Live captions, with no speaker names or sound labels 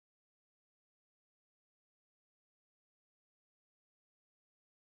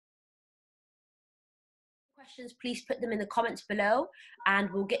questions, please put them in the comments below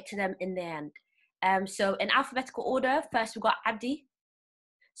and we'll get to them in the end. So in alphabetical order, first we've got Abdi.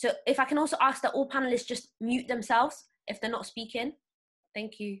 So if I can also ask that all panelists just mute themselves if they're not speaking.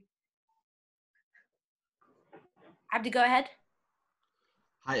 Thank you. Abdi, go ahead.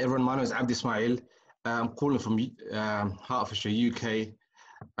 Hi everyone, my name is Abdi Ismail. I'm calling from Hertfordshire, UK.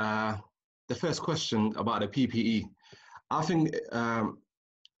 The first question about the PPE. I think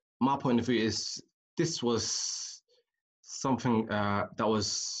my point of view is this was something that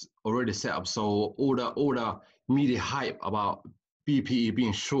was already set up. So all the media hype about PPE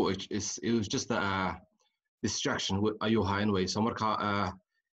being shortage it was just a distraction with Ayuha anyway. So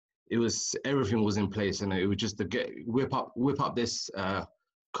it was everything was in place, and it was just to whip up this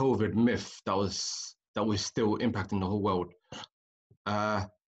COVID myth that was still impacting the whole world.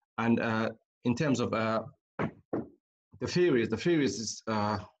 And in terms of the theories is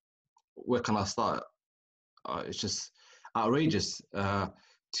where can I start? It's just outrageous. They're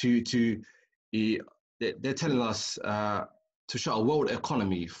telling us to shut a world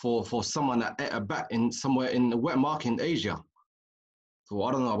economy for someone that ate a bat in somewhere in the wet market in Asia. So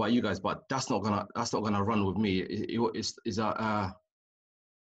I don't know about you guys, but that's not gonna run with me.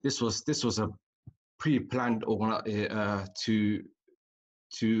 This was a pre-planned to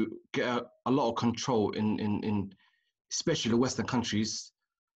get a lot of control in especially the Western countries,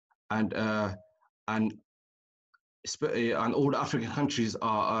 and all the African countries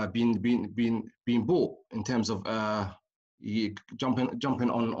are being bought in terms of jumping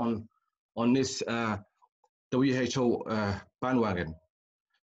on this WHO bandwagon.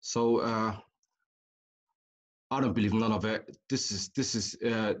 So I don't believe none of it. This is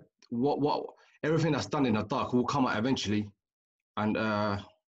what everything that's done in the dark will come out eventually, and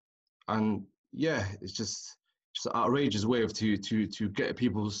yeah, it's just an outrageous way of to get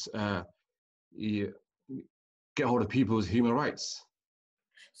people's get hold of people's human rights.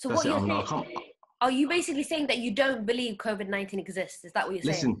 So that's what you're saying? Are you basically saying that you don't believe COVID-19 exists? Is that what you're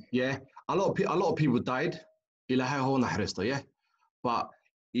saying? Listen, yeah, a lot of people died. Yeah, but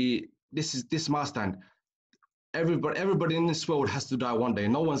this is my stand. Everybody in this world has to die one day.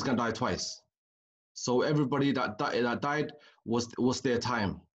 No one's gonna die twice. So everybody that died was their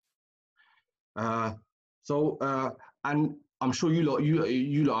time. And I'm sure you lot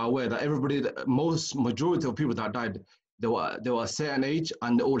are aware that majority of people that died, they were a certain age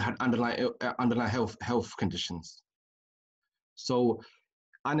and they all had underlying health conditions. So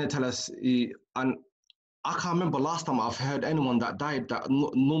and they tell us, and I can't remember last time I've heard anyone that died that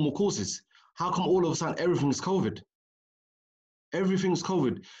normal causes. How come all of a sudden everything's COVID? Everything's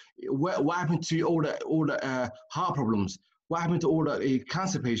COVID. What happened to all the heart problems? What happened to all the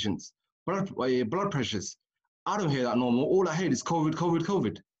cancer patients? Blood pressures? I don't hear that normal. All I hear is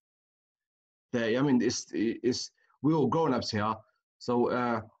COVID. I mean, it's we're all grown-ups here.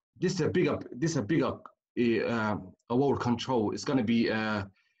 So this is a bigger a world control. It's gonna be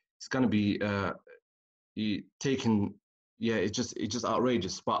taken. Yeah, it's just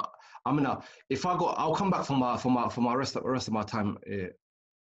outrageous. But I mean, I'll come back for my rest of my time.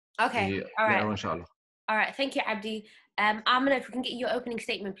 Okay, all right. Later, inshallah. All right, thank you, Abdi. Amina, if we can get your opening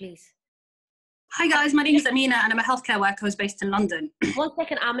statement, please. Hi guys, my name is Amina and I'm a healthcare worker who's based in London. 1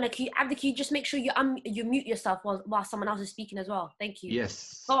 second, Amina. Abdi, can you just make sure you mute yourself while someone else is speaking as well? Thank you.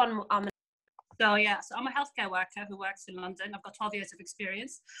 Yes. Go on, Amina. So I'm a healthcare worker who works in London. I've got 12 years of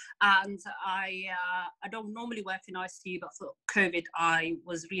experience, and I don't normally work in ICU, but for COVID, I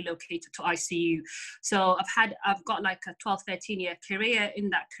was relocated to ICU. So I've got like a 12-13-year career.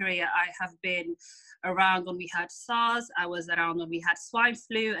 In that career, I have been around when we had SARS, I was around when we had swine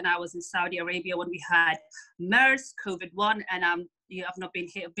flu, and I was in Saudi Arabia when we had MERS, COVID-1, and I've not been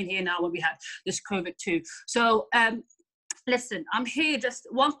here. I've been here now when we had this COVID-2. So listen, I'm here. Just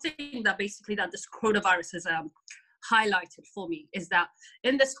one thing that this coronavirus has highlighted for me is that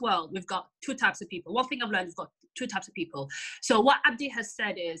in this world, we've got two types of people. One thing I've learned, we've got two types of people. So what Abdi has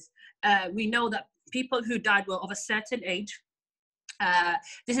said is, we know that people who died were of a certain age.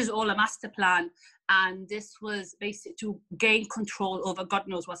 This is all a master plan, and this was basically to gain control over God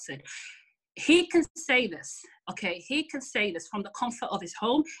knows what's it. He can say this, okay? He can say this from the comfort of his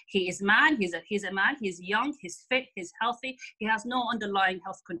home. He is man, he's a man, he's young, he's fit, he's healthy, he has no underlying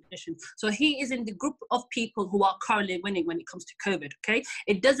health condition. So he is in the group of people who are currently winning when it comes to COVID, okay?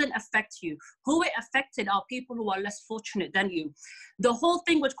 It doesn't affect you. Who it affected are people who are less fortunate than you. The whole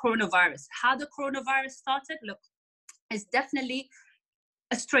thing with coronavirus, how the coronavirus started, look, it's definitely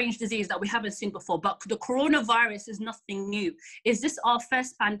a strange disease that we haven't seen before, but the coronavirus is nothing new. Is this our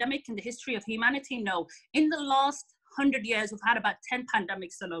first pandemic in the history of humanity? No. In the last 100 years, we've had about 10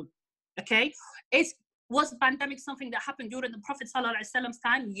 pandemics alone, okay? Was pandemic something that happened during the Prophet ﷺ's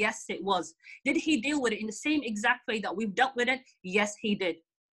time? Yes, it was. Did he deal with it in the same exact way that we've dealt with it? Yes, he did.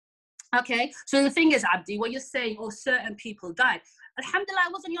 Okay, so the thing is, Abdi, what you're saying, oh, certain people died. Alhamdulillah,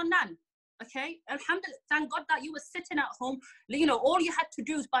 it wasn't your nan. Okay, Alhamdulillah, thank God that you were sitting at home. You know, all you had to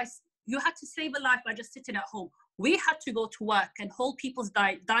do is you had to save a life by just sitting at home. We had to go to work and hold people's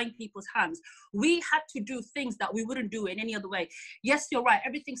dying people's hands. We had to do things that we wouldn't do in any other way. Yes, you're right.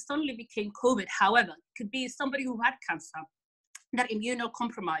 Everything suddenly became COVID. However, it could be somebody who had cancer. They're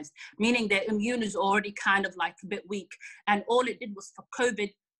immunocompromised, meaning their immune is already kind of like a bit weak. And all it did was for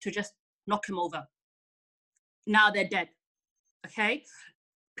COVID to just knock him over. Now they're dead. Okay?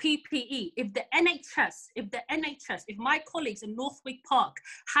 PPE, if my colleagues in Northwick Park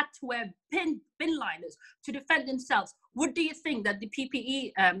had to wear bin liners to defend themselves, what do you think that the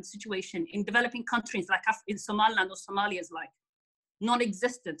PPE situation in developing countries like in Somaliland or Somalia is like?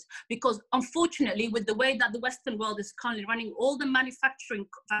 Non-existent, because unfortunately, with the way that the Western world is currently running, all the manufacturing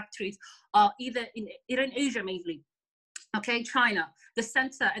factories are either in Asia mainly. Okay, China, the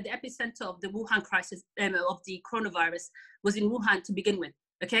epicenter of the Wuhan crisis, of the coronavirus was in Wuhan to begin with.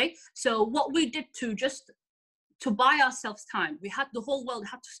 Okay, so what we did to buy ourselves time, the whole world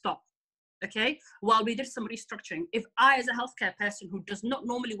had to stop. Okay, while we did some restructuring. If I, as a healthcare person who does not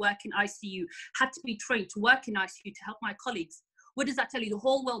normally work in ICU, had to be trained to work in ICU to help my colleagues, what does that tell you? The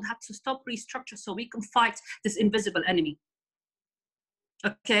whole world had to stop, restructure, so we can fight this invisible enemy.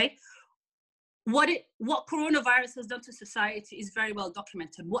 Okay. What coronavirus has done to society is very well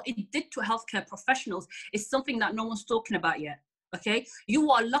documented. What it did to healthcare professionals is something that no one's talking about yet. Okay,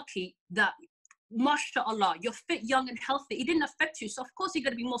 you are lucky that, mashallah, you're fit, young and healthy. It didn't affect you, so of course you're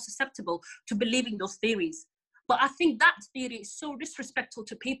going to be more susceptible to believing those theories. But I think that theory is so disrespectful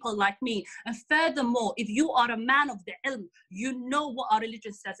to people like me. And furthermore, if you are a man of the ilm, you know what our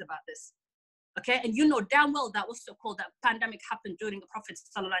religion says about this. Okay, and you know damn well that was so-called that pandemic happened during the Prophet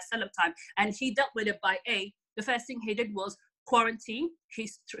ﷺ time, and he dealt with it by the first thing he did was quarantine. He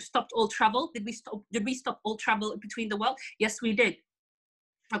stopped all travel. Did we stop all travel between the world? Yes, we did.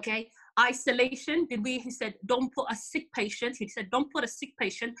 Okay, isolation. He said don't put a sick patient. He said don't put a sick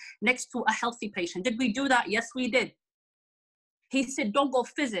patient next to a healthy patient. Did we do that? Yes, we did. He said don't go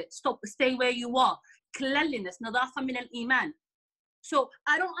visit. Stay where you are. Cleanliness. Nadafa min al-iman. So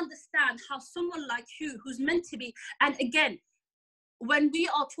I don't understand how someone like you, who's meant to be, and again, when we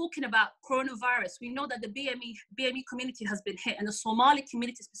are talking about coronavirus, we know that the BME community has been hit, and the Somali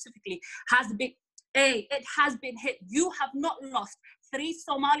community specifically has been, it has been hit. You have not lost 3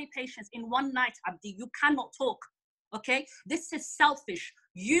 Somali patients in one night, Abdi. You cannot talk, okay? This is selfish.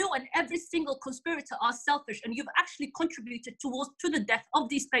 You and every single conspirator are selfish, and you've actually contributed to the death of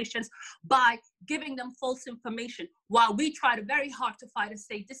these patients by giving them false information, while we tried very hard to fight and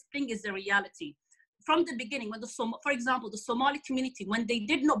say this thing is a reality. From the beginning, when for example, the Somali community, when they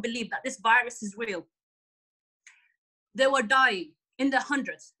did not believe that this virus is real, they were dying in the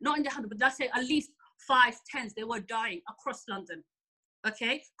hundreds, not in the hundreds, but let's say at least 5, 10s, they were dying across London,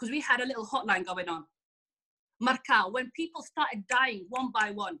 okay? Because we had a little hotline going on. Marka, when people started dying one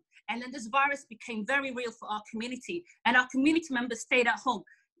by one, and then this virus became very real for our community, and our community members stayed at home.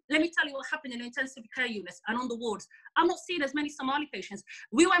 Let me tell you what happened in the intensive care units and on the wards. I'm not seeing as many Somali patients.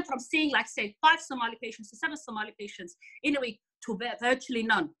 We went from seeing, like, say, 5 Somali patients to 7 Somali patients in a week to virtually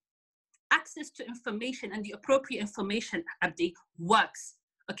none. Access to information and the appropriate information, Abdi, works.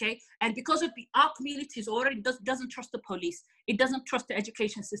 Okay, and because of our communities already doesn't trust the police, it doesn't trust the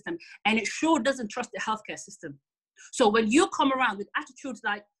education system, and it sure doesn't trust the healthcare system. So when you come around with attitudes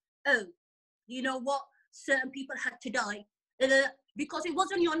like, oh, you know what, certain people had to die because it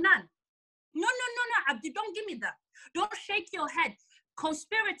wasn't your nan. No, Abdi, don't give me that. Don't shake your head.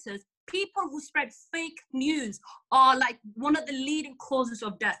 Conspirators, people who spread fake news, are like one of the leading causes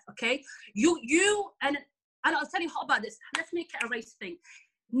of death. Okay, and I'll tell you how about this. Let's make it a race thing.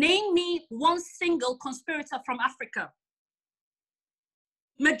 Name me one single conspirator from Africa.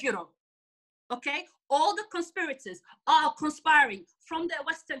 Majuro. Okay? All the conspirators are conspiring from their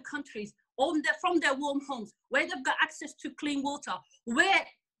Western countries, from their warm homes, where they've got access to clean water, where,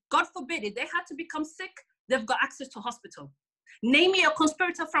 God forbid, if they had to become sick, they've got access to hospital. Name me a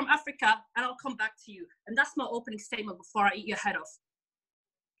conspirator from Africa, and I'll come back to you. And that's my opening statement before I eat your head off.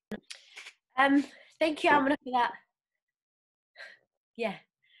 Thank you, Amina, for that. Yeah.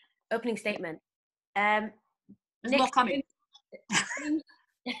 Opening statement. There's more coming.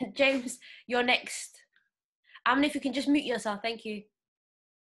 James, you're next. Amina, if you can just mute yourself, thank you.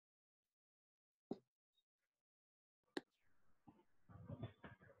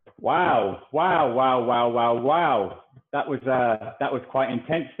 Wow. that was quite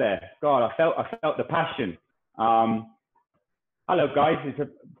intense there. God, I felt the passion. Hello, guys.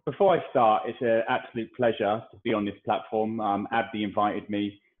 Before I start, it's an absolute pleasure to be on this platform. Abdi invited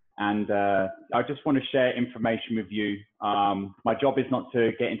me, and I just want to share information with you. My job is not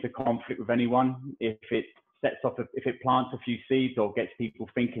to get into conflict with anyone. If it plants a few seeds or gets people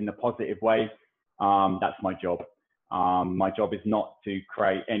thinking the positive way, that's my job. My job is not to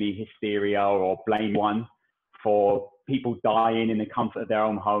create any hysteria or blame one for people dying in the comfort of their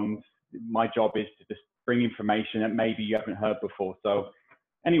own homes. My job is to just bring information that maybe you haven't heard before. So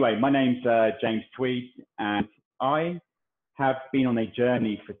anyway, my name's James Tweed, and I have been on a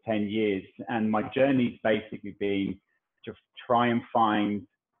journey for 10 years. And my journey's basically been to try and find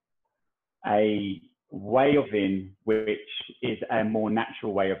a way of living which is a more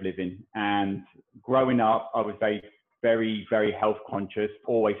natural way of living. And growing up, I was very, very health conscious,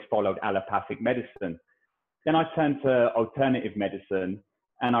 always followed allopathic medicine. Then I turned to alternative medicine,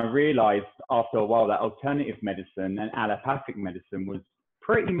 and I realized after a while that alternative medicine and allopathic medicine was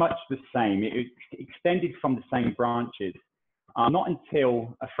pretty much the same. It extended from the same branches. Not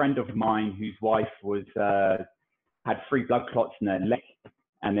until a friend of mine whose wife had 3 blood clots in her leg,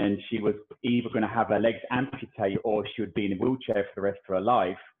 and then she was either going to have her legs amputated or she would be in a wheelchair for the rest of her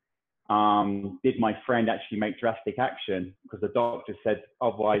life. Did my friend actually make drastic action, because the doctor said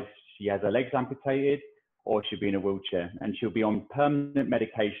otherwise she has her legs amputated or she'll be in a wheelchair and she'll be on permanent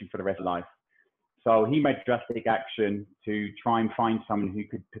medication for the rest of her life. So he made drastic action to try and find someone who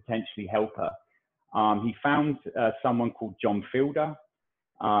could potentially help her. He found someone called John Fielder.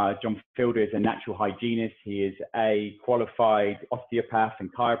 John Fielder is a natural hygienist. He is a qualified osteopath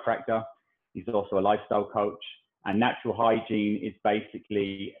and chiropractor. He's also a lifestyle coach. And natural hygiene is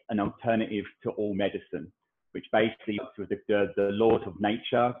basically an alternative to all medicine, which basically works with the laws of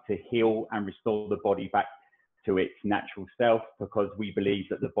nature to heal and restore the body back to its natural self, because we believe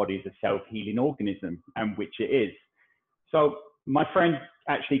that the body is a self-healing organism, and which it is. So my friend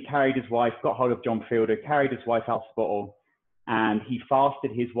actually carried his wife, got hold of John Fielder, carried his wife out of hospital, and he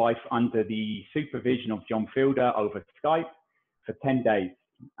fasted his wife under the supervision of John Fielder over Skype for 10 days.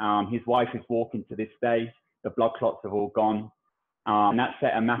 His wife is walking to this day. The blood clots have all gone. And that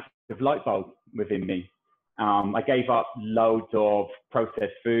set a massive light bulb within me. I gave up loads of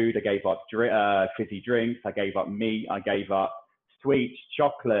processed food. I gave up fizzy drinks. I gave up meat. I gave up sweets,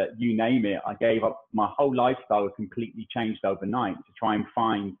 chocolate, you name it. I gave up. My whole lifestyle was completely changed overnight to try and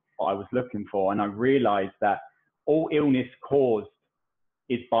find what I was looking for. And I realized that all illness caused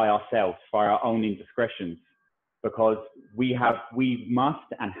is by ourselves, by our own indiscretions, because we must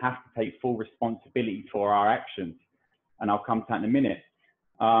and have to take full responsibility for our actions. And I'll come to that in a minute.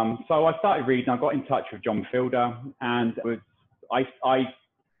 So I started reading. I got in touch with John Fielder, and I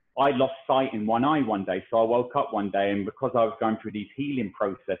lost sight in one eye one day. So I woke up one day, and because I was going through these healing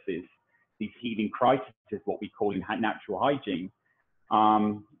processes, these healing crises, what we call in natural hygiene,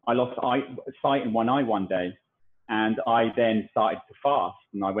 I lost sight in one eye one day. And I then started to fast,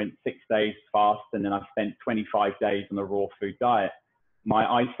 and I went 6 days fast, and then I spent 25 days on a raw food diet. My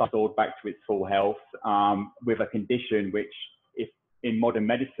eyesight restored back to its full health, with a condition which, if in modern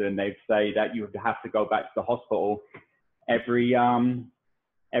medicine, they'd say that you would have to go back to the hospital every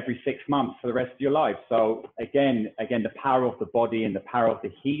 6 months for the rest of your life. So again, the power of the body and the power of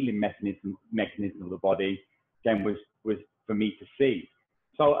the healing mechanism of the body, again, was for me to see.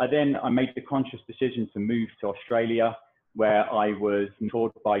 So I made the conscious decision to move to Australia, where I was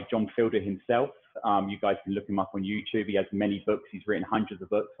mentored by John Fielder himself. You guys can look him up on YouTube. He has many books. He's written hundreds of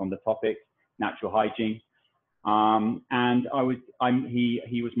books on the topic, natural hygiene. And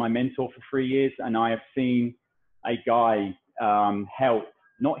he was my mentor for 3 years, and I have seen a guy help,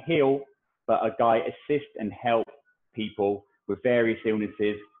 not heal, but a guy assist and help people with various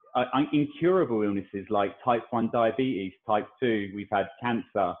illnesses, incurable illnesses like type 1 diabetes, type 2, we've had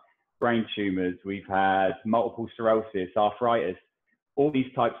cancer, brain tumors, we've had multiple sclerosis, arthritis, all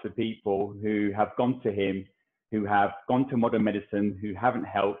these types of people who have gone to him, who have gone to modern medicine, who haven't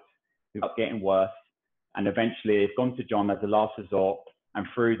helped, who are getting worse, and eventually have gone to John as a last resort, and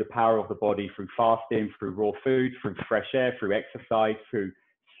through the power of the body, through fasting, through raw food, through fresh air, through exercise, through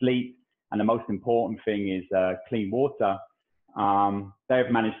sleep, and the most important thing is clean water, they have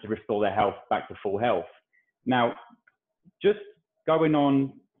managed to restore their health back to full health. Now, just going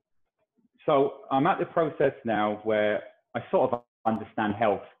on, so I'm at the process now where I sort of understand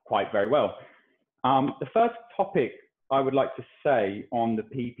health quite very well. The first topic I would like to say on the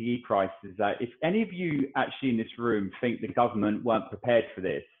PPE crisis is that if any of you actually in this room think the government weren't prepared for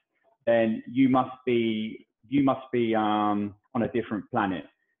this, then you must be on a different planet.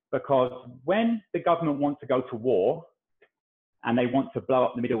 Because when the government wants to go to war, and they want to blow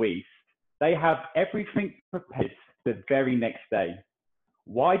up the Middle East, they have everything prepared the very next day.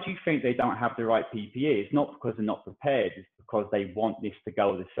 Why do you think they don't have the right PPE? It's not because they're not prepared, it's because they want this to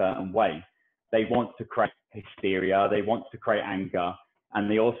go a certain way. They want to create hysteria, they want to create anger, and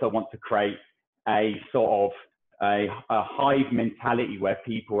they also want to create a sort of a hive mentality where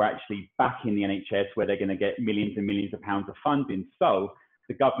people are actually backing the NHS, where they're going to get millions and millions of pounds of funding. So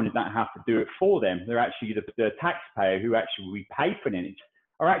the government don't have to do it for them. They're actually the taxpayer who actually we pay for the NHS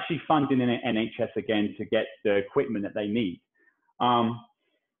are actually funding the NHS again to get the equipment that they need.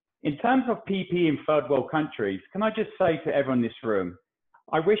 In terms of PPE in third world countries, can I just say to everyone in this room,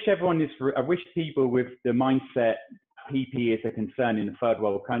 I wish people with the mindset PPE is a concern in the third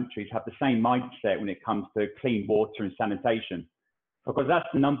world countries have the same mindset when it comes to clean water and sanitation, because that's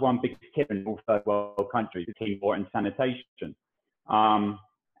the number one biggest killer in all third world countries, clean water and sanitation.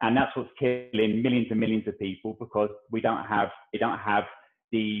 And that's what's killing millions and millions of people, because they don't have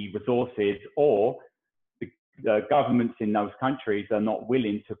the resources, or the governments in those countries are not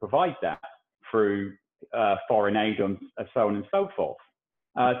willing to provide that through foreign aid and so on and so forth.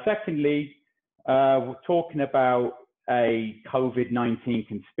 Secondly, we're talking about a COVID-19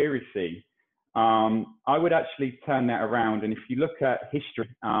 conspiracy. I would actually turn that around. And if you look at history,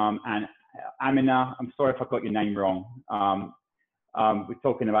 and Amina, I'm sorry if I got your name wrong. We're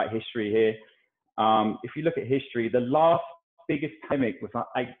talking about history here. If you look at history, the last biggest pandemic was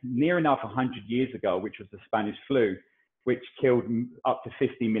near enough 100 years ago, which was the Spanish flu, which killed up to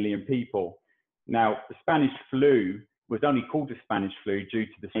 50 million people. Now, the Spanish flu was only called the Spanish flu due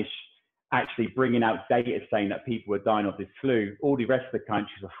to the Spanish actually bringing out data saying that people were dying of this flu. All the rest of the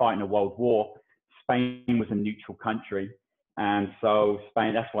countries were fighting a world war. Spain was a neutral country. And so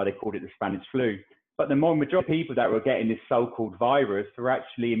Spain, that's why they called it the Spanish flu. But the majority of people that were getting this so-called virus were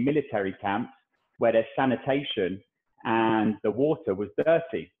actually in military camps where their sanitation and the water was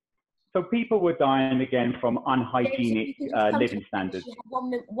dirty. So people were dying again from unhygienic living standards. You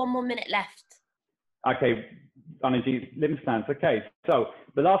have one more minute left. Okay, unhygienic living standards. Okay, so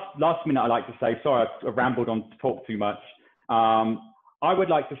the last minute I'd like to say, sorry, I rambled on to talk too much. I would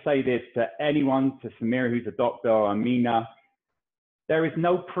like to say this to anyone, to Samira, who's a doctor, or Amina. There is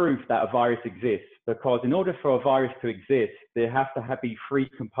no proof that a virus exists, because in order for a virus to exist, there has to be three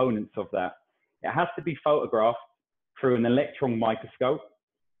components of that. It has to be photographed through an electron microscope.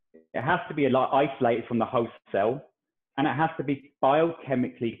 It has to be isolated from the host cell, and it has to be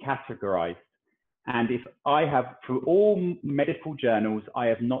biochemically categorized. And if I have, through all medical journals, I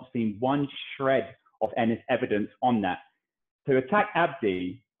have not seen one shred of any evidence on that. To attack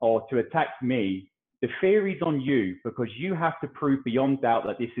Abdi or to attack me, the theory's on you, because you have to prove beyond doubt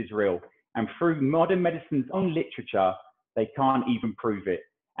that this is real. And through modern medicine's own literature, they can't even prove it.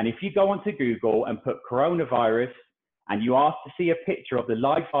 And if you go onto Google and put coronavirus and you ask to see a picture of the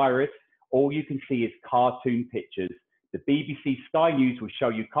live virus, all you can see is cartoon pictures. The BBC Sky News will show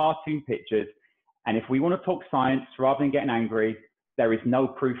you cartoon pictures. And if we want to talk science rather than getting angry, there is no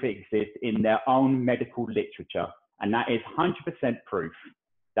proof it exists in their own medical literature. And that is 100% proof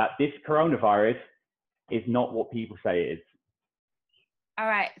that this coronavirus is not what people say it is. All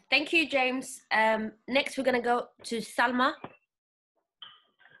right. Thank you, James. Next, we're going to go to Salma.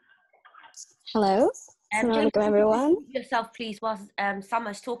 Hello. Assalamu alaikum, everyone. Yourself, please, whilst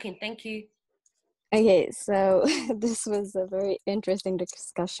Salma's talking. Thank you. Okay, so this was a very interesting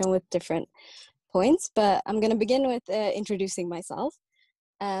discussion with different points, but I'm going to begin with introducing myself.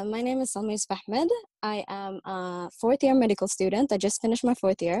 My name is Salma Yusuf Ahmed. I am a fourth-year medical student. I just finished my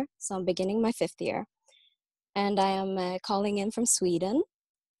fourth year, so I'm beginning my fifth year. And I am calling in from Sweden.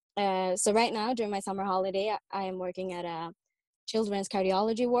 So right now, during my summer holiday, I am working at a children's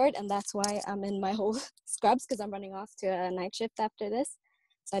cardiology ward, and that's why I'm in my whole scrubs, because I'm running off to a night shift after this.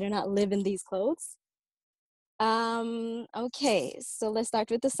 So I do not live in these clothes. Okay, so let's start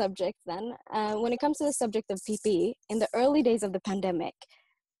with the subject then. When it comes to the subject of PPE, in the early days of the pandemic,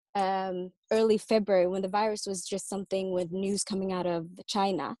 early February, when the virus was just something with news coming out of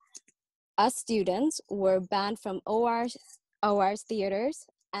China, us students were banned from ORs, theaters,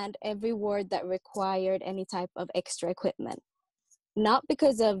 and every ward that required any type of extra equipment. Not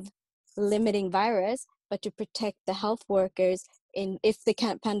because of limiting virus, but to protect the health workers if the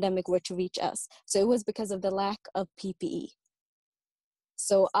pandemic were to reach us. So it was because of the lack of PPE.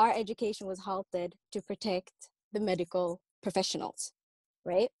 So our education was halted to protect the medical professionals,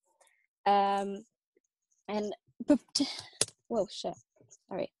 right? Whoa, shit.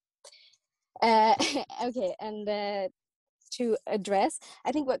 All right. Okay, and to address,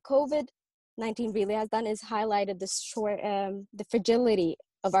 I think what COVID-19 really has done is highlighted the fragility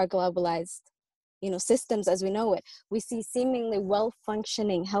of our globalized systems as we know it. We see seemingly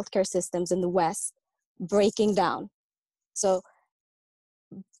well-functioning healthcare systems in the West breaking down. So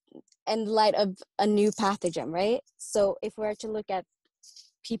in light of a new pathogen, right? So if we're to look at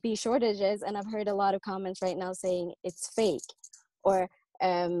PPE shortages, and I've heard a lot of comments right now saying it's fake, or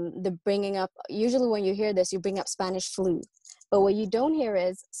the bringing up, usually when you hear this, you bring up Spanish flu. But what you don't hear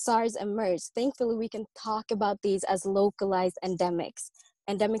is SARS and MERS. Thankfully, we can talk about these as localized endemics.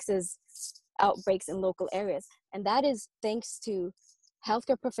 Endemics is outbreaks in local areas. And that is thanks to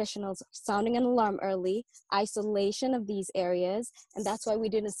healthcare professionals sounding an alarm early, isolation of these areas. And that's why we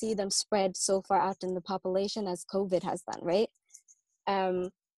didn't see them spread so far out in the population as COVID has done, right?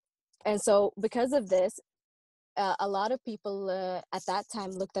 And so because of this, a lot of people at that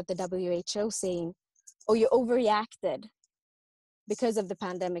time looked at the WHO saying, oh, you overreacted because of the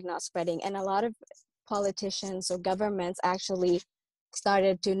pandemic not spreading. And a lot of politicians or governments actually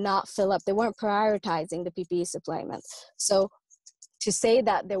started to not fill up. They weren't prioritizing the PPE supplement. So to say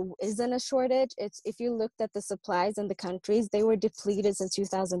that there isn't a shortage, it's if you looked at the supplies in the countries, they were depleted since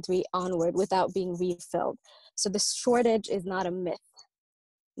 2003 onward without being refilled. So the shortage is not a myth.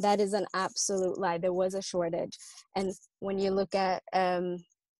 That is an absolute lie. There was a shortage. And when you look at the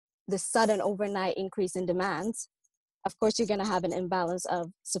sudden overnight increase in demands, of course, you're going to have an imbalance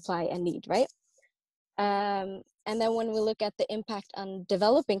of supply and need, right? And then when we look at the impact on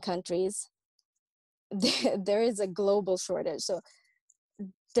developing countries, there is a global shortage. So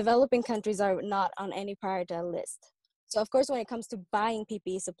developing countries are not on any priority list. So of course, when it comes to buying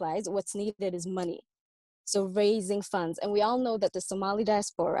PPE supplies, what's needed is money. So raising funds. And we all know that the Somali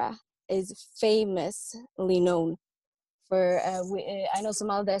diaspora is famously known for, I know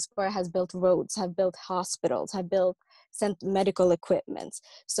Somali diaspora has built roads, have built hospitals, have sent medical equipment.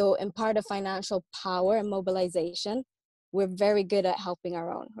 So in part of financial power and mobilization, we're very good at helping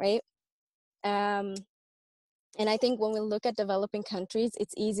our own, right? And I think when we look at developing countries,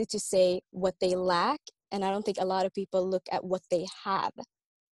 it's easy to say what they lack. And I don't think a lot of people look at what they have.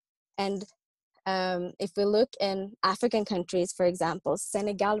 And if we look in African countries, for example,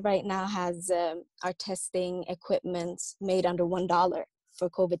 Senegal right now has our testing equipment made under $1 for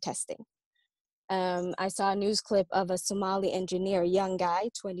COVID testing. I saw a news clip of a Somali engineer, a young guy,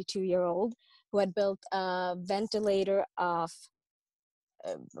 22-year-old, who had built a ventilator of,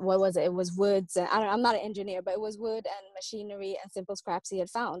 what was it? It was woods. And I'm not an engineer, but it was wood and machinery and simple scraps he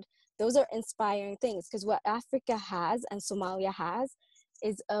had found. Those are inspiring things, because what Africa has and Somalia has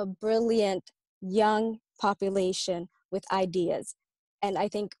is a brilliant young population with ideas. And I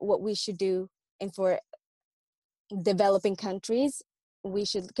think what we should do, and for developing countries, we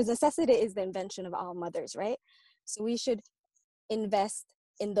should, because necessity is the invention of all mothers, right? So we should invest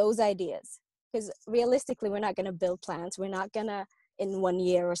in those ideas, because realistically, we're not going to build plants. We're not going to in 1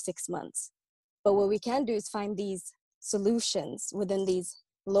 year or 6 months. But what we can do is find these solutions within these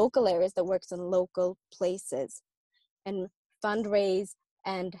local areas that works in local places, and fundraise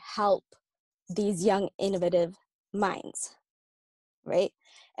and help these young innovative minds, right?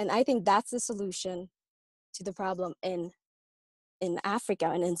 And I think that's the solution to the problem in Africa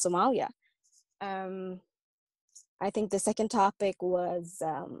and in Somalia. I think the second topic was,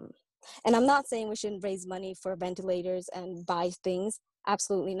 and I'm not saying we shouldn't raise money for ventilators and buy things,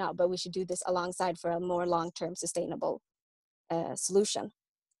 absolutely not, but we should do this alongside for a more long-term sustainable solution.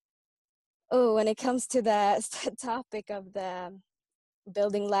 Oh, when it comes to the topic of the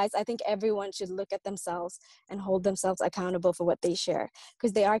building lives, I think everyone should look at themselves and hold themselves accountable for what they share,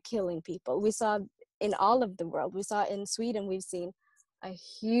 because they are killing people. We saw in all of the world, we saw in Sweden, we've seen a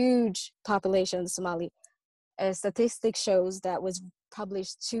huge population of Somali. A statistic shows that was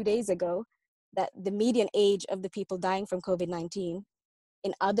published 2 days ago that the median age of the people dying from COVID-19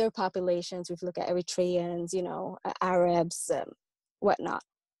 in other populations, if we look at Eritreans, Arabs, whatnot,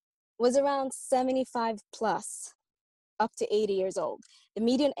 was around 75 plus, up to 80 years old. The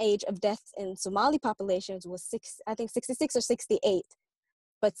median age of death in Somali populations was 66 or 68,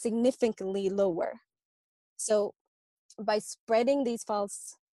 but significantly lower. So by spreading these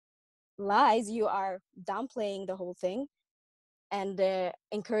false lies, you are downplaying the whole thing and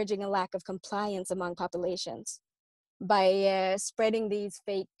encouraging a lack of compliance among populations. By spreading these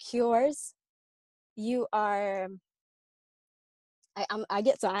fake cures, you are, I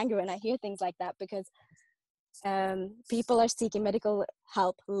get so angry when I hear things like that, because people are seeking medical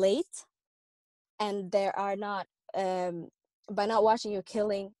help late, and there are not, by not watching, you're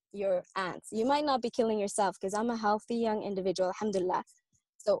killing your aunts. You might not be killing yourself, because I'm a healthy young individual, alhamdulillah.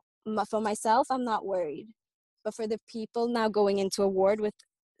 So for myself, I'm not worried. But for the people now going into a ward with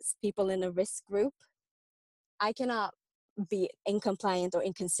people in a risk group, I cannot be incompliant or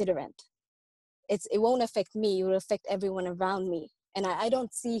inconsiderate. it won't affect me, it will affect everyone around me. And I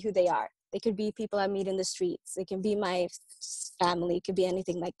don't see who they are. They could be people I meet in the streets, it can be my family, it could be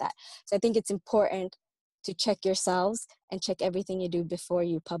anything like that. So I think it's important to check yourselves and check everything you do before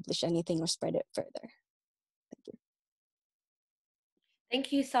you publish anything or spread it further. Thank you.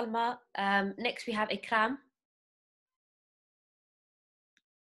 Thank you, Salma. Next we have Ikram.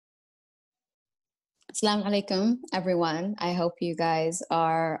 Assalamu alaikum, everyone. I hope you guys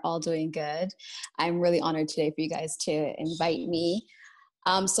are all doing good. I'm really honored today for you guys to invite me.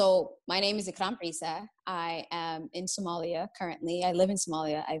 So my name is Ikram Isa. I am in Somalia currently. I live in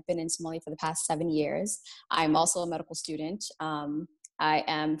Somalia. I've been in Somalia for the past 7 years. I'm also a medical student. I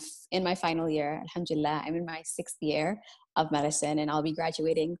am in my final year, alhamdulillah. I'm in my 6th year of medicine, and I'll be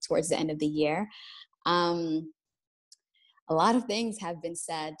graduating towards the end of the year. A lot of things have been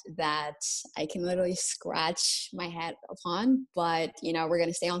said that I can literally scratch my head upon, but we're going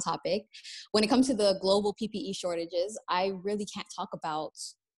to stay on topic. When it comes to the global PPE shortages, I really can't talk about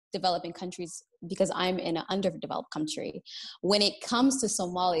developing countries because I'm in an underdeveloped country. When it comes to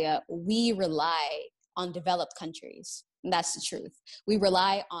Somalia, we rely on developed countries. And that's the truth. We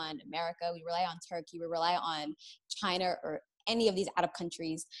rely on America, we rely on Turkey, we rely on China or any of these Arab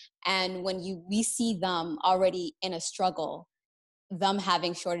countries. And when we see them already in a struggle, them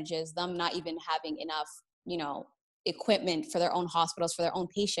having shortages, them not even having enough, equipment for their own hospitals, for their own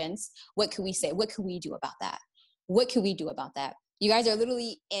patients, what can we say? What can we do about that? What can we do about that? You guys are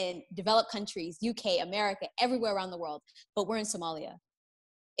literally in developed countries, UK, America, everywhere around the world, but we're in Somalia.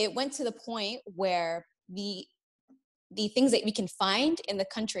 It went to the point where the things that we can find in the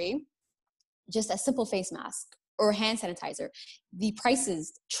country, just a simple face mask or hand sanitizer, the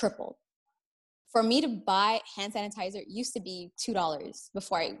prices tripled. For me to buy hand sanitizer used to be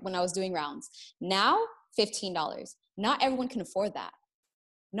 $2 when I was doing rounds. Now, $15. Not everyone can afford that.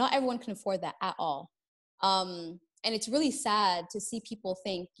 Not everyone can afford that at all. And it's really sad to see people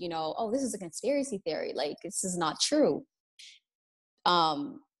think, oh, this is a conspiracy theory. Like, this is not true.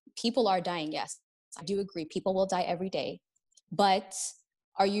 People are dying, yes. I do agree. People will die every day. But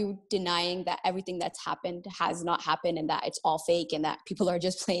are you denying that everything that's happened has not happened and that it's all fake and that people are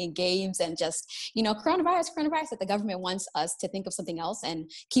just playing games and just, coronavirus, that the government wants us to think of something else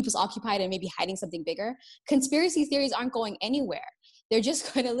and keep us occupied and maybe hiding something bigger? Conspiracy theories aren't going anywhere. They're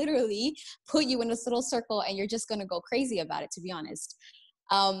just going to literally put you in this little circle and you're just going to go crazy about it, to be honest.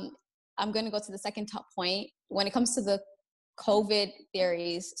 I'm going to go to the second top point. When it comes to the COVID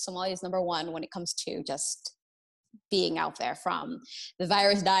theories, Somalia is number one when it comes to just being out there, from the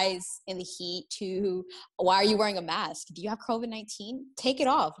virus dies in the heat to why are you wearing a mask? Do you have COVID-19? Take it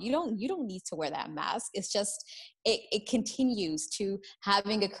off. You don't need to wear that mask. It's just it continues to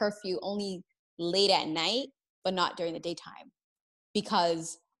having a curfew only late at night, but not during the daytime,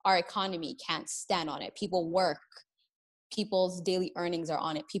 because our economy can't stand on it. People work. People's daily earnings are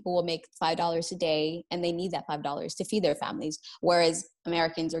on it. People will make $5 a day and they need that $5 to feed their families, whereas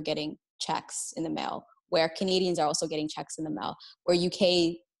Americans are getting checks in the mail, where Canadians are also getting checks in the mail, where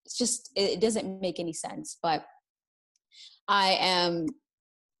UK, it doesn't make any sense. But I am,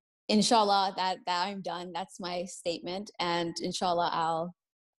 inshallah, that I'm done. That's my statement. And inshallah, I'll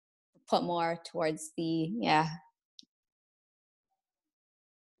put more towards Thank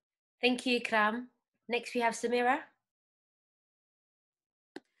you, Ikram. Next, we have Samira.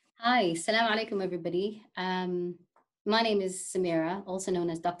 Hi, salam alaikum, everybody. My name is Samira, also known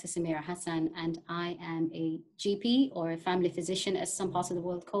as Dr. Samira Hassan, and I am a GP, or a family physician, as some parts of the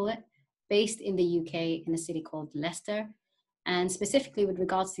world call it, based in the UK in a city called Leicester. And specifically with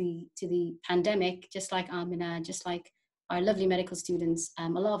regards to the pandemic, just like Amina, just like our lovely medical students, a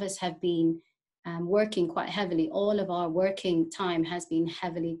lot of us have been working quite heavily. All of our working time has been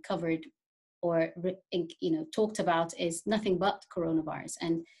heavily covered or talked about is nothing but coronavirus.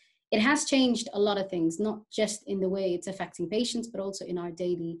 And it has changed a lot of things, not just in the way it's affecting patients, but also in our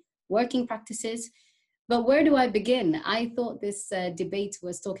daily working practices. But where do I begin? I thought this debate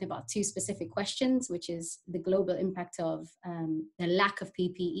was talking about two specific questions, which is the global impact of the lack of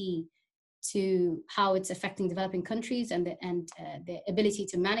PPE to how it's affecting developing countries and the ability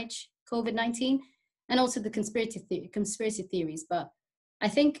to manage COVID-19, and also the conspiracy theories. But I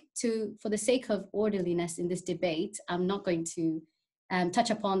think for the sake of orderliness in this debate, I'm not going to touch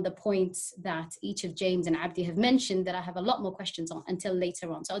upon the points that each of James and Abdi have mentioned that I have a lot more questions on until later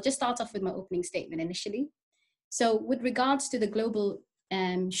on. So I'll just start off with my opening statement initially. So with regards to the global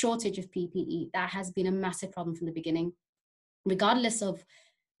shortage of PPE, that has been a massive problem from the beginning, regardless of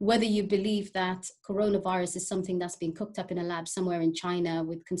whether you believe that coronavirus is something that's been cooked up in a lab somewhere in China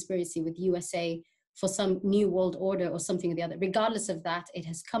with conspiracy with USA, for some new world order or something or the other. Regardless of that, it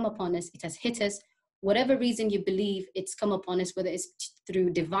has come upon us, it has hit us. Whatever reason you believe it's come upon us, whether it's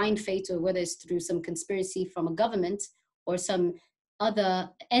through divine fate or whether it's through some conspiracy from a government or some other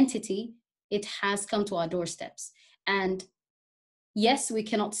entity, it has come to our doorsteps. And yes, we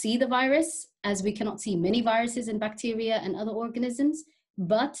cannot see the virus, as we cannot see many viruses and bacteria and other organisms,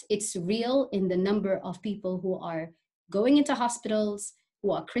 but it's real in the number of people who are going into hospitals,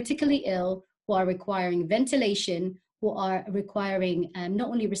 who are critically ill, who are requiring ventilation, who are requiring not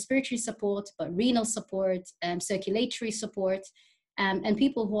only respiratory support, but renal support, circulatory support, and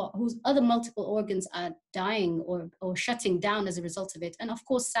people whose other multiple organs are dying or shutting down as a result of it. And of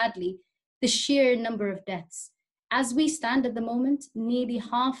course, sadly, the sheer number of deaths. As we stand at the moment, nearly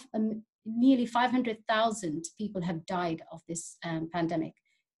 500,000 people have died of this pandemic,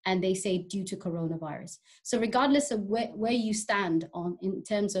 and they say due to coronavirus. So regardless of where you stand on in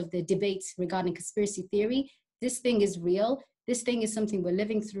terms of the debates regarding conspiracy theory, this thing is real. This thing is something we're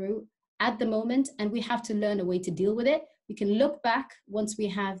living through at the moment, and we have to learn a way to deal with it. We can look back once we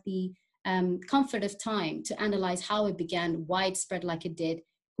have the comfort of time to analyze how it began, why it spread like it did,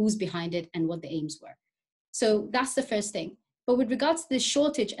 who's behind it, and what the aims were. So that's the first thing. But with regards to the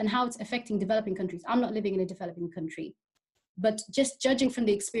shortage and how it's affecting developing countries, I'm not living in a developing country, but just judging from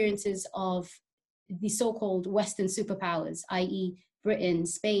the experiences of the so-called Western superpowers, i.e. Britain,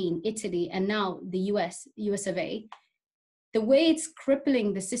 Spain, Italy, and now the US of A, the way it's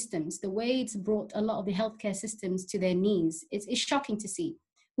crippling the systems, the way it's brought a lot of the healthcare systems to their knees, it's shocking to see.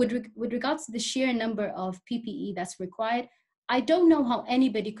 With regards to the sheer number of PPE that's required, I don't know how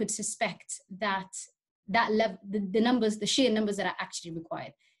anybody could suspect that level, the sheer numbers that are actually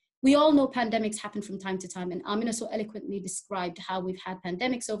required. We all know pandemics happen from time to time, and Amina so eloquently described how we've had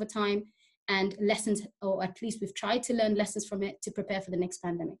pandemics over time and lessons, or at least we've tried to learn lessons from it to prepare for the next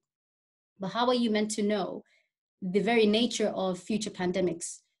pandemic. But how are you meant to know the very nature of future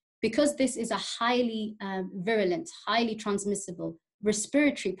pandemics? Because this is a highly virulent, highly transmissible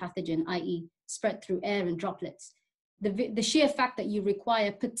respiratory pathogen, i.e. spread through air and droplets. The sheer fact that you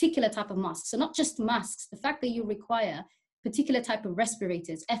require particular type of masks, so not just masks, the fact that you require particular type of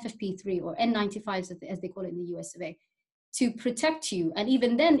respirators, FFP3 or N95s as they call it in the US of A, to protect you. And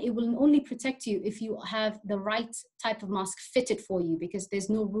even then, it will only protect you if you have the right type of mask fitted for you, because there's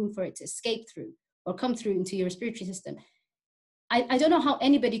no room for it to escape through or come through into your respiratory system. I don't know how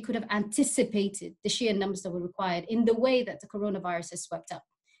anybody could have anticipated the sheer numbers that were required in the way that the coronavirus has swept up.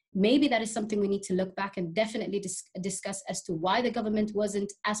 Maybe that is something we need to look back and definitely discuss as to why the government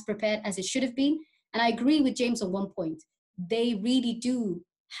wasn't as prepared as it should have been. And I agree with James on one point. They really do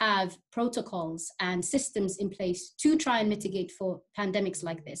have protocols and systems in place to try and mitigate for pandemics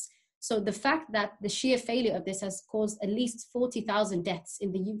like this. So the fact that the sheer failure of this has caused at least 40,000 deaths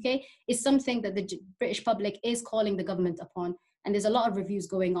in the UK is something that the British public is calling the government upon. And there's a lot of reviews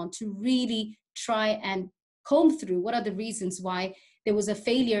going on to really try and comb through what are the reasons why there was a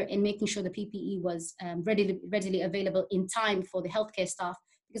failure in making sure the PPE was readily available in time for the healthcare staff.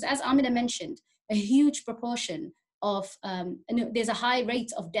 Because as Amina mentioned, a huge proportion of, there's a high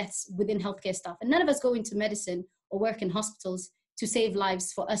rate of deaths within healthcare staff. And none of us go into medicine or work in hospitals to save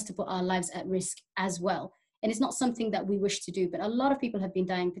lives for us to put our lives at risk as well. And it's not something that we wish to do, but a lot of people have been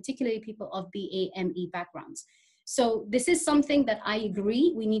dying, particularly people of BAME backgrounds. So this is something that I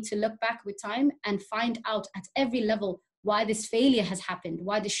agree we need to look back with time and find out at every level why this failure has happened,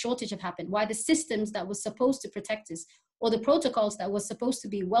 why the shortage have happened, why the systems that was supposed to protect us or the protocols that was supposed to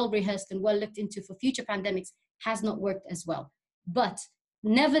be well rehearsed and well looked into for future pandemics has not worked as well. But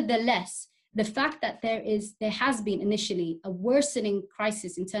nevertheless, the fact that there has been initially a worsening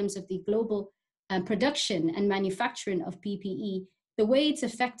crisis in terms of the global production and manufacturing of PPE, the way it's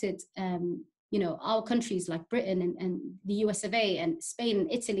affected our countries like Britain and the US of A and Spain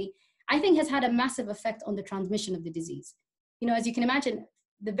and Italy, I think has had a massive effect on the transmission of the disease. As you can imagine,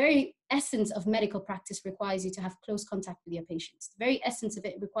 the very essence of medical practice requires you to have close contact with your patients. The very essence of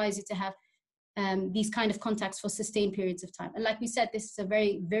it requires you to have these kind of contacts for sustained periods of time. And like we said, this is a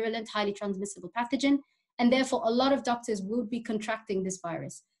very virulent, highly transmissible pathogen, and therefore a lot of doctors would be contracting this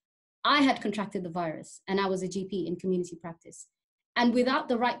virus. I had contracted the virus, and I was a GP in community practice. And without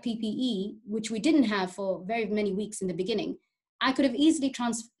the right PPE, which we didn't have for very many weeks in the beginning, I could have easily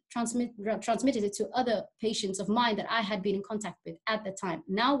transmitted it to other patients of mine that I had been in contact with at the time.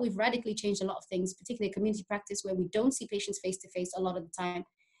 Now we've radically changed a lot of things, particularly community practice, where we don't see patients face to face a lot of the time.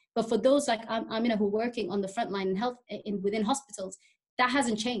 But for those like Amina who are working on the front line in health within hospitals, that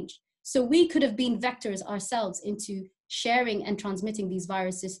hasn't changed. So we could have been vectors ourselves into sharing and transmitting these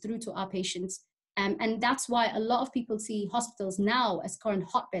viruses through to our patients. And that's why a lot of people see hospitals now as current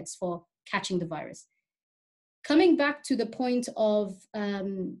hotbeds for catching the virus. Coming back to the point of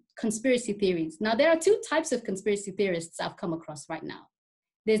conspiracy theories. Now, there are two types of conspiracy theorists I've come across right now.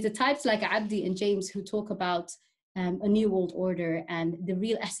 There's the types like Abdi and James who talk about a new world order and the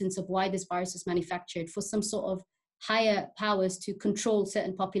real essence of why this virus was manufactured for some sort of higher powers to control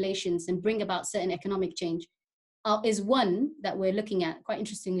certain populations and bring about certain economic change, is one that we're looking at quite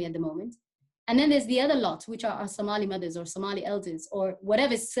interestingly at the moment. And then there's the other lot, which are our Somali mothers or Somali elders or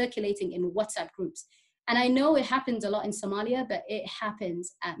whatever is circulating in WhatsApp groups. And I know it happens a lot in Somalia, but it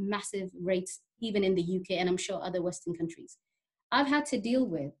happens at massive rates, even in the UK, and I'm sure other Western countries. I've had to deal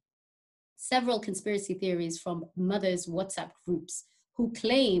with several conspiracy theories from mothers' WhatsApp groups who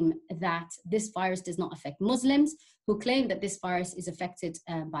claim that this virus does not affect Muslims, who claim that this virus is affected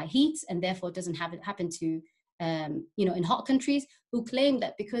by heat and therefore doesn't happen to, in hot countries, who claim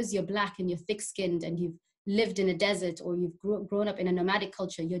that because you're Black and you're thick-skinned and you've lived in a desert or you've grown up in a nomadic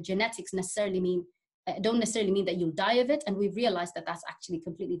culture, your genetics don't necessarily mean that you'll die of it. And we've realized that that's actually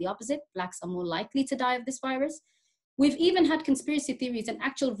completely the opposite. Blacks are more likely to die of this virus. We've even had conspiracy theories and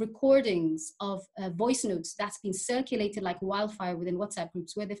actual recordings of voice notes that's been circulated like wildfire within WhatsApp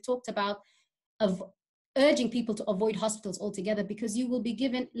groups where they've talked about urging people to avoid hospitals altogether because you will be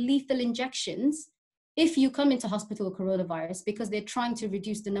given lethal injections if you come into hospital with coronavirus because they're trying to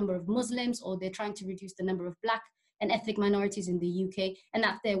reduce the number of Muslims or they're trying to reduce the number of Black and ethnic minorities in the UK, and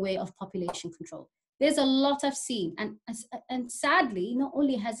that's their way of population control. There's a lot I've seen, and sadly, not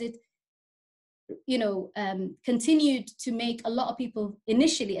only has it continued to make a lot of people,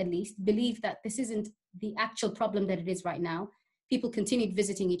 initially at least, believe that this isn't the actual problem that it is right now. People continued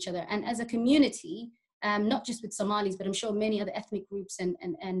visiting each other. And as a community, not just with Somalis, but I'm sure many other ethnic groups and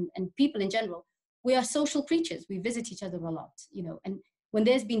people in general, we are social creatures. We visit each other a lot, and when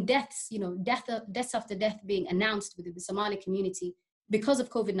there's been deaths, deaths after death being announced within the Somali community because of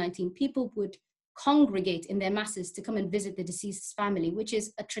COVID-19, people would congregate in their masses to come and visit the deceased's family, which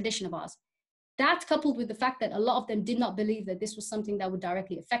is a tradition of ours. That coupled with the fact that a lot of them did not believe that this was something that would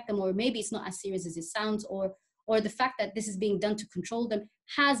directly affect them, or maybe it's not as serious as it sounds, or the fact that this is being done to control them,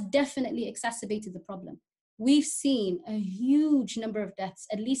 has definitely exacerbated the problem. We've seen a huge number of deaths,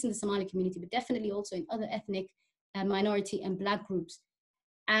 at least in the Somali community, but definitely also in other ethnic minority and Black groups.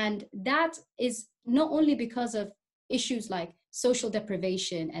 And that is not only because of issues like social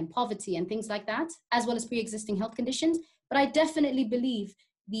deprivation and poverty and things like that, as well as pre-existing health conditions, but I definitely believe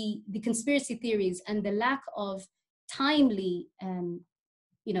the conspiracy theories and the lack of timely,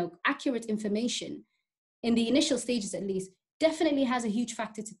 accurate information in the initial stages, at least, definitely has a huge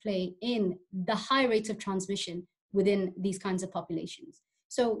factor to play in the high rate of transmission within these kinds of populations.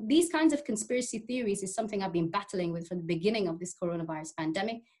 So these kinds of conspiracy theories is something I've been battling with from the beginning of this coronavirus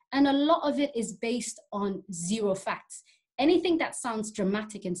pandemic. And a lot of it is based on zero facts. Anything that sounds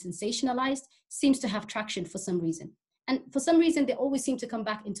dramatic and sensationalized seems to have traction for some reason. And for some reason, they always seem to come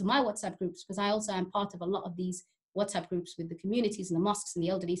back into my WhatsApp groups, because I also am part of a lot of these WhatsApp groups with the communities and the mosques and the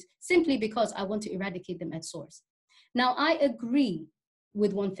elderlies, simply because I want to eradicate them at source. Now, I agree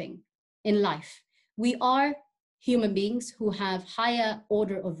with one thing in life. We are human beings who have higher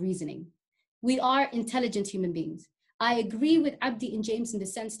order of reasoning. We are intelligent human beings. I agree with Abdi and James in the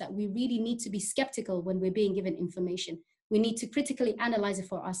sense that we really need to be skeptical when we're being given information. We need to critically analyze it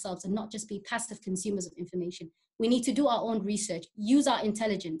for ourselves and not just be passive consumers of information. We need to do our own research, use our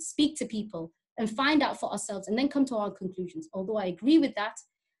intelligence, speak to people, and find out for ourselves, and then come to our conclusions. Although I agree with that,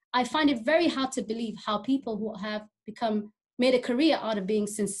 I find it very hard to believe how people who have made a career out of being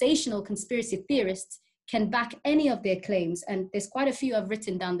sensational conspiracy theorists can back any of their claims. And there's quite a few I've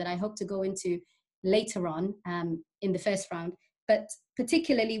written down that I hope to go into later on in the first round, but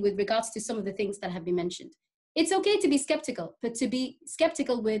particularly with regards to some of the things that have been mentioned. It's okay to be skeptical, but to be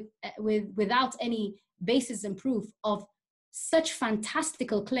skeptical without any basis and proof of such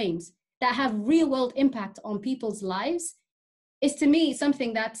fantastical claims that have real world impact on people's lives is, to me,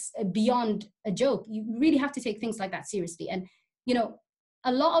 something that's beyond a joke. You really have to take things like that seriously. And,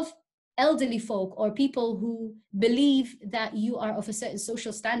 a lot of elderly folk or people who believe that you are of a certain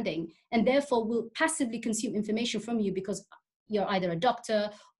social standing and therefore will passively consume information from you because you're either a doctor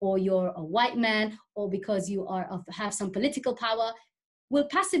or you're a white man or because you have some political power, will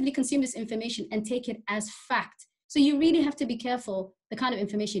passively consume this information and take it as fact. So you really have to be careful the kind of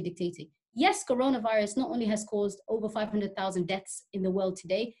information you're dictating. Yes, coronavirus not only has caused over 500,000 deaths in the world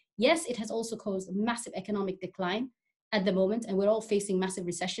today, yes, it has also caused massive economic decline at the moment, and we're all facing massive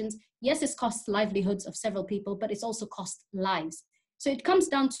recessions. Yes, it's cost livelihoods of several people, but it's also cost lives. So it comes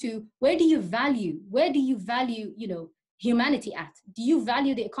down to where do you value, humanity at? Do you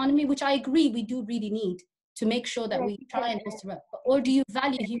value the economy, which I agree we do really need to make sure that we try and restore, or do you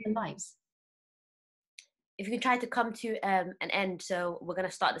value human lives? if you can try to come to an end, so we're going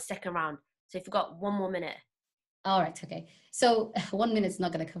to start the second round. So if you've got 1 more minute. All right, okay. So 1 minute's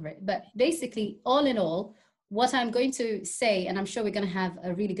not going to cover it. But basically, all in all, what I'm going to say, and I'm sure we're going to have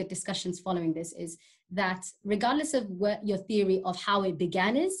a really good discussions following this, is that regardless of what your theory of how it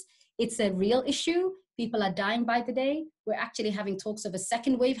began is, it's a real issue. People are dying by the day. We're actually having talks of a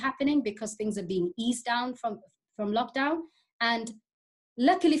second wave happening because things are being eased down from lockdown. And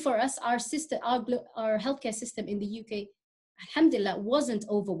luckily for us, our healthcare system in the UK, alhamdulillah, wasn't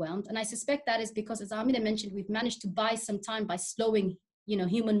overwhelmed. And I suspect that is because, as Amina mentioned, we've managed to buy some time by slowing,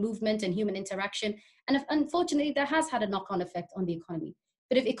 human movement and human interaction. And unfortunately, that has had a knock-on effect on the economy.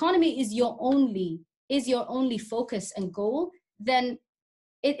 But if economy is your only focus and goal, then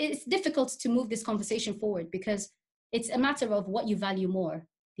it's difficult to move this conversation forward, because it's a matter of what you value more,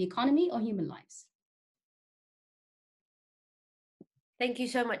 the economy or human lives. Thank you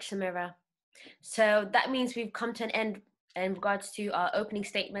so much, Samira. So that means we've come to an end in regards to our opening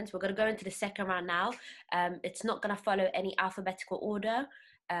statements. We're going to go into the second round now. It's not going to follow any alphabetical order.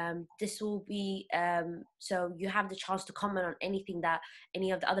 This will be, so you have the chance to comment on anything that any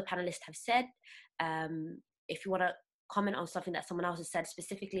of the other panelists have said. If you want to comment on something that someone else has said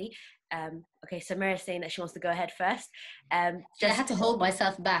specifically. Okay, Samira is saying that she wants to go ahead first. I had to hold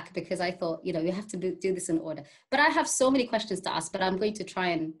myself back because I thought, you have to do this in order. But I have so many questions to ask, but I'm going to try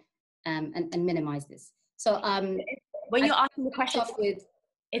and minimize this. So when you're asking the question,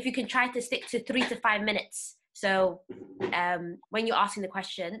 if you can try to stick to 3 to 5 minutes. So when you're asking the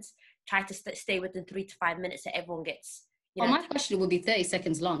questions, try to stay within 3 to 5 minutes so everyone gets. My question will be 30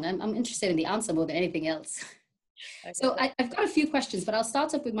 seconds long. I'm interested in the answer more than anything else. Okay. So I've got a few questions, but I'll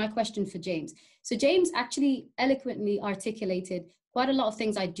start off with my question for James. So James actually eloquently articulated quite a lot of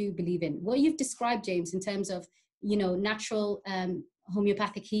things I do believe in. What you've described, James, in terms of, natural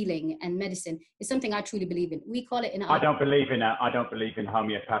homeopathic healing and medicine is something I truly believe in. We call it in our... I don't believe in that. I don't believe in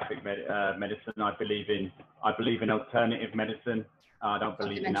homeopathic medicine. I believe in alternative medicine. I don't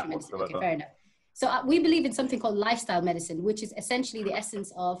believe in that whatsoever. Okay, fair enough. So we believe in something called lifestyle medicine, which is essentially the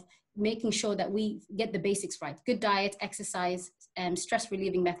essence of making sure that we get the basics right. Good diet, exercise, stress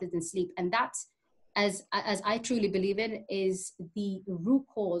relieving methods, and sleep. And that, as I truly believe in, is the root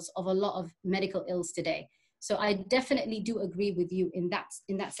cause of a lot of medical ills today. So I definitely do agree with you in that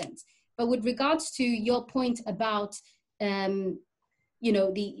sense. But with regards to your point about, the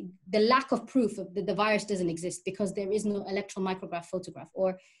lack of proof that the virus doesn't exist because there is no electron micrograph photograph,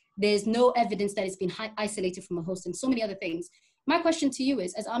 or there's no evidence that it's been isolated from a host, and so many other things. My question to you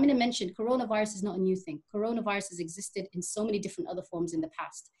is, as Amina mentioned, coronavirus is not a new thing. Coronavirus has existed in so many different other forms in the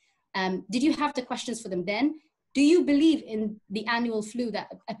past. Did you have the questions for them then? Do you believe in the annual flu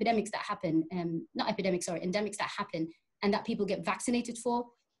endemics that happen and that people get vaccinated for?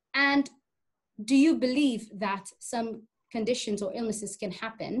 And do you believe that some conditions or illnesses can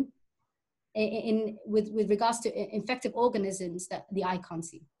happen with regards to infective organisms that the eye can't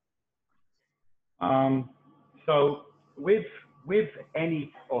see? So with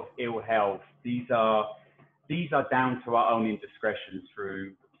any of ill health, these are down to our own indiscretions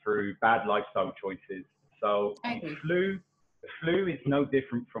through bad lifestyle choices. So the flu is no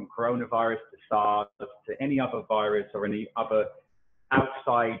different from coronavirus to SARS to any other virus or any other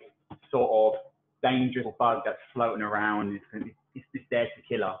outside sort of dangerous bug that's floating around. It's just there to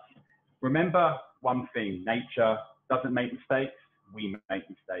kill us. Remember one thing: nature doesn't make mistakes. We make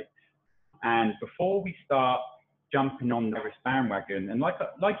mistakes. And before we start jumping on the virus bandwagon, and like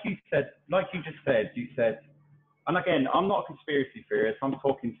you just said, and again, I'm not a conspiracy theorist. I'm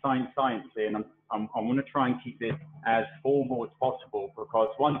talking science here, and I want to try and keep this as formal as possible,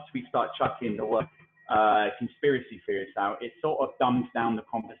 because once we start chucking the word conspiracy theorists out, it sort of dumbs down the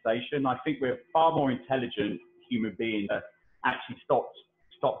conversation. I think we're far more intelligent human beings that actually stop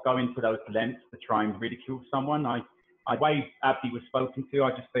going to those lengths to try and ridicule someone. The way Abdi was spoken to, I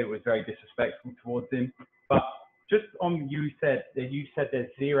just feel it was very disrespectful towards him. But just on you said there's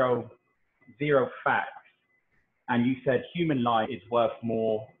zero facts, and you said human life is worth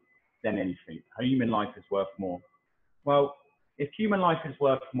more than anything. Human life is worth more. Well, if human life is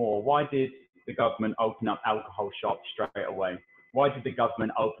worth more, why did the government open up alcohol shops straight away? Why did the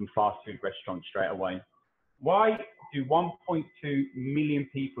government open fast food restaurants straight away? Why do 1.2 million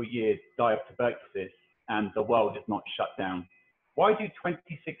people a year die of tuberculosis and the world is not shut down? Why do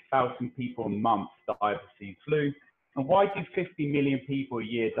 26,000 people a month die of the sea flu? And why do 50 million people a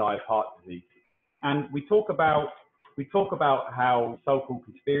year die of heart disease? And we talk about how so-called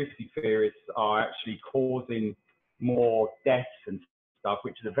conspiracy theorists are actually causing more deaths and stuff,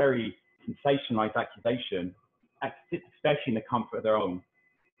 which is a very sensationalized accusation, especially in the comfort of their own.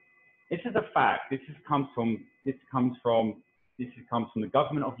 This is a fact. This comes from the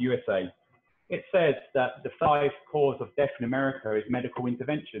government of USA. It says that the 5th cause of death in America is medical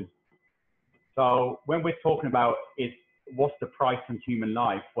intervention. So when we're talking about what's the price of human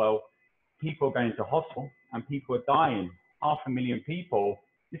life? Well, people are going to hospital and people are dying. 500,000 people.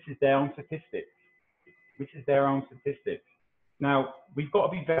 This is their own statistics. Now, we've got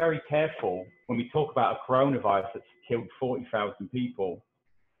to be very careful when we talk about a coronavirus that's killed 40,000 people,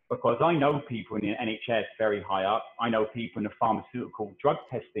 because I know people in the NHS very high up. I know people in the pharmaceutical drug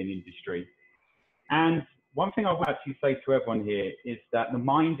testing industry. And one thing I would actually say to everyone here is that the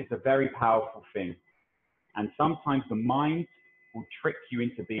mind is a very powerful thing. And sometimes the mind will trick you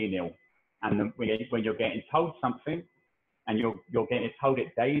into being ill. And when you're getting told something and you're getting told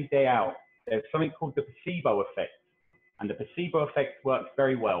it day in, day out, there's something called the placebo effect. And the placebo effect works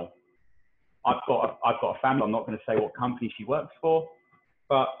very well. I've got a family, I'm not going to say what company she works for,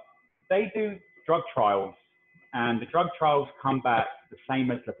 but they do drug trials, and the drug trials come back the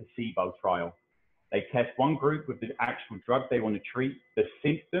same as the placebo trial. They test one group with the actual drug they want to treat, the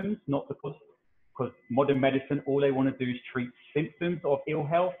symptoms, not the cause, because modern medicine, all they want to do is treat symptoms of ill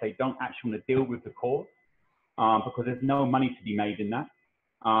health. They don't actually want to deal with the cause, because there's no money to be made in that.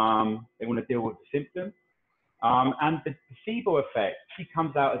 They want to deal with the symptoms. And the placebo effect, she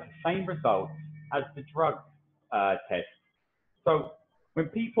comes out as the same results as the drug test. So when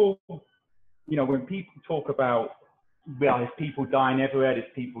people talk about, well, there's people dying everywhere, there's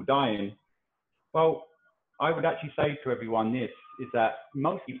people dying. Well, I would actually say to everyone this, is that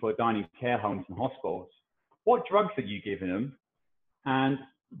most people are dying in care homes and hospitals. What drugs are you giving them? And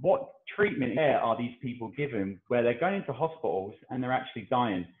what treatment care are these people given where they're going into hospitals and they're actually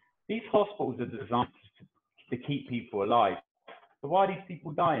dying? These hospitals are designed to keep people alive. So why are these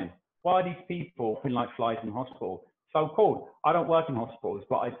people dying? Why are these people putting like flies in hospital? So-called. I don't work in hospitals,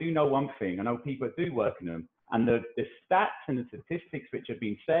 but I do know one thing. I know people that do work in them. And the stats and the statistics which have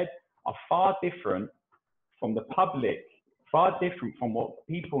been said are far different from the public, far different from what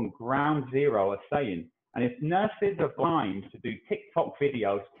people in ground zero are saying. And if nurses are blind to do TikTok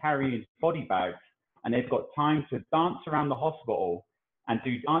videos carrying body bags, and they've got time to dance around the hospital and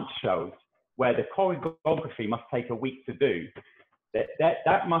do dance shows where the choreography must take a week to do, there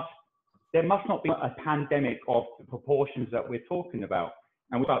must not be a pandemic of the proportions that we're talking about.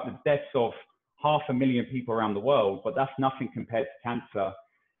 And without the deaths of 500,000 people around the world, but that's nothing compared to cancer.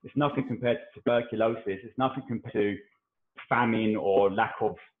 It's nothing compared to tuberculosis. It's nothing compared to famine or lack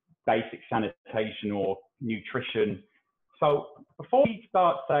of basic sanitation or nutrition. So before we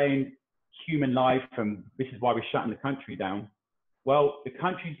start saying human life and this is why we're shutting the country down, well, the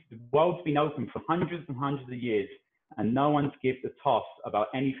world's been open for hundreds and hundreds of years, and no one's given a toss about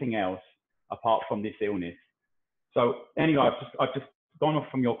anything else apart from this illness. So anyway, I've just gone off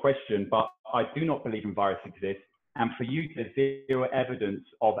from your question, but I do not believe a virus exists. And for you to zero evidence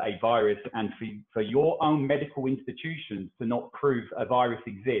of a virus and for your own medical institutions to not prove a virus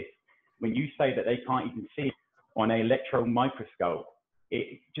exists, when you say that they can't even see it on an electron microscope,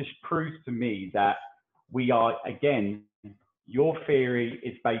 it just proves to me that we are, again, your theory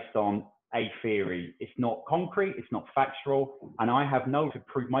is based on a theory. It's not concrete, it's not factual, and I have no to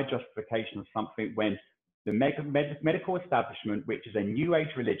prove my justification of something when the medical establishment, which is a new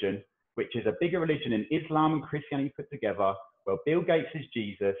age religion, which is a bigger religion than Islam and Christianity put together, where Bill Gates is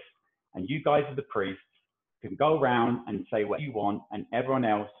Jesus and you guys are the priests, can go around and say what you want, and everyone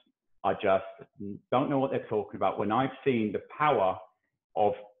else I just don't know what they're talking about. When I've seen the power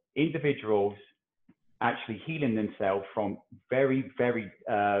of individuals actually healing themselves from very, very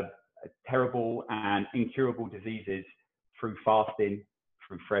terrible and incurable diseases through fasting,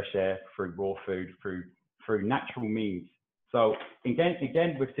 through fresh air, through raw food, through natural means. So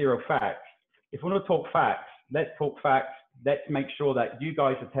again, with zero facts, if we want to talk facts, let's talk facts. Let's make sure that you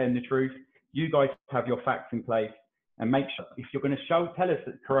guys are telling the truth. You guys have your facts in place, and make sure if you're going to tell us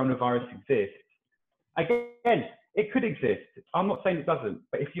that coronavirus exists, again, it could exist. I'm not saying it doesn't,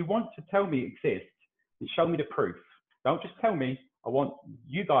 but if you want to tell me it exists, then show me the proof. Don't just tell me. I want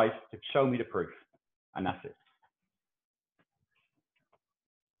you guys to show me the proof, and that's it.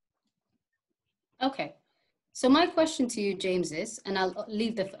 Okay. So my question to you, James, is, and I'll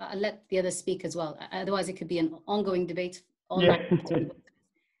let the others speak as well. Otherwise, it could be an ongoing debate all night.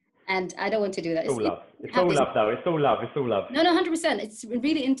 And I don't want to do that. It's all love. It's all love, though. It's all love. It's all love. No, 100%. It's a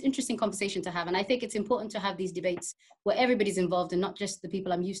really interesting conversation to have. And I think it's important to have these debates where everybody's involved and not just the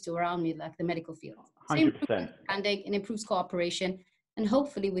people I'm used to around me, like the medical field. 100%. And it improves cooperation. And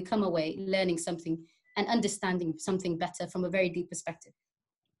hopefully we come away learning something and understanding something better from a very deep perspective.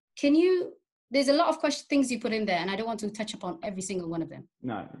 There's a lot of things you put in there, and I don't want to touch upon every single one of them.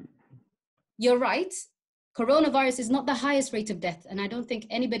 No. you're right. Coronavirus is not the highest rate of death. And I don't think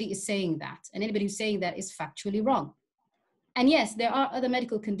anybody is saying that. And anybody who's saying that is factually wrong. And yes, there are other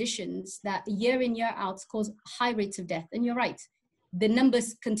medical conditions that year in, year out cause high rates of death. And you're right. The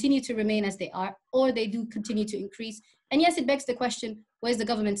numbers continue to remain as they are, or they do continue to increase. And yes, it begs the question, where's the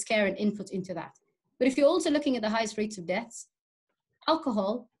government's care and input into that? But if you're also looking at the highest rates of deaths,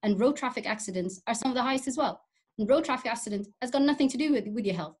 alcohol and road traffic accidents are some of the highest as well. And road traffic accident has got nothing to do with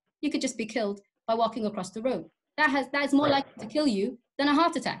your health. You could just be killed by walking across the road. That is more likely to kill you than a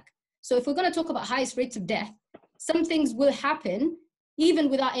heart attack. So if we're going to talk about highest rates of death, some things will happen even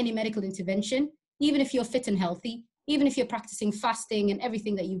without any medical intervention, even if you're fit and healthy, even if you're practicing fasting and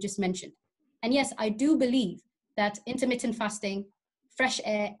everything that you just mentioned. And yes, I do believe that intermittent fasting, fresh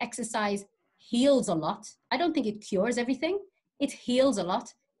air, exercise heals a lot. I don't think it cures everything. It heals a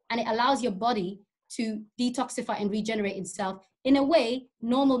lot, and it allows your body to detoxify and regenerate itself in a way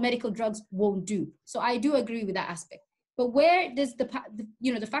normal medical drugs won't do. So I do agree with that aspect. But where does the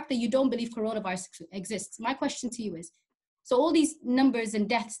fact that you don't believe coronavirus exists, my question to you is, so all these numbers and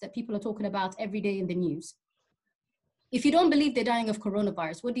deaths that people are talking about every day in the news, if you don't believe they're dying of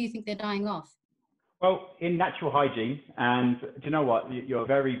coronavirus, what do you think they're dying of? Well, in natural hygiene, and do you know what? You're a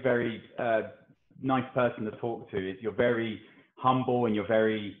very, very nice person to talk to. You're very humble, and you're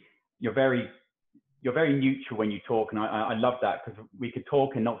very neutral when you talk, and I love that, because we could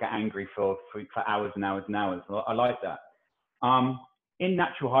talk and not get angry for hours and hours and hours. I like that. In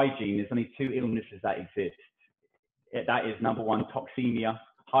natural hygiene, there's only two illnesses that exist. That is, number one, toxemia,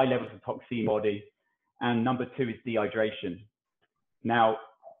 high levels of toxin in the body, and number two is dehydration. Now,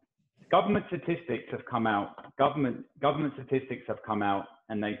 government statistics have come out. Government statistics have come out,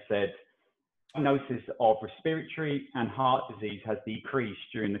 and they've said diagnosis of respiratory and heart disease has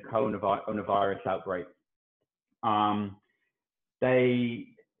decreased during the coronavirus outbreak.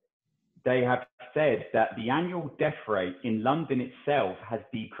 They have said that the annual death rate in London itself has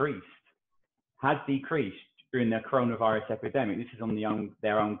decreased during the coronavirus epidemic. This is on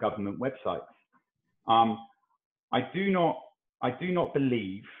their own government websites. I do not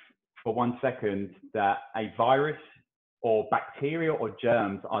believe for one second that a virus or bacteria or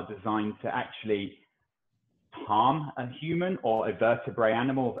germs are designed to actually harm a human or a vertebrate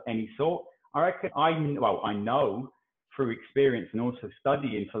animal of any sort. I know through experience and also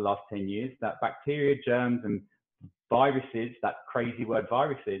studying for the last 10 years that bacteria, germs, and viruses, that crazy word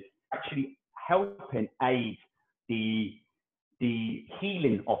viruses, actually help and aid the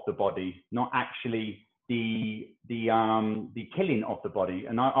healing of the body, not actually the killing of the body.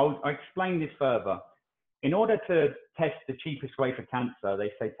 And I'll explain this further. In order to test the cheapest way for cancer,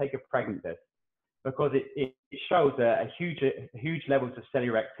 they say take a pregnant test, because it shows a huge levels of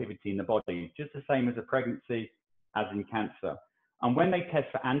cellular activity in the body, just the same as a pregnancy as in cancer. And when they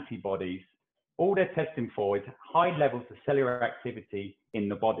test for antibodies, all they're testing for is high levels of cellular activity in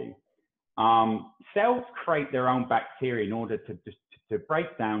the body. Cells create their own bacteria in order to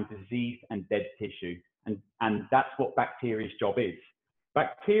break down disease and dead tissue. And that's what bacteria's job is.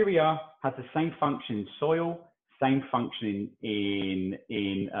 Bacteria has the same function in soil, same function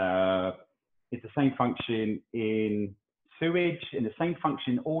it's the same function in sewage, and the same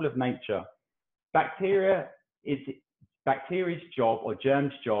function in all of nature. Bacteria's job, or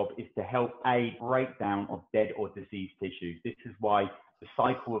germs' job, is to help aid breakdown of dead or diseased tissues. This is why the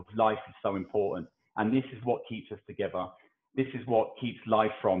cycle of life is so important. And this is what keeps us together. This is what keeps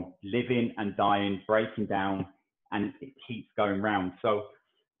life from living and dying, breaking down, and it keeps going round. So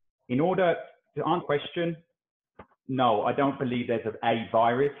in order to answer the question, no, I don't believe there's a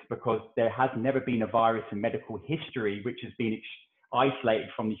virus, because there has never been a virus in medical history which has been isolated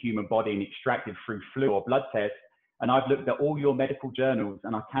from the human body and extracted through flu or blood tests. And I've looked at all your medical journals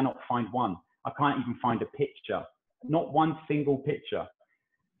and I cannot find one. I can't even find a picture, not one single picture.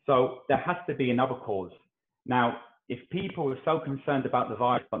 So there has to be another cause. Now, if people are so concerned about the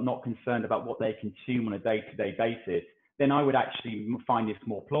virus but not concerned about what they consume on a day-to-day basis, then I would actually find this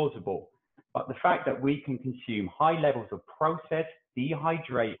more plausible. But the fact that we can consume high levels of processed,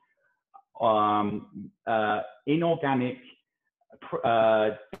 dehydrated, inorganic,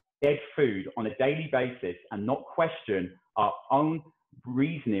 dead food on a daily basis and not question our own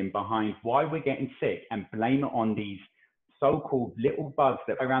reasoning behind why we're getting sick and blame it on these so-called little bugs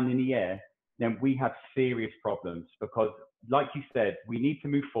that are around in the air, then we have serious problems. Because like you said, we need to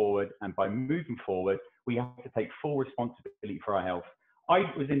move forward, and by moving forward, we have to take full responsibility for our health. I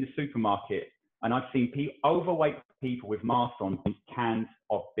was in the supermarket and I've seen overweight people with masks on cans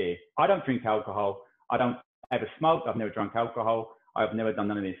of beer. I don't drink alcohol. I don't ever smoke. I've never drunk alcohol. I've never done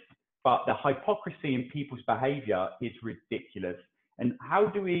none of this. But the hypocrisy in people's behavior is ridiculous. And how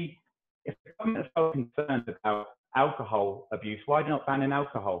do we if the government is so concerned about alcohol abuse, why not ban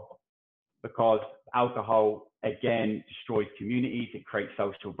alcohol? Because alcohol, again, destroys communities, it creates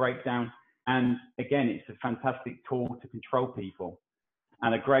social breakdown, and again, it's a fantastic tool to control people.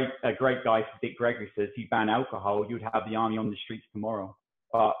 And a great guy, Dick Gregory, says, if you ban alcohol, you'd have the army on the streets tomorrow.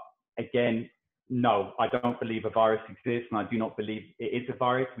 But again, no, I don't believe a virus exists, and I do not believe it is a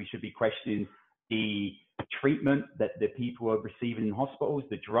virus. We should be questioning the treatment that the people are receiving in hospitals,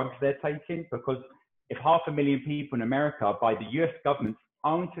 the drugs they're taking, because if 500,000 people in America, by the US government's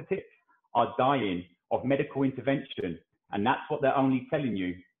own statistics, are dying of medical intervention, and that's what they're only telling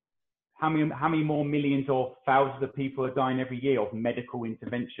you, how many more millions or thousands of people are dying every year of medical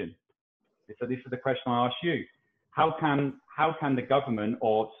intervention? So this is the question I ask you. How can the government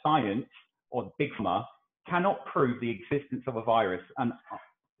or science or Big Pharma cannot prove the existence of a virus? And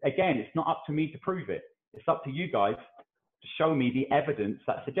again, it's not up to me to prove it. It's up to you guys to show me the evidence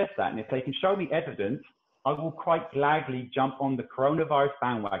that suggests that. And if they can show me evidence, I will quite gladly jump on the coronavirus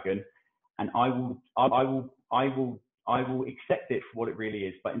bandwagon, and I will accept it for what it really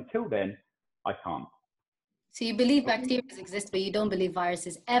is. But until then, I can't. So you believe bacteria exist, but you don't believe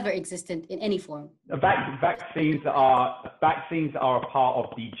viruses ever existed in any form? Vaccines are a part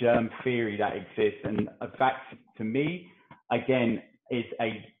of the germ theory that exists, and a vaccine, to me, again, is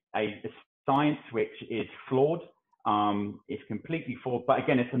a science which is flawed. It's completely flawed. But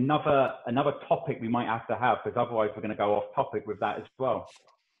again, it's another topic we might have to have, because otherwise we're going to go off topic with that as well.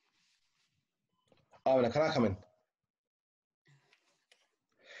 Can I come in?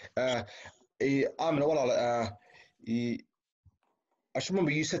 I should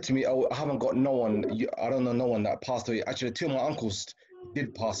remember you said to me, "Oh, I haven't got no one. I don't know no one that passed away." Actually, two of my uncles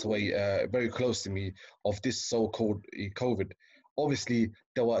did pass away, very close to me, of this so-called COVID. Obviously,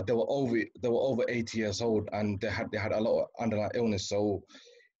 they were over 80 years old, and they had a lot of underlying illness. So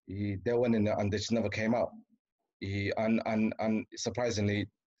they went in there and they just never came out. And surprisingly,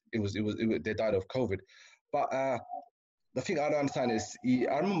 they died of COVID. But the thing I don't understand is,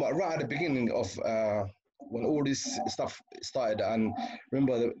 I remember right at the beginning of when all this stuff started, and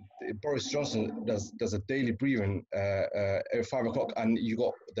remember Boris Johnson does a daily briefing every 5 o'clock, and you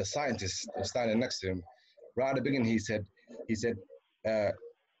got the scientists standing next to him. Right at the beginning, he said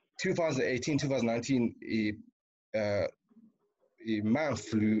 2018, 2019, man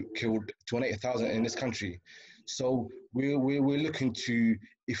flu killed 28,000 in this country. So we're looking to,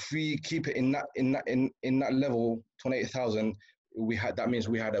 if we keep it in that level, 28,000, that means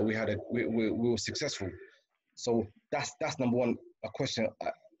we were successful. So that's number one, a question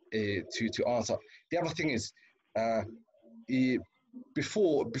to answer. The other thing is,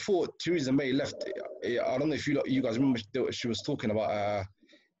 before Theresa May left, I don't know if you guys remember, she was talking about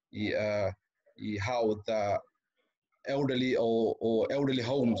how the elderly or elderly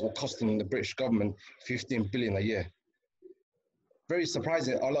homes were costing the British government 15 billion a year. Very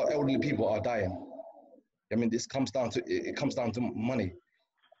surprising. A lot of elderly people are dying. I mean, it comes down to money.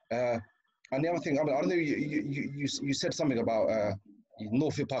 And the other thing, I don't know, you said something about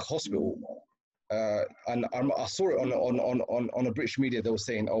Northfield Park Hospital, and I saw it on a British media. They were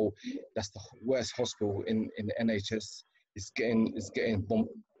saying, "Oh, that's the worst hospital in the NHS. It's getting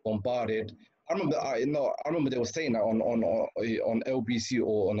bombarded." I remember they were saying that on LBC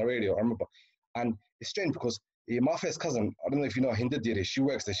or on the radio. I remember, and it's strange because my first cousin, I don't know if you know Hinda Diri, she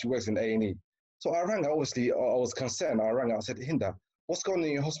works there. She works in A&E. So I rang her. Obviously, I was concerned. I rang her. I said, "Hinda, what's going on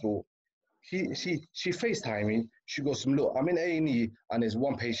in your hospital?" She FaceTimed me. She goes, "Look, I'm in A&E and there's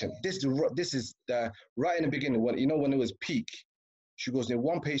one patient. This is the right in the beginning when it was peak." She goes, "There's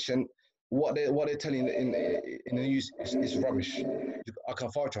one patient. What they're telling in the news is rubbish." I can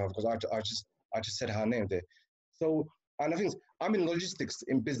vouch for her because I just said her name there. So, and I think I'm in logistics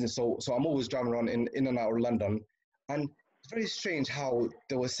in business, so I'm always driving around in and out of London, and it's very strange how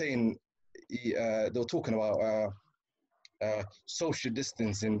they were saying they were talking about social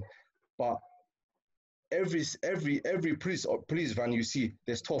distancing. But every police van you see,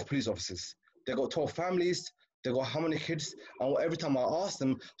 there's 12 police officers. They got 12 families. They got how many kids? And every time I ask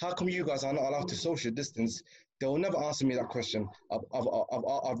them, how come you guys are not allowed to social distance? They will never answer me that question. I've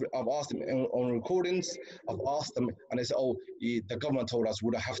asked them on recordings. I've asked them, and they say, "Oh, the government told us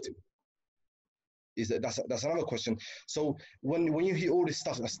we don't have to." That's another question. So when you hear all this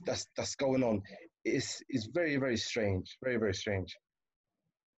stuff that's going on, it's very, very strange. Very, very strange.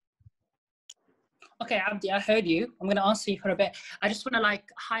 Okay, Abdi, I heard you. I'm going to answer you for a bit. I just want to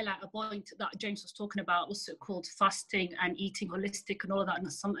highlight a point that James was talking about, what's it called, fasting and eating holistic and all of that,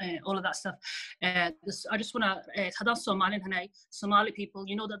 and all of that stuff. I just want to, Somali people,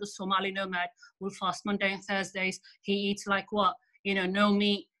 you know that the Somali nomad will fast Monday and Thursdays. He eats no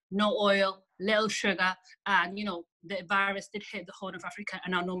meat, no oil, little sugar, and you know, the virus did hit the Horn of Africa,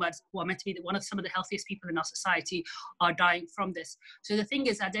 and our nomads, who are meant to be one of some of the healthiest people in our society, are dying from this. So the thing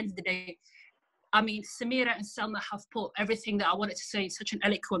is, at the end of the day, I mean, Samira and Selma have put everything that I wanted to say in such an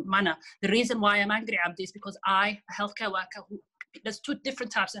eloquent manner. The reason why I'm angry, Abdi, is because I, a healthcare worker, there's two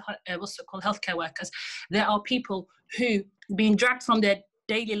different types of what's it called, healthcare workers. There are people who being dragged from their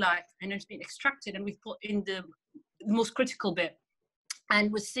daily life and it's been extracted, and we've put in the most critical bit. And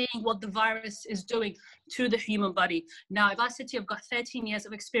we're seeing what the virus is doing to the human body. Now, if I said to you, I've got 13 years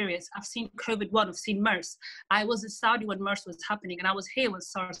of experience, I've seen COVID-1, I've seen MERS. I was in Saudi when MERS was happening, and I was here when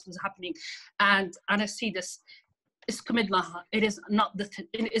SARS was happening. And I see this, it is not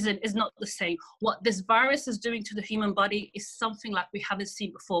the same. What this virus is doing to the human body is something like we haven't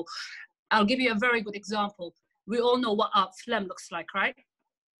seen before. I'll give you a very good example. We all know what our phlegm looks like, right?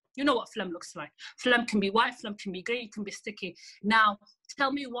 You know what phlegm looks like. Phlegm can be white, phlegm can be green, it can be sticky. Now,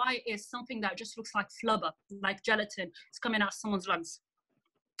 tell me why is something that just looks like flubber, like gelatin, it's coming out someone's lungs.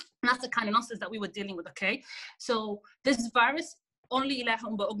 And that's the kind of nonsense that we were dealing with, okay? So this virus, only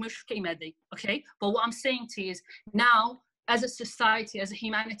okay? But what I'm saying to you is now, as a society, as a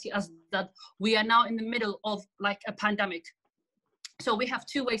humanity, as that, we are now in the middle of like a pandemic. So we have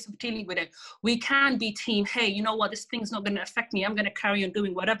two ways of dealing with it. We can be team, hey, you know what, this thing's not going to affect me. I'm going to carry on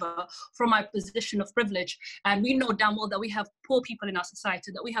doing whatever from my position of privilege. And we know damn well that we have poor people in our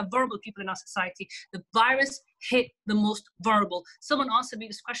society, that we have vulnerable people in our society. The virus hit the most vulnerable. Someone answered me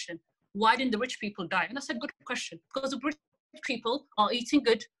this question, why didn't the rich people die? And I said, good question, because the rich people are eating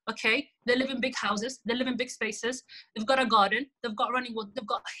good, okay? They live in big houses, they live in big spaces, they've got a garden, they've got running water, they've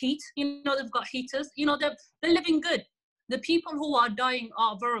got heat, you know, they've got heaters, you know, they're living good. The people who are dying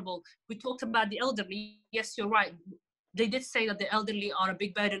are vulnerable. We talked about the elderly. Yes, you're right. They did say that the elderly are a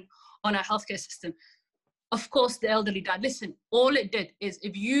big burden on our healthcare system. Of course, the elderly died. Listen, all it did is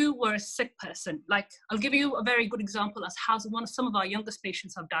if you were a sick person, like I'll give you a very good example as how some of our youngest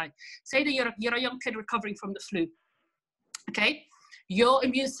patients have died. Say that you're a young kid recovering from the flu, okay? Your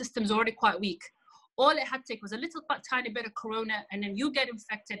immune system is already quite weak. All it had to take was a little tiny bit of corona, and then you get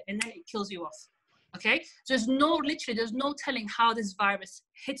infected, and then it kills you off. Okay, so there's no telling how this virus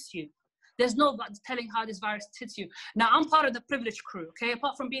hits you. There's no telling how this virus hits you. Now, I'm part of the privileged crew, okay?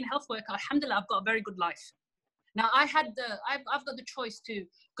 Apart from being a health worker, alhamdulillah, I've got a very good life. Now, I've got the choice to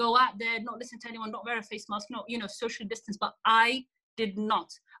go out there, not listen to anyone, not wear a face mask, not, you know, social distance, but I did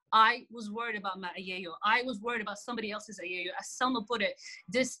not. I was worried about my ayayo. I was worried about somebody else's ayayo. As Selma put it,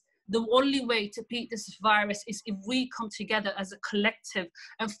 the only way to beat this virus is if we come together as a collective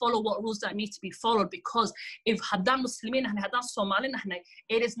and follow what rules that need to be followed. Because if Hadan Muslimin and Hadan Somalin,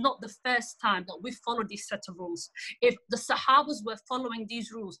 it is not the first time that we follow these set of rules. If the Sahabas were following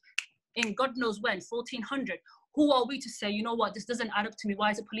these rules in God knows when, 1400, who are we to say, you know what, this doesn't add up to me,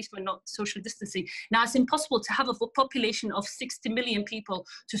 why is a policeman not social distancing? Now, it's impossible to have a population of 60 million people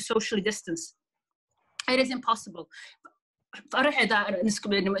to socially distance. It is impossible. We're not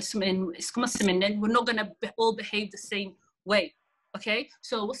going to all behave the same way, okay?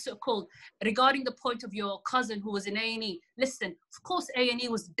 So what's it called? Regarding the point of your cousin who was in A&E, listen, of course A&E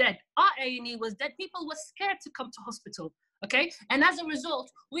was dead. Our A&E was dead. People were scared to come to hospital, okay? And as a result,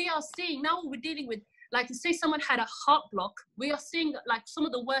 we are seeing, now we're dealing with, like, say someone had a heart block, we are seeing like some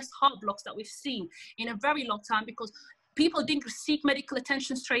of the worst heart blocks that we've seen in a very long time because people didn't seek medical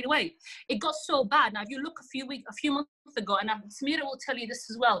attention straight away. It got so bad. Now, if you look a few months ago, and Samira will tell you this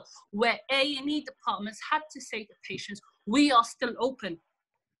as well, where A&E departments had to say to patients, we are still open.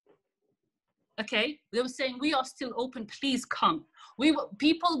 Okay? They were saying, we are still open, please come.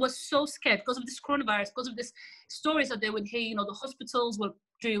 People were so scared because of this coronavirus, because of this stories that they would hear, you know, the hospitals will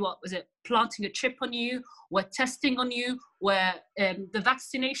do, planting a chip on you, we're testing on you, where the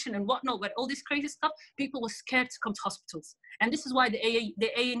vaccination and whatnot, where all this crazy stuff, people were scared to come to hospitals. And this is why the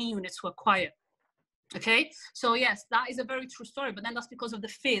A&E units were quiet. Okay, so yes, that is a very true story, but then that's because of the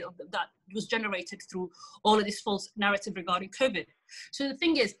fear that was generated through all of this false narrative regarding COVID. So the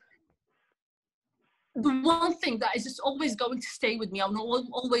thing is, the one thing that is just always going to stay with me, I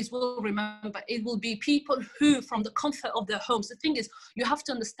always will remember, it will be people who, from the comfort of their homes, the thing is, you have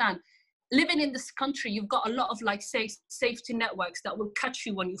to understand, living in this country, you've got a lot of, like, say, safety networks that will catch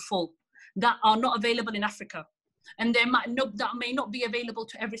you when you fall, that are not available in Africa. And that may not be available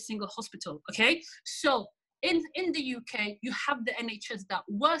to every single hospital, okay? So in the UK, you have the NHS that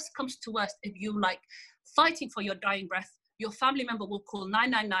worst comes to worst, if you like fighting for your dying breath, your family member will call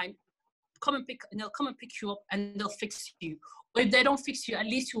 999, they'll come and pick you up and they'll fix you. Or if they don't fix you, at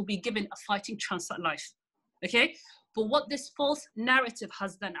least you'll be given a fighting chance at life, okay? But what this false narrative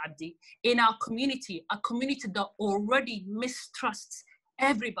has done, Abdi, in our community, a community that already mistrusts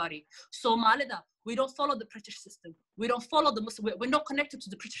Everybody. Somalida, we don't follow the British system. We don't follow the Muslim. We're not connected to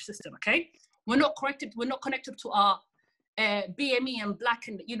the British system, okay? We're not connected to our BME and black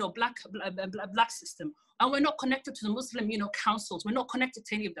and, you know, black system. And we're not connected to the Muslim, you know, councils. We're not connected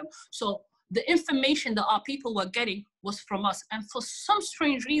to any of them. So the information that our people were getting was from us. And for some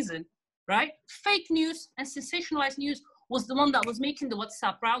strange reason, right, fake news and sensationalized news was the one that was making the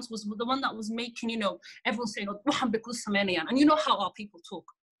WhatsApp rounds, was the one that was making, you know, everyone saying, oh, and you know how our people talk.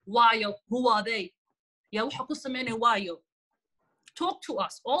 Why? Who are they? Yeah, why? Talk to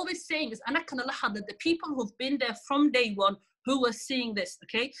us. All we're saying is, that the people who've been there from day one, who were seeing this,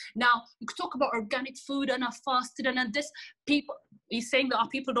 okay? Now, you could talk about organic food and I fasted and this. People, he's saying that our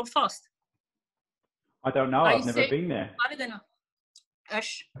people don't fast. I don't know, I've never been there.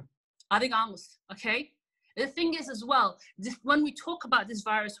 I think almost, okay? The thing is as well, when we talk about this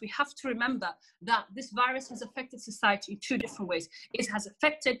virus, we have to remember that this virus has affected society in two different ways. It has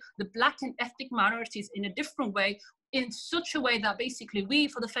affected the black and ethnic minorities in a different way, in such a way that basically we,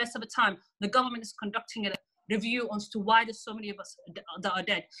 for the first ever time, the government is conducting a review as to why there's so many of us that are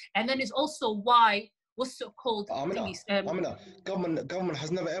dead. And then it's also why, what's so called government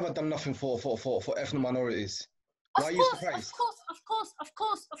has never ever done nothing for ethnic minorities. Of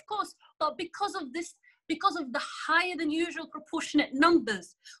course. But because of this, because of the higher than usual proportionate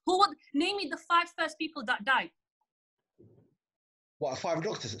numbers, who would name me the first people that died? What, 5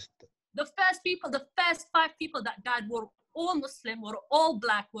 doctors? The first 5 people that died were all Muslim, were all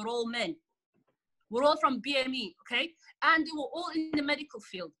black, were all men. We're all from BME, okay? And they were all in the medical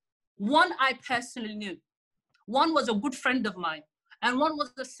field. One I personally knew. One was a good friend of mine. And one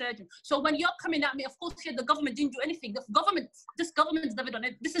was a surgeon. So when you're coming at me, of course, here the government didn't do anything. This government's never done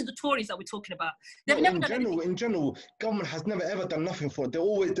it. This is the Tories that we're talking about. They've never done anything. In general, government has never ever done nothing for it. They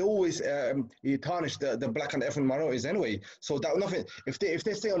always tarnish the black and ethnic minorities anyway. So that nothing. If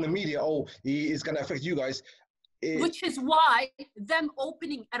they say on the media, oh, it's gonna affect you guys. Which is why them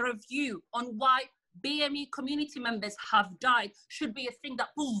opening a review on why BME community members have died should be a thing that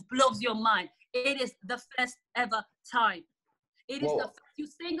blows your mind. It is the first ever time. It is you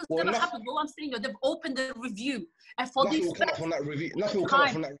saying this never happened. Well, I'm saying they've opened the review, and for nothing these will come up from that review. Nothing will come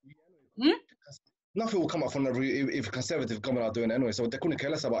up from that review. Nothing will come up from that review if conservative government are doing it anyway. So they couldn't care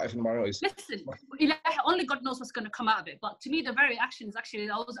less about ethnic minorities. Listen, only God knows what's going to come out of it. But to me, the very actions actually,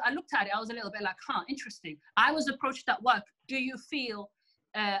 I looked at it. I was a little bit like, interesting. I was approached at work. Do you feel,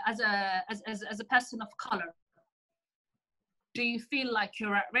 as a person of color, do you feel like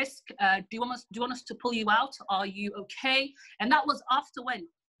you're at risk? Do you want us to pull you out? Are you okay? And that was after when?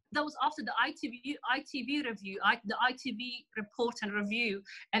 That was after the ITV review, the ITV report and review.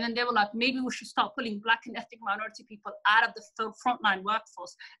 And then they were like, maybe we should start pulling black and ethnic minority people out of the frontline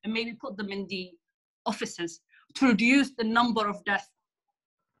workforce and maybe put them in the offices to reduce the number of deaths.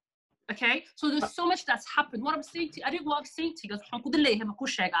 Okay, so there's so much that's happened. What I'm saying to you, I think what I'm saying to you guys,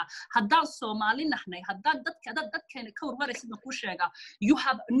 you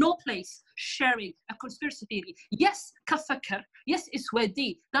have no place sharing a conspiracy theory. Yes, كفكر. Yes, it's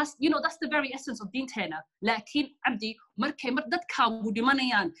ودي. That's the very essence of دين تانا. لكن عبدي مركي مردت كاغو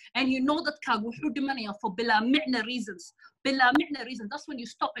دمانيان, and you know that كاغو حو دمانيان for بلا معنى reasons. بلا معنى reasons. That's when you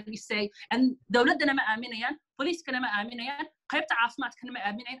stop and you say, and دولتنا ما آمنيان, police كنا ما آمنيان, قيبت عاصمات كنا ما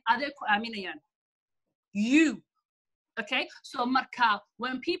آمنيان, أذيكو آمنيان. You, okay? So marka,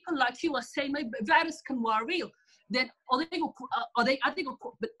 when people like you are saying my virus can were real, then I think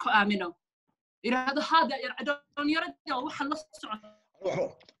you know the hard I don't يرد وح الله سبحانه.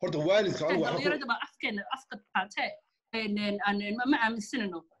 هذا والد كانوا. يرد ما أفقد حياته and ما أعمل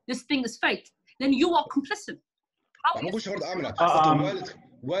سنة. This thing is fake. Then you are complicit. This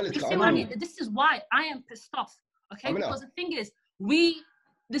is why I am pissed off. Okay, because the thing is,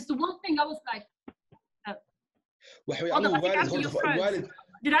 this is the one thing I was like.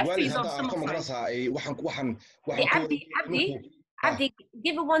 Did I freeze off some Abdi,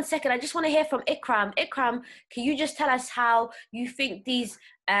 give it 1 second. I just want to hear from Ikram. Ikram, can you just tell us how you think these,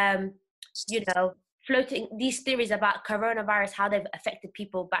 floating these theories about coronavirus, how they've affected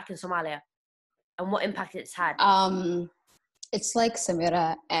people back in Somalia, and what impact it's had? It's like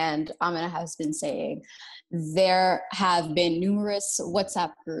Samira and Amina has been saying, there have been numerous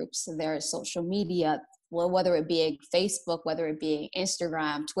WhatsApp groups, there is social media, whether it be Facebook, whether it be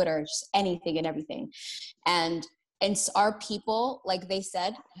Instagram, Twitter, just anything and everything. And our people, like they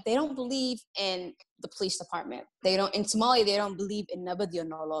said, they don't believe in the police department. In Somalia, they don't believe in Nabad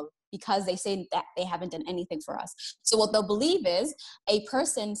Nolol. because they say that they haven't done anything for us. So what they'll believe is a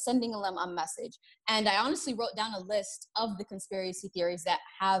person sending them a message. And I honestly wrote down a list of the conspiracy theories that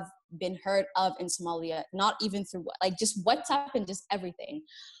have been heard of in Somalia, not even through like just WhatsApp and just everything.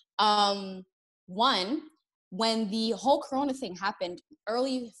 One, when the whole Corona thing happened,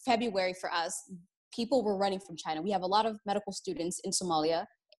 early February for us, people were running from China. We have a lot of medical students in Somalia,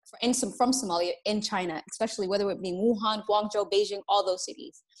 from Somalia in China, especially whether it be Wuhan, Guangzhou, Beijing, all those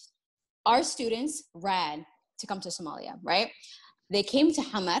cities. Our students ran to come to Somalia, right? They came to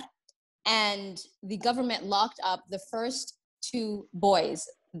Hamar, and the government locked up the first 2 boys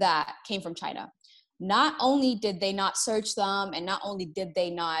that came from China. Not only did they not search them, and not only did they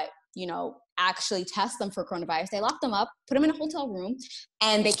not, actually test them for coronavirus, they locked them up, put them in a hotel room,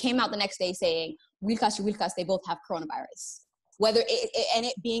 and they came out the next day saying, Wilkas, they both have coronavirus. Whether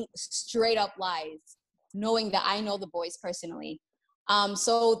it being straight up lies, knowing that I know the boys personally.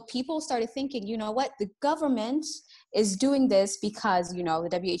 So people started thinking, you know what, the government is doing this because,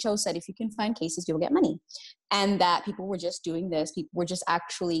 the WHO said if you can find cases, you'll get money. And that people were just doing this. People were just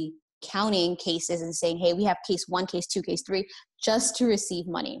actually counting cases and saying, hey, we have case 1, case 2, case 3, just to receive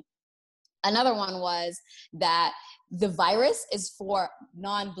money. Another one was that the virus is for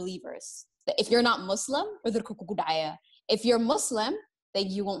non-believers. If you're not Muslim, if you're Muslim, then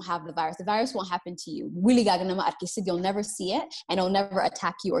you won't have the virus. The virus won't happen to you. You'll never see it, and it'll never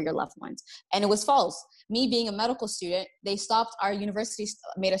attack you or your loved ones. And it was false. Me being a medical student, they stopped, our university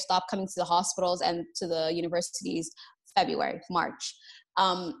made us stop coming to the hospitals and to the universities March.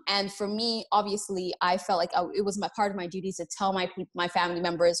 And for me, obviously, I felt like it was part of my duties to tell my family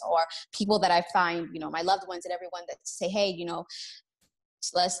members or people that I find, my loved ones and everyone, that say, hey,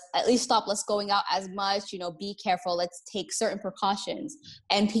 let's at least stop, let's going out as much, be careful, let's take certain precautions.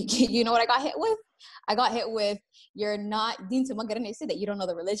 And you know what I got hit with? I got hit with, you're not, that you don't know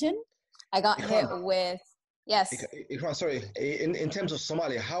the religion. I got hit with, yes. Sorry, in terms of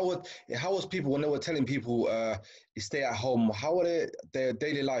Somalia, how was people, when they were telling people stay at home, how were their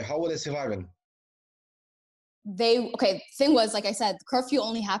daily life, how were they surviving? Thing was, like I said, curfew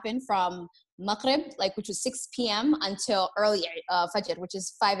only happened from Maghrib, which was 6 p.m. until early Fajr, which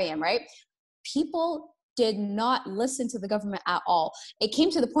is 5 a.m., right? People did not listen to the government at all. It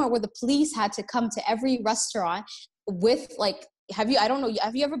came to the point where the police had to come to every restaurant with, have you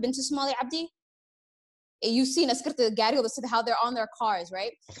ever been to Somalia, Abdi? You've seen how they're on their cars,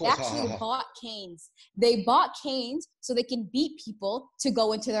 right? They actually bought canes. They bought canes so they can beat people to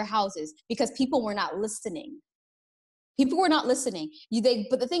go into their houses because people were not listening. People were not listening.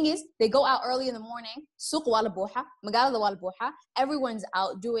 But the thing is, they go out early in the morning. Suq wala buha, magala wala buha. Everyone's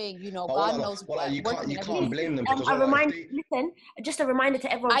out doing, God knows what. You can't blame them. Listen, just a reminder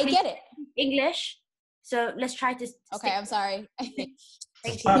to everyone. I get it. English. So let's try to. Okay, I'm sorry.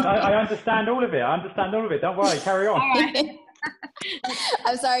 Thank you. I understand all of it. Don't worry. Carry on. Right.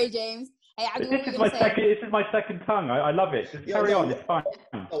 I'm sorry, James. Hey, this is my second tongue. I love it. Just carry on. It's fine.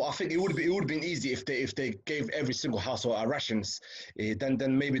 No, I think it would have been easy if they gave every single household rations. Then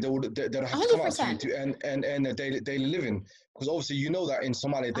maybe they'd have to come out to and a daily living, because obviously that in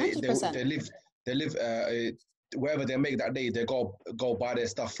Somalia they live wherever they make that day, they go buy their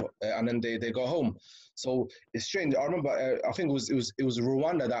stuff and then they go home. So it's strange. I remember I think it was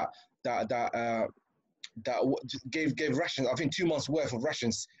Rwanda that gave rations. I think 2 months worth of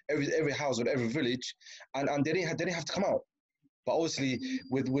rations every household, every village, and they didn't have to come out. But obviously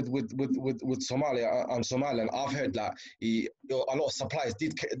with Somalia and Somaliland, I've heard that a lot of supplies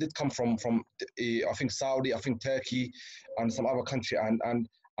did come from I think Saudi, I think Turkey, and some other country,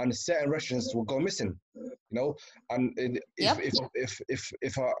 and certain rations will go missing, and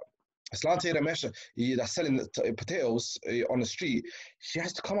if Aslante Ramesha that's selling potatoes on the street, she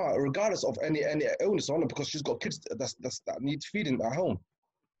has to come out regardless of any illness on her, because she's got kids that need feeding at home.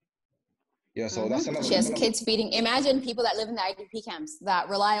 Yeah, so that's another. She has kids feeding. Imagine people that live in the IDP camps that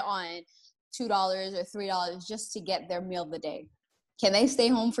rely on $2 or $3 just to get their meal of the day. Can they stay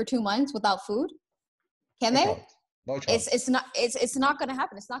home for 2 months without food? Can they? No chance. It's not going to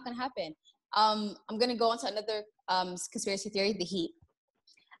happen. It's not going to happen. I'm going to go on to another conspiracy theory: the heat.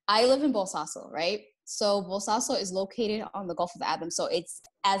 I live in Bosaso, right? So Bosaso is located on the Gulf of Aden. So it's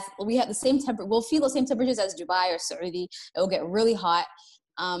we have the same we'll feel the same temperatures as Dubai or Saudi. It will get really hot.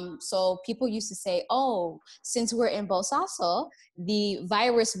 So people used to say, oh, since we're in Bosaso, the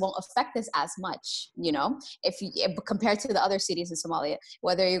virus won't affect us as much, if compared to the other cities in Somalia,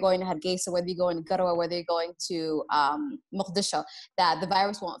 whether you're going to Hargeisa, whether you're going to Garoua, whether you're going to Mogadishu, that the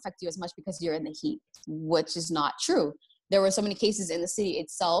virus won't affect you as much because you're in the heat, which is not true. there were so many cases in the city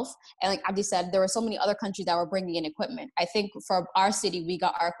itself. And like Abdi said, there were so many other countries that were bringing in equipment. I think for our city, we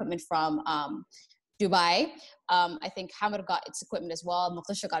got our equipment from Dubai. I think Hamad got its equipment as well.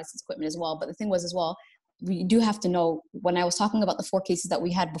 Moqdisho got its equipment as well. But the thing was as well, we do have to know, when I was talking about the 4 cases that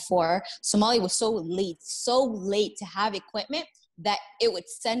we had before, Somalia was so late to have equipment that it was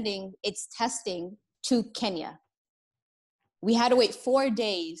sending its testing to Kenya. We had to wait 4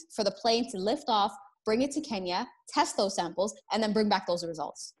 days for the plane to lift off, bring it to Kenya, test those samples, and then bring back those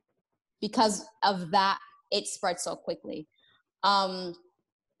results. Because of that, it spread so quickly.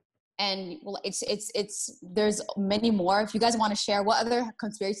 And well, it's there's many more. If you guys want to share, what other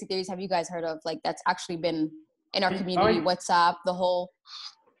conspiracy theories have you guys heard of, like that's actually been in our community, WhatsApp, the whole?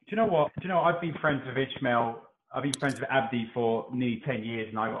 Do you know what? I've been friends with Ishmael. I've been friends with Abdi for nearly 10 years,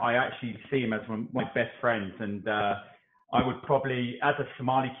 and I actually see him as one of my best friends. And I would probably, as a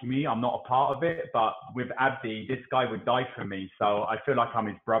Somali community, I'm not a part of it, but with Abdi, this guy would die for me. So I feel like I'm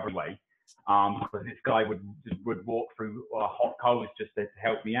his brother away, because this guy would walk through hot coals just to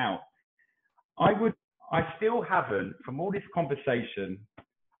help me out. I still haven't, from all this conversation,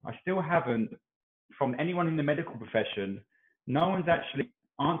 from anyone in the medical profession, no one's actually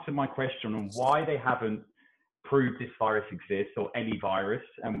answered my question on why they haven't proved this virus exists, or any virus,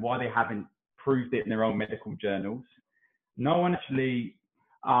 and why they haven't proved it in their own medical journals. No one actually,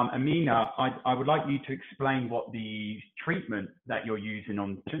 Amina, I would like you to explain what the treatment that you're using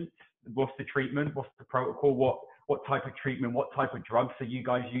on patients. What's the treatment? What's the protocol? What type of treatment? What type of drugs are you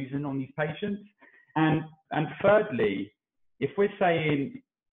guys using on these patients? And thirdly, if we're saying,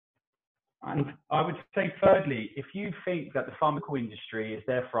 and I would say thirdly, if you think that the pharmaceutical industry is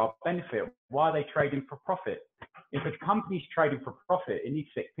there for our benefit, why are they trading for profit? If a company's trading for profit, it needs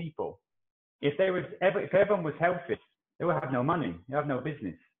sick people. If everyone was healthy, they would have no money, they have no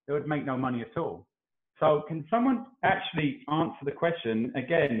business, they would make no money at all. So can someone actually answer the question?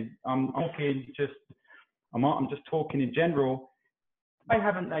 Again, I'm just talking in general. Why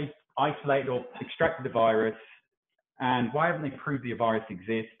haven't they isolated or extracted the virus? And why haven't they proved the virus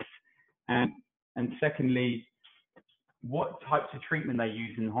exists? And secondly, what types of treatment they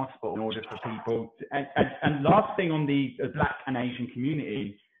use in the hospital in order for people and last thing on the Black and Asian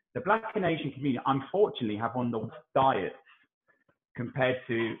community, the Black and Asian community, unfortunately, have one of the worst diets compared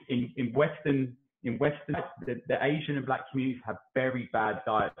to in Western, the Asian and Black communities have very bad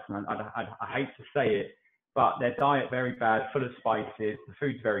diets. And I hate to say it, but their diet very bad, full of spices. The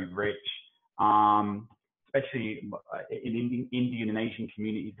food's very rich, especially in Indian and Asian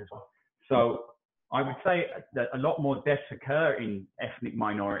communities as well. So I would say that a lot more deaths occur in ethnic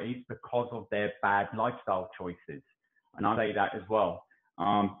minorities because of their bad lifestyle choices, and I say that as well.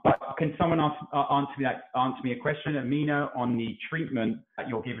 But can someone answer me a question, Amina, on the treatment that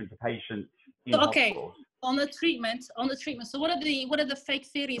you're giving to patients in hospitals? On the treatment. So one of the fake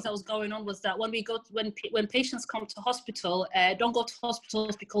theories that was going on was that when patients come to hospital, don't go to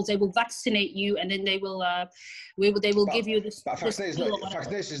hospitals because they will vaccinate you, and then they will give you this. But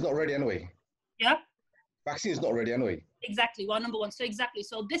vaccination is not ready anyway. Yeah. Vaccine is not ready anyway. Exactly. Well, number one. So exactly.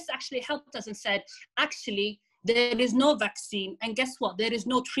 So this actually helped us and said, actually, there is no vaccine, and guess what? There is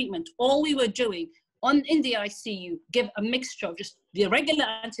no treatment. All we were doing in the ICU, give a mixture of just the regular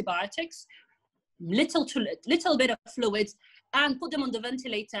antibiotics, little bit of fluids, and put them on the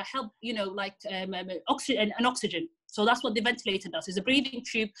ventilator, help, oxygen. So that's what the ventilator does, is a breathing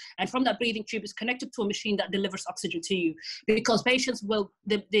tube, and from that breathing tube is connected to a machine that delivers oxygen to you, because patients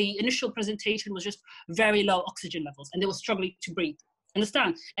the initial presentation was just very low oxygen levels, and they were struggling to breathe.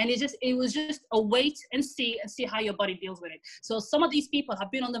 Understand? And it was just a wait and see how your body deals with it. So some of these people have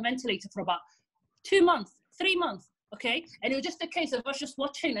been on the ventilator for about 2 months, 3 months. Okay, and it was just a case of us just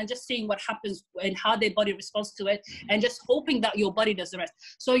watching and just seeing what happens and how their body responds to it, and just hoping that your body does the rest.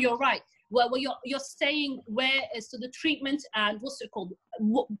 So you're right. Well, you're saying where is to the treatment, and what's it called?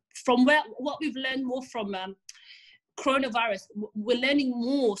 From what we've learned more from coronavirus, we're learning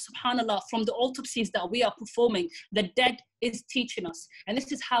more, subhanAllah, from the autopsies that we are performing. The dead is teaching us, and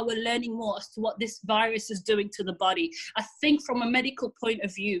this is how we're learning more as to what this virus is doing to the body. I think from a medical point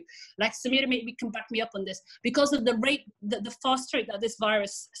of view, like Samira maybe can back me up on this, because of the rate, the fast rate that this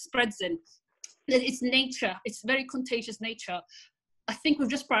virus spreads in, its nature, its very contagious nature, I think we've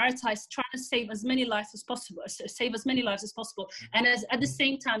just prioritized trying to save as many lives as possible, And at the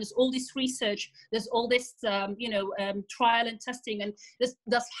same time, there's all this research, there's all this, trial and testing, and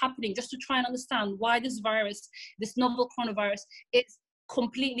that's happening just to try and understand why this virus, this novel coronavirus, is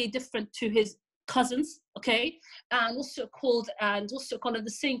completely different to his cousins, okay? And also called at the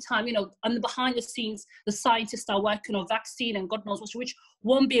same time, on the behind the scenes, the scientists are working on vaccine and God knows which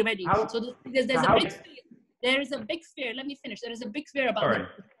won't be ready. So there's a big... There is a big fear. Let me finish. There is a big fear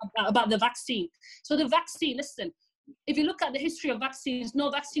about the vaccine. So the vaccine, listen, if you look at the history of vaccines, no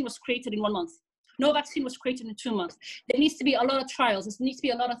vaccine was created in 1 month. No vaccine was created in 2 months. There needs to be a lot of trials. There needs to be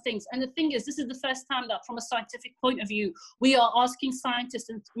a lot of things. And the thing is, this is the first time that from a scientific point of view, we are asking scientists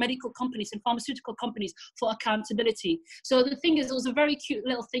and medical companies and pharmaceutical companies for accountability. So the thing is, it was a very cute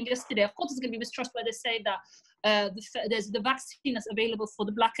little thing yesterday. Of course, there's going to be mistrust where they say that there's the vaccine that's available for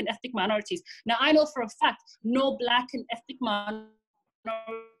the Black and ethnic minorities. Now, I know for a fact, no Black and ethnic minority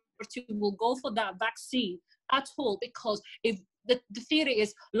will go for that vaccine at all, because if the theory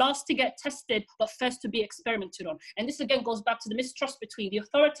is last to get tested, but first to be experimented on. And this again goes back to the mistrust between the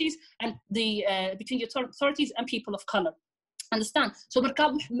authorities and authorities and people of color. Understand? So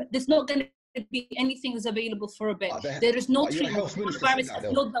there's not going to be anything that's available for a bit. There is no treatment.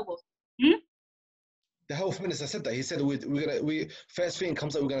 The health minister said that. He said we first thing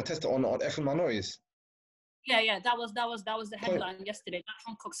comes up, we're gonna test it on ethnic minorities. Yeah, that was the headline yesterday. Matt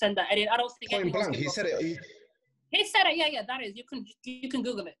Hancock said that. I don't think point blank. He said it. He said it. Yeah. That is. You can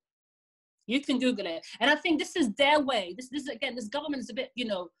Google it. You can Google it. And I think this is their way. This again. This government is a bit,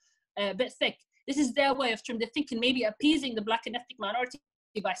 a bit thick. This is their way of they're thinking maybe appeasing the Black and ethnic minority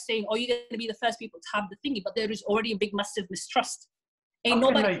by saying, "Oh, you're going to be the first people to have the thingy," but there is already a big, massive mistrust. Ain't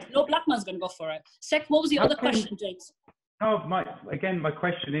nobody, no Black man's going to go for it. What was the other question, James? No, my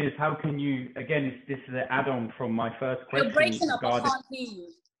question is, how can you, again, this is an add-on from my first question. You're breaking up, I can't hear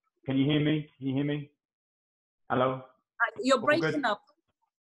you. Can you hear me? Can you hear me? Hello? You're breaking up.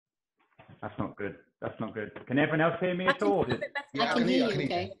 That's not good. That's not good. Can everyone else hear me at all? I can hear you,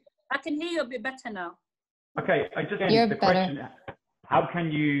 okay. I can hear you a bit better now. Okay, the question, how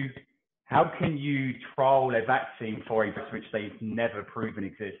can you trial a vaccine for a virus which they've never proven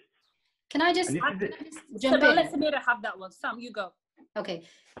exists? Can I just jump in? Let Samira have that one. Sam, you go. Okay.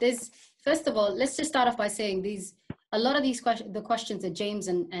 First of all, let's just start off by saying a lot of these questions that James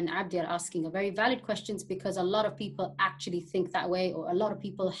and Abdi are asking are very valid questions, because a lot of people actually think that way, or a lot of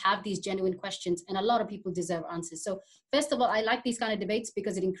people have these genuine questions, and a lot of people deserve answers. So first of all, I like these kind of debates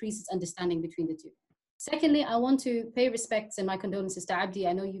because it increases understanding between the two. Secondly, I want to pay respects and my condolences to Abdi.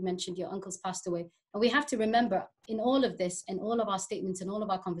 I know you mentioned your uncle's passed away. And we have to remember in all of this and all of our statements and all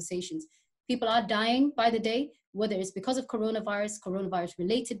of our conversations, people are dying by the day, whether it's because of coronavirus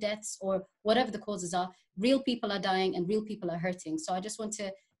related deaths, or whatever the causes are. Real people are dying and real people are hurting. So I just want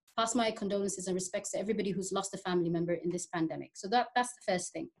to pass my condolences and respects to everybody who's lost a family member in this pandemic. So that's the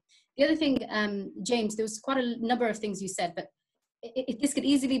first thing. The other thing, James, there was quite a number of things you said, but this could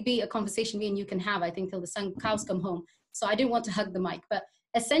easily be a conversation me and you can have, I think, till the cows come home. So I didn't want to hug the mic, but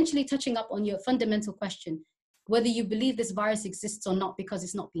essentially touching up on your fundamental question, whether you believe this virus exists or not because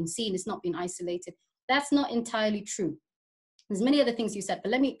it's not been seen, it's not been isolated. That's not entirely true. There's many other things you said, but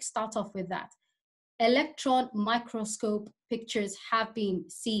let me start off with that. Electron microscope pictures have been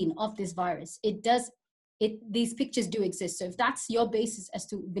seen of this virus. These pictures do exist. So if that's your basis as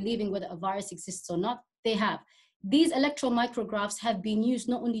to believing whether a virus exists or not, they have. These electron micrographs have been used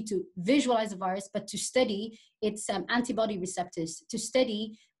not only to visualize the virus, but to study its antibody receptors, to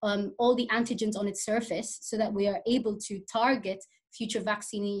study all the antigens on its surface, so that we are able to target future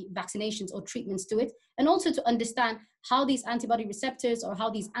vaccinations or treatments to it, and also to understand how these antibody receptors or how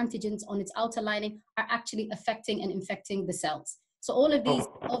these antigens on its outer lining are actually affecting and infecting the cells. So all of these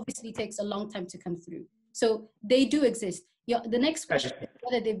obviously takes a long time to come through. So they do exist. The next question is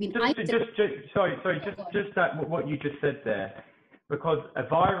whether they've been sorry, just that what you just said there, because a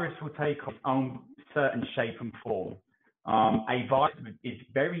virus will take its own certain shape and form. A virus is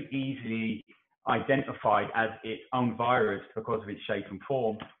very easily identified as its own virus because of its shape and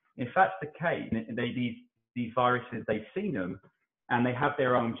form. If that's the case, these viruses, they've seen them and they have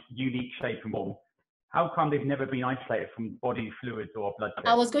their own unique shape and form. How come they've never been isolated from body fluids or blood tests?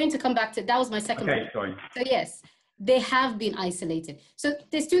 I was going to come back to that. Was my second point. Sorry. So yes, they have been isolated. So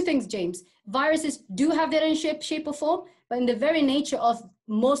there's two things, James. Viruses do have their own shape or form, but in the very nature of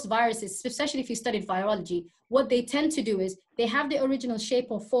most viruses, especially if you studied virology, what they tend to do is they have the original shape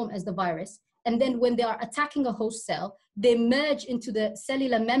or form as the virus. And then when they are attacking a host cell, they merge into the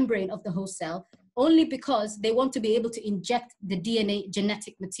cellular membrane of the host cell, only because they want to be able to inject the DNA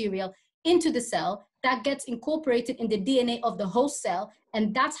genetic material into the cell that gets incorporated in the DNA of the host cell.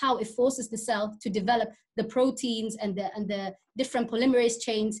 And that's how it forces the cell to develop the proteins and the different polymerase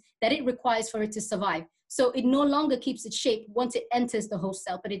chains that it requires for it to survive. So it no longer keeps its shape once it enters the host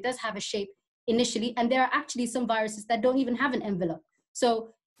cell, but it does have a shape initially. And there are actually some viruses that don't even have an envelope.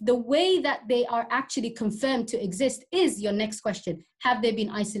 So the way that they are actually confirmed to exist is your next question. Have they been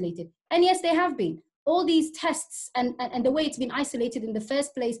isolated? And yes, they have been. all these tests and the way it's been isolated in the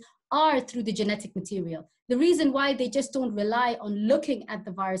first place are through the genetic material. The reason why they just don't rely on looking at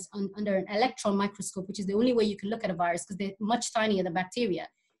the virus under an electron microscope, which is the only way you can look at a virus because they're much tinier than bacteria.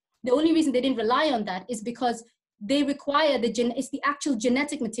 The only reason they didn't rely on that is because they require it's the actual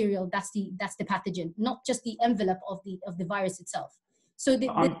genetic material that's the pathogen, not just the envelope of the virus itself. So the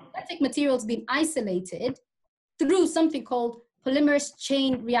genetic material has been isolated through something called polymerase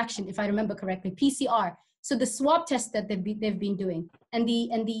chain reaction, if I remember correctly, PCR. So the swab test that they've been doing, and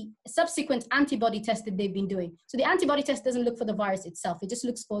the subsequent antibody test that they've been doing. So the antibody test doesn't look for the virus itself; it just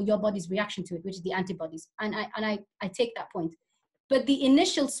looks for your body's reaction to it, which is the antibodies. And I take that point. But the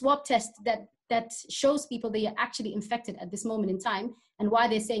initial swab test that shows people they are actually infected at this moment in time, and why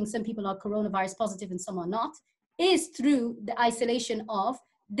they're saying some people are coronavirus positive and some are not, is through the isolation of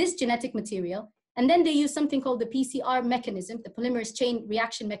this genetic material. And then they use something called the PCR mechanism, the polymerase chain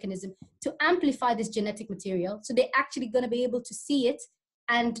reaction mechanism, to amplify this genetic material. So they're actually going to be able to see it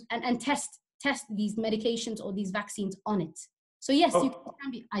and test these medications or these vaccines on it. So yes, you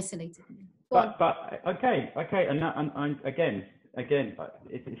can be isolated. But okay, and again,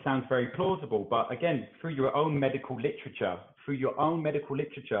 it sounds very plausible. But again, through your own medical literature,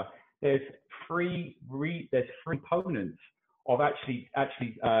 there's three components of actually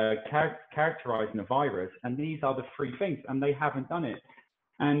characterizing a virus, and these are the three things, and they haven't done it.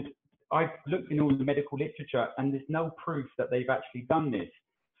 And I've looked in all the medical literature, and there's no proof that they've actually done this.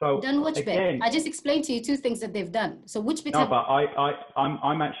 So done which again, bit? I just explained to you two things that they've done. So which bit? No, but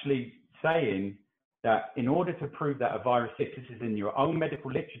I'm actually saying that in order to prove that a virus exists, this is in your own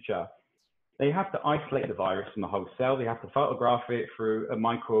medical literature, they have to isolate the virus from the whole cell. They have to photograph it through a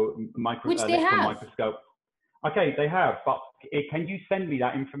which they have. microscope. Okay, they have, but can you send me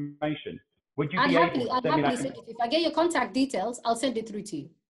that information? Would you I'd be happily able to send me that? send it. If I get your contact details, I'll send it through to you.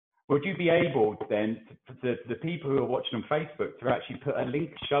 Would you be able then, to the people who are watching on Facebook, to actually put a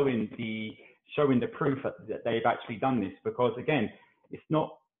link showing the proof that they've actually done this? Because again, it's not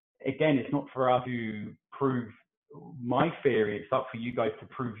for us to prove my theory. It's up for you guys to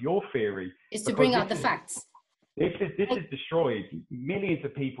prove your theory. It's to bring out the facts. This has destroyed millions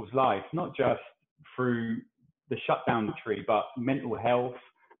of people's lives, not just through the shutdown tree, but mental health,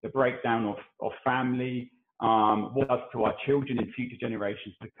 the breakdown of family, what it does to our children and future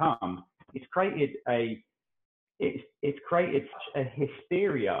generations to come. It's created such a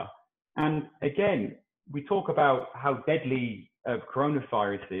hysteria. And again, we talk about how deadly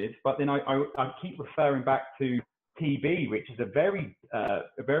coronavirus is, but then I keep referring back to TB, which is a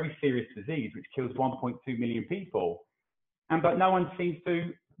very serious disease which kills 1.2 million people, but no one seems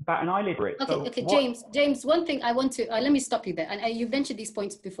to bat an eyelid for it. Okay, James, one thing I want to, let me stop you there. And you've mentioned these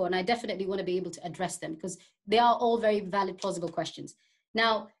points before, and I definitely want to be able to address them because they are all very valid, plausible questions.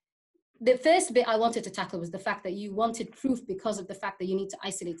 Now, the first bit I wanted to tackle was the fact that you wanted proof because of the fact that you need to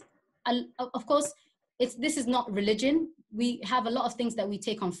isolate. And of course, this is not religion. We have a lot of things that we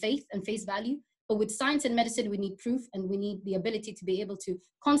take on faith and face value, but with science and medicine, we need proof, and we need the ability to be able to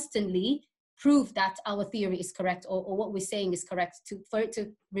constantly prove that our theory is correct or what we're saying is correct for it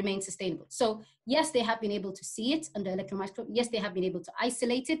to remain sustainable. So yes, they have been able to see it under electron microscope. Yes, they have been able to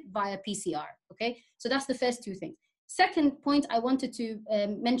isolate it via PCR. Okay, so that's the first two things. Second point I wanted to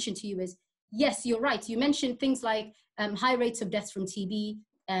mention to you is, yes, you're right. You mentioned things like high rates of deaths from TB,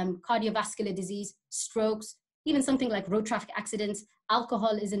 cardiovascular disease, strokes, even something like road traffic accidents.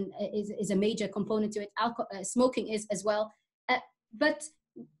 Alcohol is a major component to it. Smoking is as well. But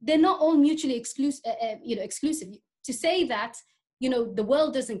they're not all mutually exclusive. To say that the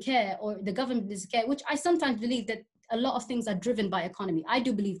world doesn't care or the government doesn't care, which I sometimes believe that a lot of things are driven by economy. I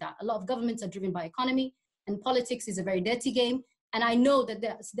do believe that a lot of governments are driven by economy, and politics is a very dirty game. And I know that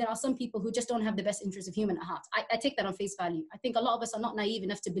there are some people who just don't have the best interest of human at heart. I take that on face value. I think a lot of us are not naive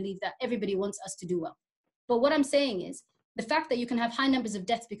enough to believe that everybody wants us to do well. But what I'm saying is, the fact that you can have high numbers of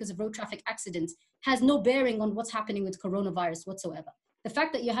deaths because of road traffic accidents has no bearing on what's happening with coronavirus whatsoever. The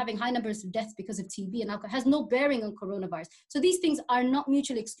fact that you're having high numbers of deaths because of TB and alcohol has no bearing on coronavirus. So these things are not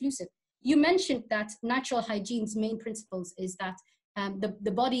mutually exclusive. You mentioned that natural hygiene's main principles is that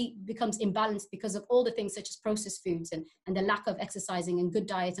the body becomes imbalanced because of all the things such as processed foods and the lack of exercising and good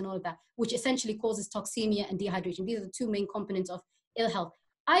diet and all of that, which essentially causes toxemia and dehydration. These are the two main components of ill health.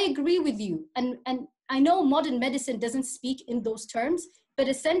 I agree with you. And I know modern medicine doesn't speak in those terms, but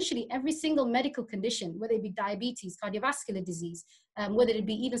essentially every single medical condition, whether it be diabetes, cardiovascular disease, whether it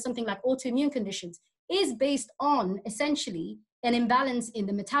be even something like autoimmune conditions, is based on essentially an imbalance in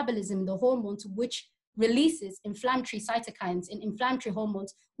the metabolism, the hormones, which releases inflammatory cytokines and inflammatory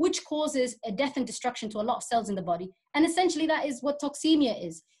hormones, which causes a death and destruction to a lot of cells in the body. And essentially that is what toxemia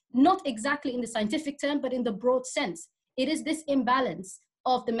is. not exactly in the scientific term, but in the broad sense. It is this imbalance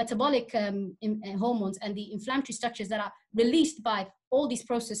of the metabolic hormones and the inflammatory structures that are released by all these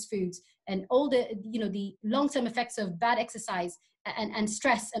processed foods and all the, the long-term effects of bad exercise and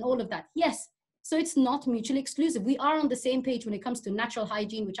stress and all of that. Yes, so it's not mutually exclusive. We are on the same page when it comes to natural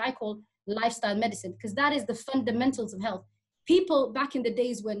hygiene, which I call lifestyle medicine, because that is the fundamentals of health. People back in the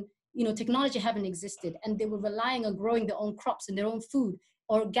days when, technology haven't existed and they were relying on growing their own crops and their own food,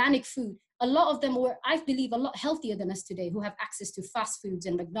 organic food, a lot of them were, I believe, a lot healthier than us today, who have access to fast foods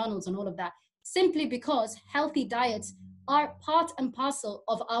and McDonald's and all of that, simply because healthy diets are part and parcel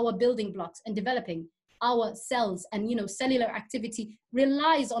of our building blocks and developing our cells. And, cellular activity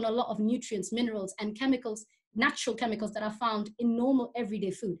relies on a lot of nutrients, minerals, and chemicals, natural chemicals that are found in normal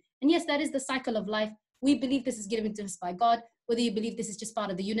everyday food. And yes, that is the cycle of life. We believe this is given to us by God, whether you believe this is just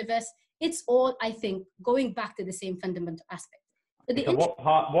part of the universe. It's all, I think, going back to the same fundamental aspect. So what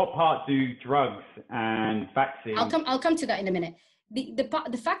part do drugs and vaccines? I'll come to that in a minute.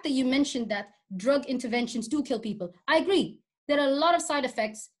 The fact that you mentioned that drug interventions do kill people, I agree. There are a lot of side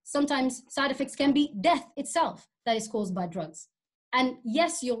effects. Sometimes side effects can be death itself that is caused by drugs. And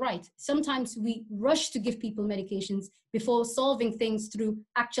yes, you're right. Sometimes we rush to give people medications before solving things through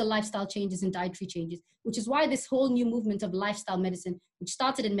actual lifestyle changes and dietary changes, which is why this whole new movement of lifestyle medicine, which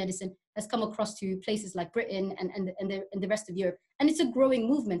started in medicine, has come across to places like Britain and the rest of Europe. And it's a growing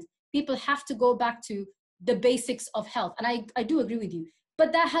movement. People have to go back to the basics of health. And I do agree with you.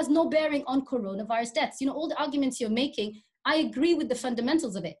 But that has no bearing on coronavirus deaths. All the arguments you're making, I agree with the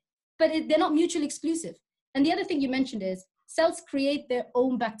fundamentals of it, but they're not mutually exclusive. And the other thing you mentioned is cells create their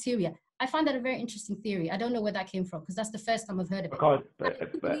own bacteria. I find that a very interesting theory. I don't know where that came from, because that's the first time I've heard of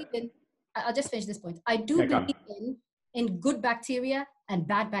it. I'll just finish this point. I do believe in good bacteria and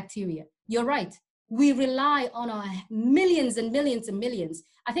bad bacteria. You're right. We rely on our millions and millions and millions.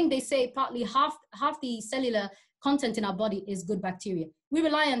 I think they say partly half the cellular content in our body is good bacteria. We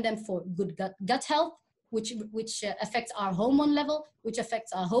rely on them for good gut health, which affects our hormone level, which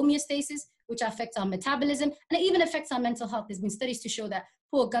affects our homeostasis, which affects our metabolism, and it even affects our mental health. There's been studies to show that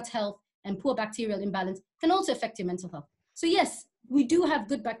poor gut health and poor bacterial imbalance can also affect your mental health. So yes, we do have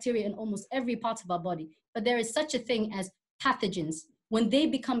good bacteria in almost every part of our body, but there is such a thing as pathogens. When they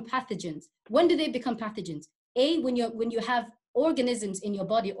become pathogens, when do they become pathogens? When you have organisms in your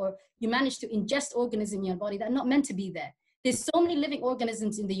body, or you manage to ingest organisms in your body that are not meant to be there. There's so many living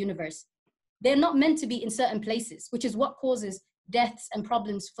organisms in the universe. They're not meant to be in certain places, which is what causes deaths and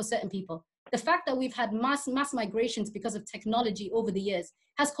problems for certain people. The fact that we've had mass migrations because of technology over the years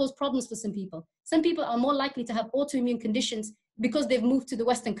has caused problems for some people. Some people are more likely to have autoimmune conditions because they've moved to the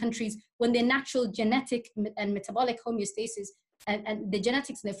Western countries when their natural genetic and metabolic homeostasis and the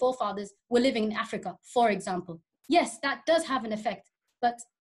genetics of their forefathers were living in Africa, for example. Yes, that does have an effect. But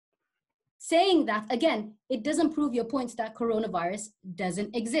saying that, again, it doesn't prove your point that coronavirus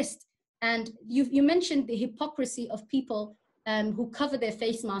doesn't exist. And you mentioned the hypocrisy of people who cover their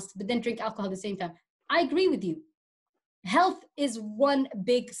face masks but then drink alcohol at the same time. I agree with you. Health is one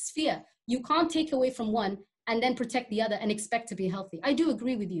big sphere. You can't take away from one and then protect the other and expect to be healthy. I do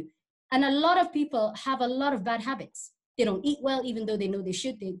agree with you. And a lot of people have a lot of bad habits. They don't eat well, even though they know they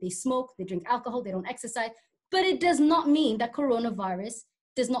should. They smoke, they drink alcohol, they don't exercise. But it does not mean that coronavirus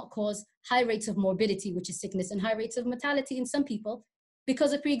does not cause high rates of morbidity, which is sickness, and high rates of mortality in some people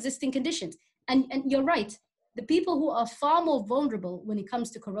because of pre-existing conditions. And you're right. The people who are far more vulnerable when it comes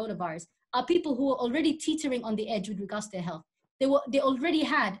to coronavirus are people who are already teetering on the edge with regards to their health. They already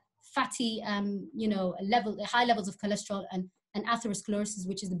had fatty, high levels of cholesterol and atherosclerosis,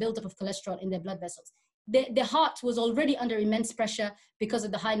 which is the buildup of cholesterol in their blood vessels. Their heart was already under immense pressure because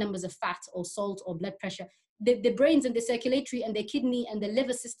of the high numbers of fat or salt or blood pressure. The brains and the circulatory and their kidney and the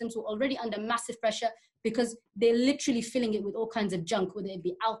liver systems were already under massive pressure because they're literally filling it with all kinds of junk, whether it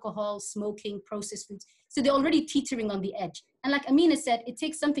be alcohol, smoking, processed foods. So they're already teetering on the edge. And like Amina said, it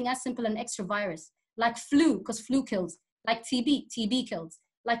takes something as simple as an extra virus, like flu, because flu kills, like TB kills,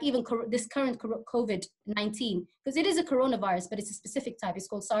 like even this current COVID-19, because it is a coronavirus, but it's a specific type. It's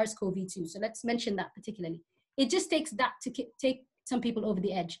called SARS-CoV-2. So let's mention that particularly. It just takes that to take some people over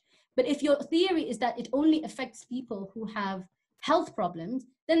the edge. But if your theory is that it only affects people who have health problems,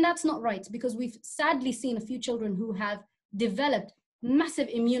 then that's not right, because we've sadly seen a few children who have developed massive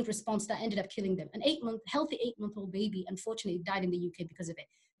immune response that ended up killing them. Healthy 8-month-old baby, unfortunately, died in the UK because of it.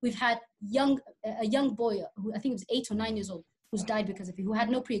 We've had a young boy, who I think was 8 or 9 years old, who's died because of it, who had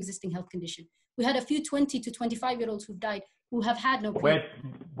no pre-existing health condition. We had a few 20 to 25-year-olds who've died, who have had no. Where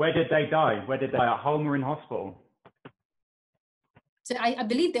did they die? Where did they die? At home or in hospital? So I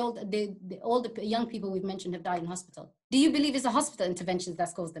believe all the young people we've mentioned have died in hospital. Do you believe it's the hospital interventions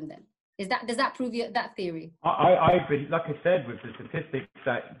that's caused them then? Does that prove that theory? I like I said, with the statistics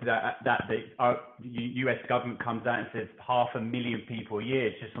that the US government comes out and says 500,000 people a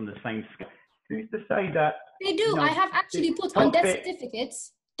year just on the same scale. Who's to say that? They do. I have actually put on death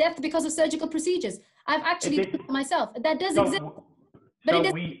certificates, death because of surgical procedures. I've actually put it myself. That does exist. But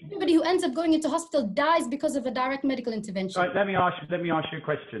everybody who ends up going into hospital dies because of a direct medical intervention. Right, let me ask you a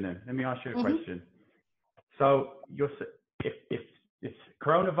question then. Let me ask you a question. So if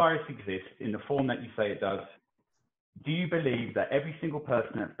coronavirus exists in the form that you say it does, do you believe that every single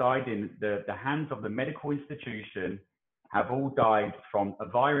person that's died in the hands of the medical institution have all died from a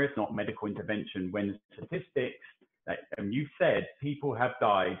virus, not medical intervention, when statistics, and you said people have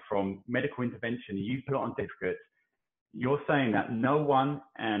died from medical intervention, you put it on certificates, you're saying that no one,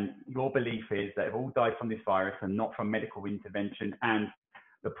 and your belief is that they've all died from this virus and not from medical intervention, and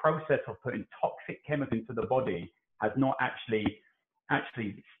the process of putting toxic chemicals into the body has not actually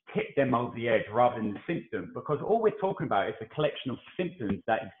tipped them over the edge rather than the symptom, because all we're talking about is a collection of symptoms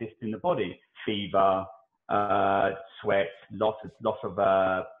that exist in the body: fever, sweat, loss of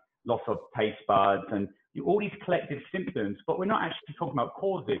taste buds, and all these collective symptoms, but we're not actually talking about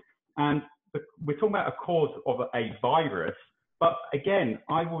causes. And we're talking about a cause of a virus. But again,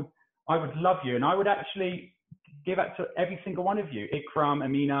 I would love you, and I would actually give that to every single one of you, Ikram,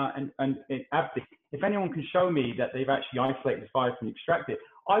 Amina, and Abdi. If anyone can show me that they've actually isolated this virus and extracted it,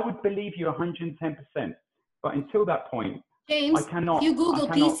 I would believe you 110%. But until that point, James, I cannot. If you Google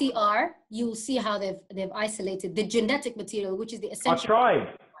PCR, you'll see how they've isolated the genetic material, which is the essential.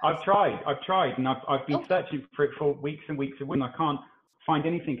 I've tried, and I've been searching for it for weeks and weeks and weeks. I can't find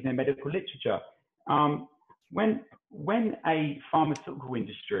anything in the medical literature. When a pharmaceutical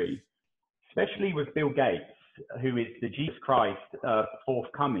industry, especially with Bill Gates, who is the Jesus Christ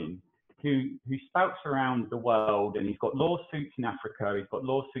forthcoming, who spouts around the world, and he's got lawsuits in Africa, he's got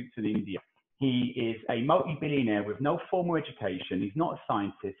lawsuits in India. He is a multi-billionaire with no formal education. He's not a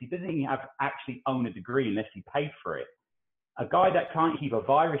scientist. He doesn't even actually own a degree unless he paid for it. A guy that can't keep a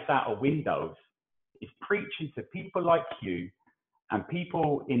virus out of windows is preaching to people like you and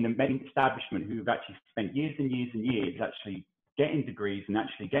people in the medical establishment who've actually spent years and years and years actually getting degrees and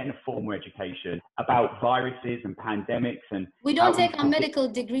actually getting a formal education about viruses and pandemics. And we don't take our medical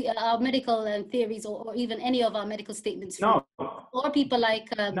degree, our medical theories, or even any of our medical statements from, or people like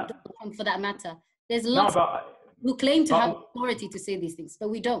for that matter. There's lots who claim to have authority to say these things, but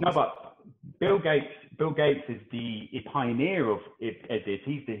we don't. No, but Bill Gates is the pioneer of it.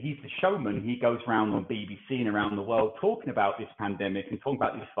 He's the showman. He goes around on BBC and around the world talking about this pandemic and talking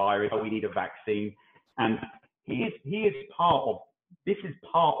about this virus. Oh, we need a vaccine, and he is part of this. Is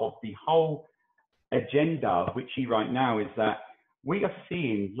part of the whole agenda which he right now is that we are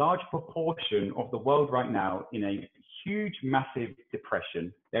seeing large proportion of the world right now in a huge, massive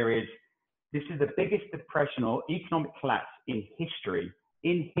depression. This is the biggest depression or economic collapse in history.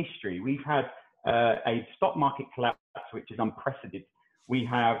 In history, we've had a stock market collapse which is unprecedented. We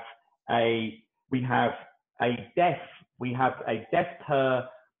have a death per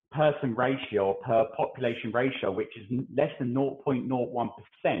person ratio, per population ratio, which is less than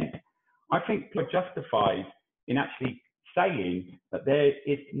 0.01%. I think people are justified in actually saying that there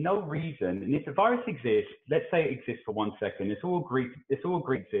is no reason, and if the virus exists, let's say it exists for 1 second, it's all agreed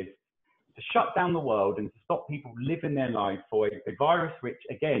exists, to shut down the world and to stop people living their life for a virus which,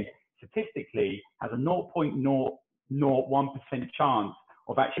 again, statistically has a 0.001% chance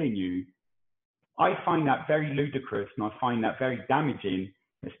of actually you. I find that very ludicrous, and I find that very damaging,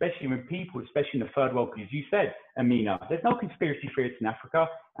 especially when people, especially in the third world, because you said, Amina, there's no conspiracy theorists in Africa,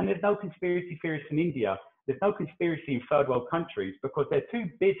 and there's no conspiracy theorists in India. There's no conspiracy in third world countries because they're too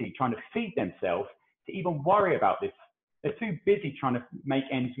busy trying to feed themselves to even worry about this. They're too busy trying to make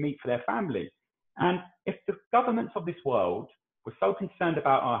ends meet for their family. And if the governments of this world were so concerned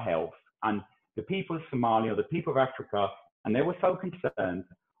about our health, and the people of Somalia or the people of Africa, and they were so concerned,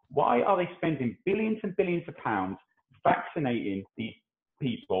 why are they spending billions and billions of pounds vaccinating these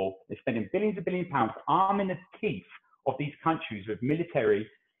people? They're spending billions and billions of pounds arming the teeth of these countries with military,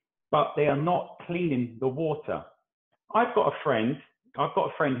 but they are not cleaning the water. I've got a friend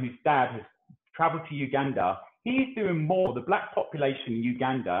whose dad has traveled to Uganda. He's doing more, the black population in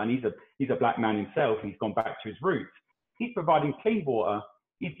Uganda, and he's a black man himself, he's gone back to his roots. He's providing clean water,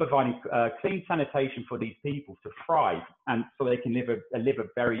 he's providing clean sanitation for these people to thrive, and so they can live a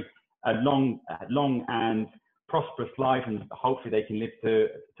very long and prosperous life, and hopefully they can live to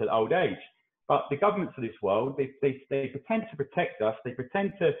old age. But the governments of this world, they pretend to protect us, they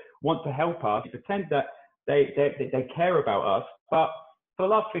pretend to want to help us, they pretend that they care about us. But for the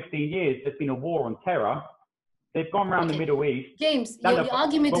last 15 years, there's been a war on terror. They've gone around the Middle East. James, your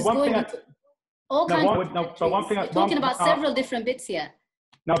argument is going into all kinds of We're talking about several different bits here.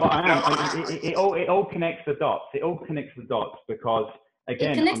 No, but I am. It all connects the dots. It all connects the dots because,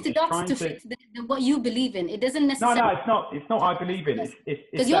 again, it connects the dots to fit what you believe in. It doesn't necessarily. No, it's not. It's not. I believe in.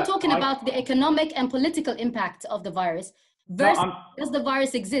 Because you're talking about the economic and political impact of the virus versus does the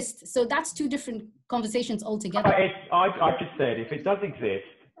virus exist? So that's two different conversations altogether. I just said if it does exist,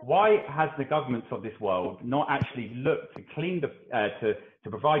 why has the governments of this world not actually looked to clean to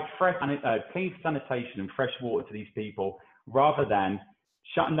provide fresh clean sanitation and fresh water to these people, rather than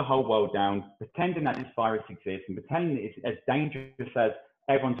shutting the whole world down, pretending that this virus exists and pretending it's as dangerous as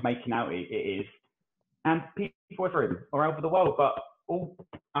everyone's making out it is, and people are over the world, but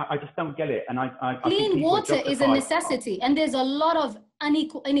I just don't get it. And clean water is a necessity, and there's a lot of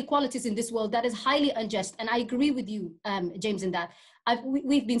inequalities in this world that is highly unjust. And I agree with you, James, in that.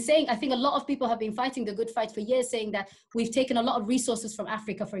 We've been saying, I think a lot of people have been fighting the good fight for years, saying that we've taken a lot of resources from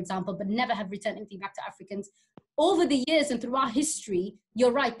Africa, for example, but never have returned anything back to Africans. Over the years and throughout history,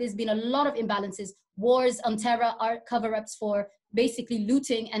 you're right, there's been a lot of imbalances. Wars on terror are cover-ups for basically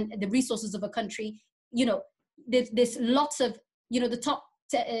looting and the resources of a country. You know, there's lots of, the top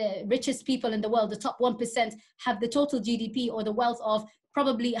richest people in the world, the top 1%, have the total GDP or the wealth of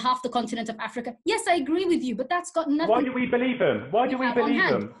probably half the continent of Africa. Yes, I agree with you, but that's got nothing. Why do we believe them? Why do we believe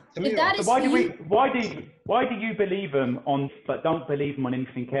them? If that is why do you believe them on, but don't believe them on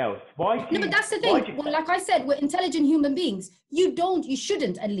anything else? Why? No, but that's the thing. Well, like I said, we're intelligent human beings. You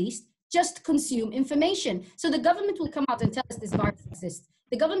shouldn't at least just consume information. So the government will come out and tell us this virus exists.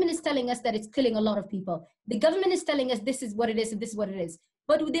 The government is telling us that it's killing a lot of people. The government is telling us this is what it is and this is what it is.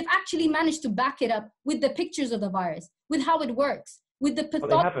 But they've actually managed to back it up with the pictures of the virus, with how it works, with the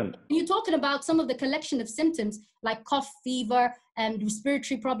pathology. You're talking about some of the collection of symptoms like cough, fever, and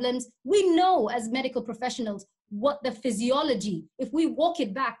respiratory problems. We know as medical professionals what the physiology, if we walk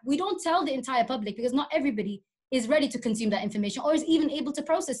it back, we don't tell the entire public because not everybody is ready to consume that information or is even able to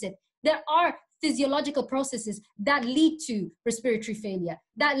process it. There are physiological processes that lead to respiratory failure,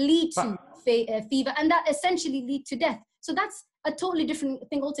 that lead to fever, and that essentially lead to death. So that's a totally different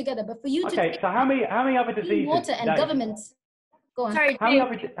thing altogether. But for you to so how many other diseases? Water and governments. Go on. Sorry,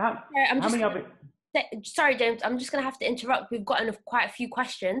 James. Sorry, James. I'm just going to have to interrupt. We've gotten quite a few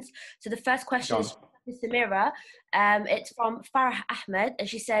questions. So the first question is from Samira. It's from Farah Ahmed, and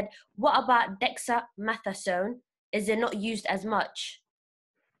she said, "What about dexamethasone? Is it not used as much?"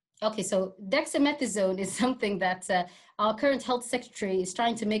 Okay, so dexamethasone is something that our current health secretary is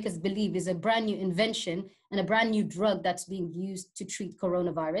trying to make us believe is a brand new invention and a brand new drug that's being used to treat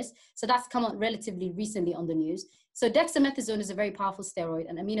coronavirus. So that's come out relatively recently on the news. So dexamethasone is a very powerful steroid,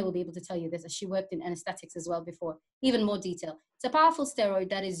 and Amina will be able to tell you this as she worked in anesthetics as well before, even more detail. It's a powerful steroid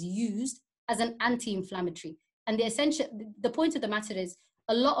that is used as an anti-inflammatory. And the point of the matter is,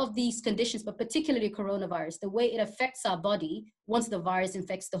 a lot of these conditions, but particularly coronavirus, the way it affects our body, once the virus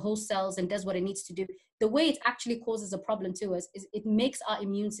infects the whole cells and does what it needs to do, the way it actually causes a problem to us is it makes our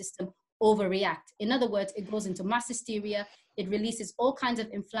immune system overreact. In other words, it goes into mass hysteria. It releases all kinds of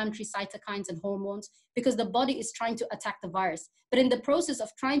inflammatory cytokines and hormones because the body is trying to attack the virus. But in the process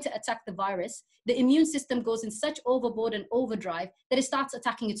of trying to attack the virus, the immune system goes in such overboard and overdrive that it starts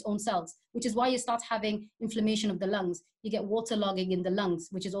attacking its own cells, which is why you start having inflammation of the lungs. You get waterlogging in the lungs,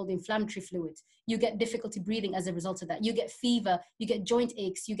 which is all the inflammatory fluids. You get difficulty breathing as a result of that. You get fever, you get joint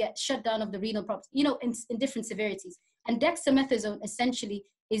aches, you get shutdown of the renal problems, in different severities. And dexamethasone essentially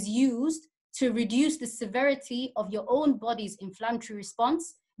is used to reduce the severity of your own body's inflammatory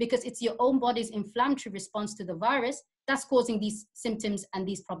response, because it's your own body's inflammatory response to the virus that's causing these symptoms and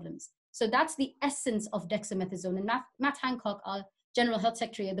these problems. So that's the essence of dexamethasone. And Matt Hancock, our General Health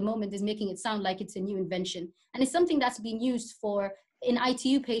Secretary at the moment, is making it sound like it's a new invention. And it's something that's been used in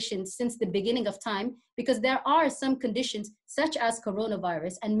ITU patients since the beginning of time, because there are some conditions such as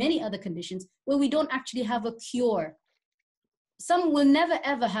coronavirus and many other conditions where we don't actually have a cure. Some will never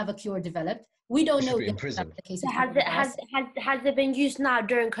ever have a cure developed. We don't know. In prison. Has it been used now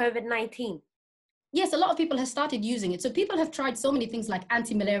during COVID-19? Yes, a lot of people have started using it. So people have tried so many things like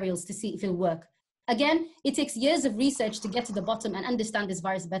anti-malarials to see if it'll work. Again, it takes years of research to get to the bottom and understand this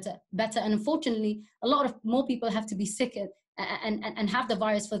virus better. And unfortunately, a lot of more people have to be sick and have the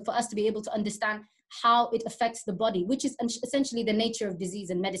virus for us to be able to understand how it affects the body, which is essentially the nature of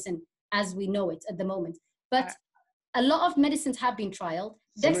disease and medicine as we know it at the moment. But a lot of medicines have been trialed.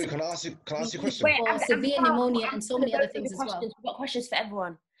 Samir, can I ask you a question? For severe pneumonia and so many other things as well. We've got questions for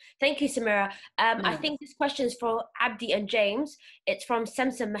everyone. Thank you, Samira. I No. think this question is for Abdi and James. It's from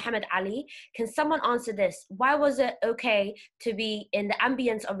Samson Muhammad Ali. Can someone answer this? Why was it okay to be in the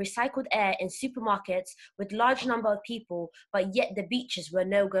ambience of recycled air in supermarkets with large number of people, but yet the beaches were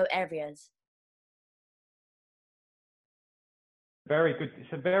no-go areas? Very good.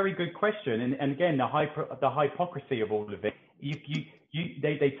 It's a very good question. And again, the hypocrisy of all of it.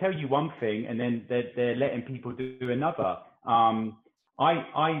 They tell you one thing and then they're letting people do another.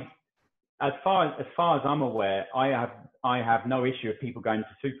 As far as I'm aware, I have no issue of people going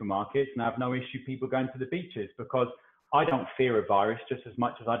to supermarkets, and I have no issue people going to the beaches, because I don't fear a virus just as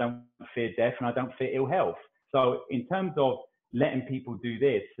much as I don't fear death and I don't fear ill health. So in terms of letting people do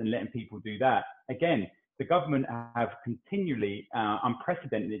this and letting people do that, again, the government have continually,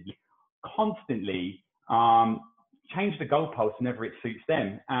 unprecedentedly, constantly changed the goalposts whenever it suits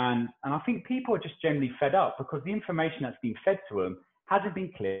them. And I think people are just generally fed up because the information that's been fed to them hasn't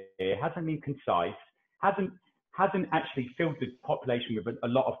been clear, hasn't been concise, hasn't actually filled the population with a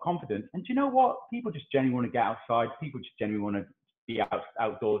lot of confidence. And do you know what? People just generally want to get outside. People just generally want to be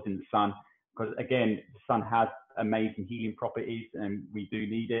outdoors in the sun, because again, the sun has amazing healing properties and we do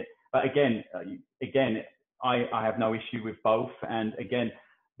need it. But again, I have no issue with both. And again,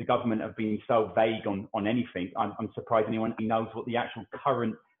 the government have been so vague on anything. I'm surprised anyone knows what the actual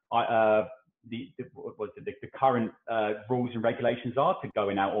current the current rules and regulations are to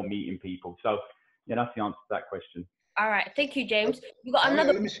going out or meeting people. So yeah, that's the answer to that question. All right, thank you, James. You got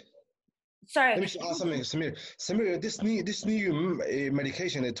another. Sorry. Let me just ask something, Samir. Samir, this new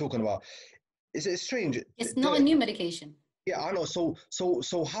medication they're talking about, is it strange? It's not a new medication. Yeah, I know. So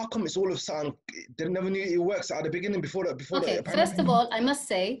how come it's all of a sudden they never knew it works at the beginning before Okay, first of all, I must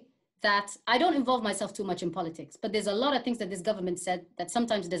say that I don't involve myself too much in politics, but there's a lot of things that this government said that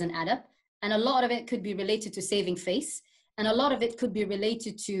sometimes doesn't add up. And a lot of it could be related to saving face. And a lot of it could be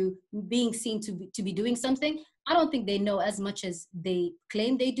related to being seen to be doing something. I don't think they know as much as they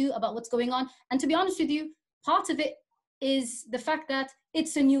claim they do about what's going on. And to be honest with you, part of it is the fact that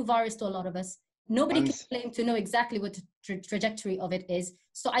it's a new virus to a lot of us. Nobody can claim to know exactly what the trajectory of it is.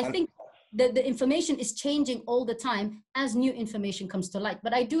 So I think the information is changing all the time as new information comes to light.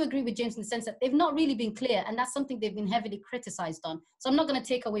 But I do agree with James in the sense that they've not really been clear, and that's something they've been heavily criticized on. So I'm not going to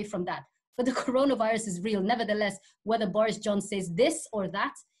take away from that. But the coronavirus is real, nevertheless, whether Boris Johnson says this or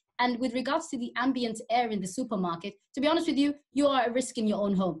that. And with regards to the ambient air in the supermarket, to be honest with you, you are at risk in your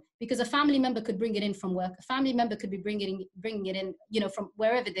own home, because a family member could bring it in from work. A family member could be bringing it in, from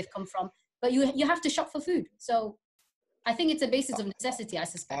wherever they've come from. But you have to shop for food. So I think it's a basis of necessity, I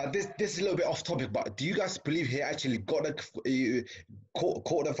suspect. This is a little bit off topic, but do you guys believe he actually caught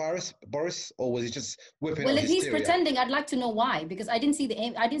the virus, Boris, or was he just whipping? Well, if he's pretending, I'd like to know why, because I didn't see the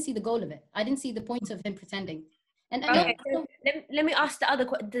aim. I didn't see the goal of it. I didn't see the point of him pretending. And okay, let me ask another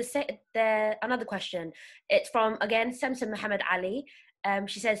question. It's from again Samson Muhammad Ali.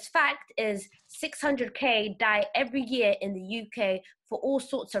 She says, fact is 600k die every year in the UK for all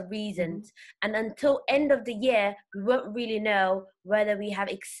sorts of reasons. And until end of the year, we won't really know whether we have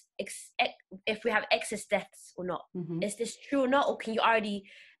if we have excess deaths or not. Is this true or not? Or can you already,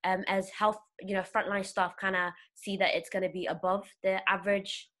 as health, frontline staff kind of see that it's going to be above the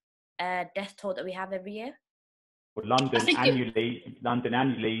average death toll that we have every year? Well, London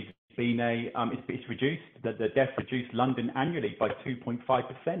annually been it's reduced. The death reduced London annually by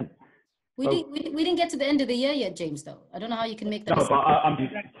 2.5%. We didn't get to the end of the year yet, James. Though I don't know how you can make that. No, but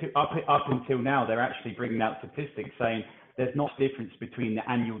up until now, they're actually bringing out statistics saying there's not a difference between the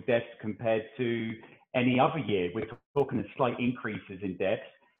annual deaths compared to any other year. We're talking of slight increases in deaths.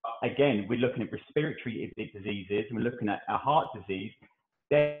 Again, we're looking at respiratory diseases and we're looking at a heart disease.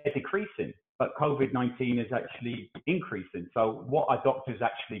 They're decreasing. But COVID-19 is actually increasing. So what are doctors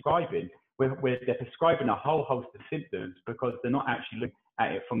actually prescribing? They're prescribing a whole host of symptoms because they're not actually looking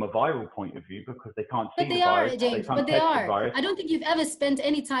at it from a viral point of view, because they can't see the virus. James, but they are. I don't think you've ever spent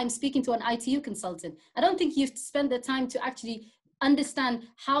any time speaking to an ITU consultant. I don't think you've spent the time to actually understand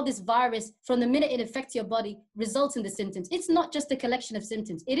how this virus, from the minute it affects your body, results in the symptoms. It's not just a collection of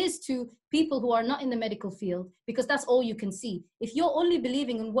symptoms. It is to people who are not in the medical field, because that's all you can see. If you're only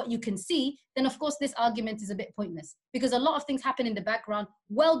believing in what you can see, then of course this argument is a bit pointless, because a lot of things happen in the background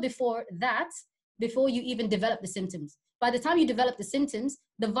well before that, before you even develop the symptoms. By the time you develop the symptoms,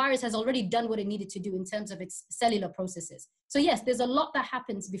 the virus has already done what it needed to do in terms of its cellular processes. So yes, there's a lot that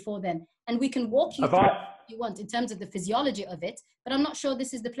happens before then, and we can walk you through what you want in terms of the physiology of it, but I'm not sure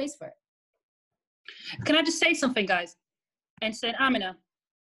this is the place for it. Can I just say something, guys? And say, Amina,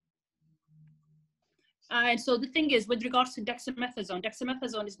 And so the thing is, with regards to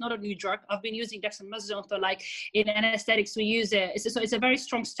dexamethasone is not a new drug. I've been using dexamethasone for, like, in anesthetics, we use it. It's a very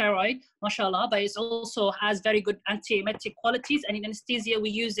strong steroid, mashallah, but it also has very good antiemetic qualities. And in anesthesia, we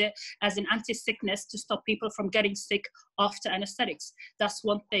use it as an anti-sickness to stop people from getting sick after anesthetics. That's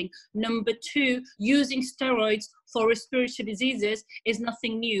one thing. Number two, using steroids for respiratory diseases is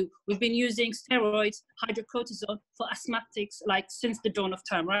nothing new. We've been using steroids, hydrocortisone, for asthmatics, like, since the dawn of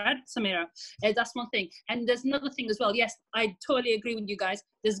time, right, Samira? That's one thing. And there's another thing as well. Yes, I totally agree with you guys.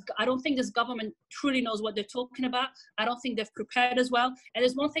 I don't think this government truly knows what they're talking about. I don't think they've prepared as well. And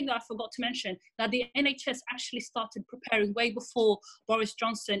there's one thing that I forgot to mention, that the NHS actually started preparing way before Boris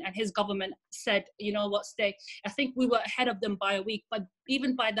Johnson and his government said, you know what, stay. I think we were ahead of them by a week, but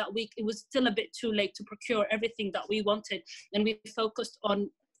even by that week, it was still a bit too late to procure everything that we wanted. And we focused on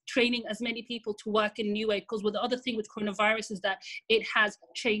training as many people to work in a new way, because the other thing with coronavirus is that it has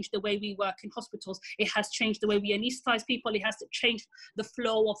changed the way we work in hospitals. It has changed the way we anesthetize people. It has to change the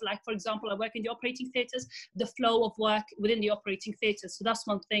flow of, like, for example, I work in the operating theatres, the flow of work within the operating theatres. So that's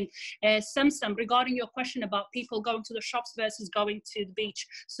one thing. Samsam, regarding your question about people going to the shops versus going to the beach.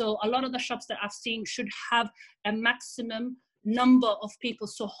 So a lot of the shops that I've seen should have a maximum number of people.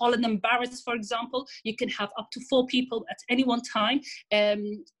 So Holland and Barrett's, for example, you can have up to 4 people at any one time.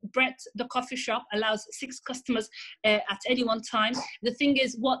 Brett, the coffee shop, allows 6 customers at any one time. The thing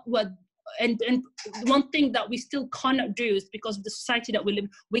is, and one thing that we still cannot do is, because of the society that we live in,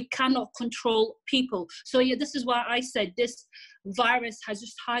 we cannot control people. So yeah, this is why I said this virus has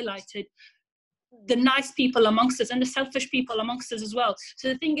just highlighted the nice people amongst us and the selfish people amongst us as well. So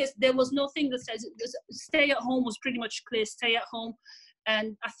the thing is, there was no thing that says stay at home was pretty much clear, stay at home.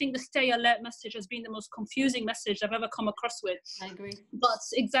 And I think the stay alert message has been the most confusing message I've ever come across with. I agree. But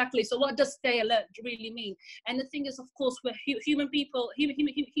exactly, so what does stay alert really mean? And the thing is, of course, we're human people,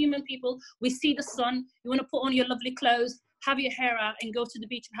 human people, we see the sun, you want to put on your lovely clothes, have your hair out and go to the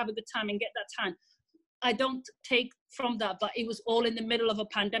beach and have a good time and get that tan. I don't take from that, but it was all in the middle of a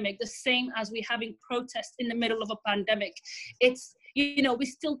pandemic, the same as we having protests in the middle of a pandemic. It's, you know, we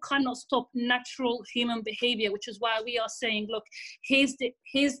still cannot stop natural human behavior, which is why we are saying, look, here's the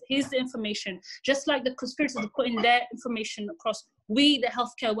information. Just like the conspirators are putting their information across, we, the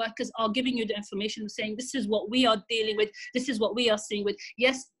healthcare workers, are giving you the information, saying this is what we are dealing with, this is what we are seeing with.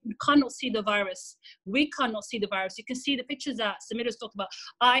 Yes, you cannot see the virus. We cannot see the virus. You can see the pictures that Samira's talked about.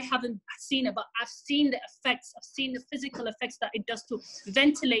 I haven't seen it, but I've seen the effects. I've seen the physical effects that it does to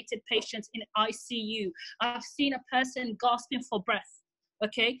ventilated patients in ICU. I've seen a person gasping for breath,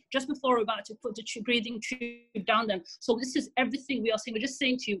 okay, just before we're about to put the breathing tube down them. So this is everything we are saying. We're just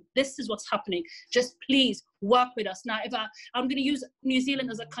saying to you, this is what's happening. Just please work with us. Now, if I'm going to use New Zealand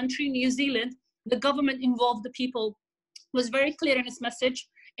as a country, New Zealand, the government involved the people, was very clear in its message,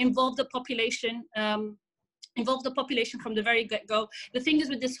 involved the population, from the very get-go. The thing is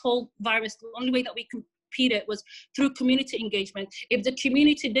with this whole virus, the only way that we can beat it was through community engagement. If the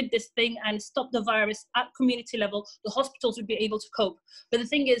community did this thing and stopped the virus at community level, the hospitals would be able to cope. But the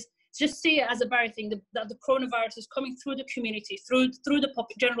thing is, just see it as a barrier thing, that the coronavirus is coming through the community, through the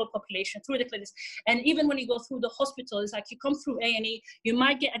general population, through the clinics. And even when you go through the hospital, it's like you come through A&E, you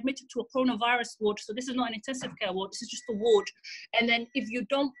might get admitted to a coronavirus ward. So this is not an intensive care ward, this is just a ward. And then if you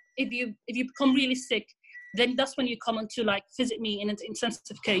become really sick, then that's when you come on to like visit me in an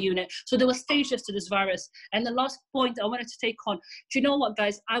intensive care unit. So there were stages to this virus. And the last point I wanted to take on, do you know what,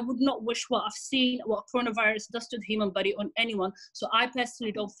 guys? I would not wish what I've seen, what coronavirus does to the human body on anyone. So I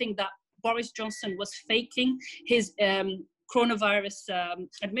personally don't think that Boris Johnson was faking his coronavirus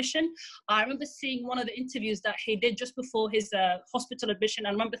admission. I remember seeing one of the interviews that he did just before his hospital admission.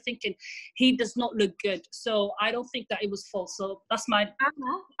 I remember thinking, he does not look good. So I don't think that it was false. So that's my...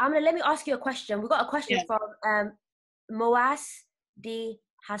 Let me ask you a question. We got a question from Moas D.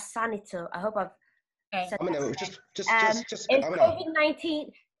 Hassanito. I hope I've said that.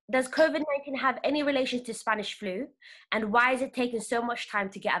 Does COVID-19 have any relation to Spanish flu? And why is it taking so much time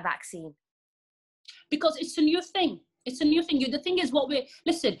to get a vaccine? Because it's a new thing. It's a new thing. The thing is,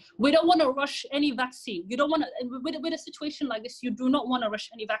 we don't want to rush any vaccine. You don't want to, with a situation like this, you do not want to rush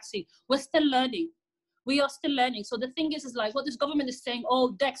any vaccine. We're still learning. We are still learning. So the thing is like what this government is saying,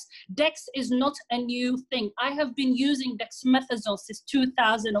 oh, Dex is not a new thing. I have been using dexamethasone since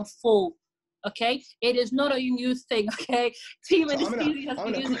 2004. Okay, it is not a new thing. Okay, team anesthesia has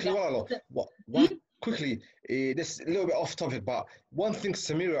been using that. Quickly, this is a little bit off topic, but one thing,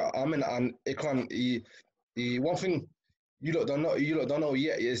 Samira, and Ikram, one thing you lot don't know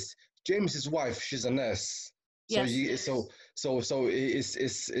yet is James's wife. She's a nurse. So yes. So it's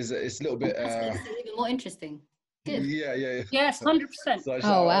a little bit. That's even more interesting. Good. Yeah. Yes, 100%. So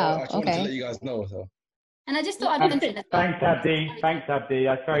oh wow. I just wanted to let you guys know. So. And I just thought I'd mention it. Thanks, Abdi. Thanks, Abdi.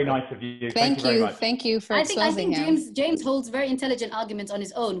 That's very nice of you. Thank you very you. much. Thank you for I exposing think him. James holds very intelligent arguments on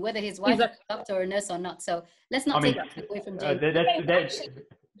his own, whether his wife is a doctor or a nurse or not. So let's not take that away from James.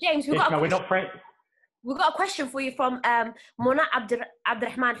 James, we're not friends. We've got a question for you from Mona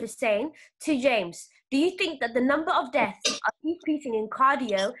Abdurrahman Hussein to James. Do you think that the number of deaths are decreasing in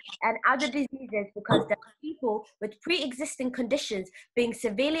cardio and other diseases because there are people with pre-existing conditions being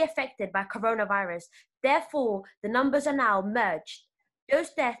severely affected by coronavirus? Therefore, the numbers are now merged.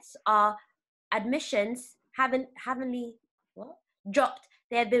 Those deaths are admissions haven't dropped.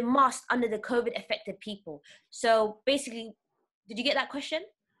 They have been masked under the COVID-affected people. So basically, did you get that question?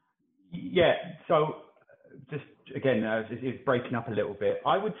 Yeah. So just again, it's breaking up a little bit.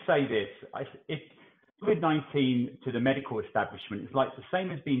 I would say this: if COVID-19 to the medical establishment is like the same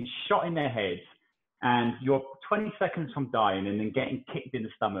as being shot in their heads, and you're 20 seconds from dying and then getting kicked in the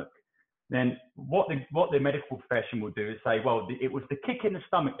stomach, then what the medical profession will do is say, well, it was the kick in the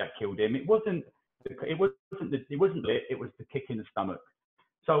stomach that killed him. It was the kick in the stomach.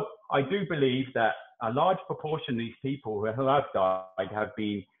 So I do believe that a large proportion of these people who have died have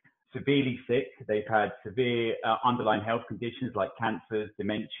been severely sick. They've had severe underlying health conditions like cancers,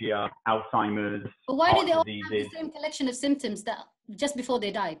 dementia, Alzheimer's. But why do they all have the same collection of symptoms that just before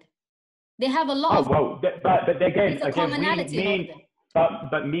they died? They have a lot. But again, commonality.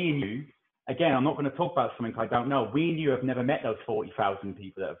 But me and you, again, I'm not going to talk about something I don't know. We and you have never met those 40,000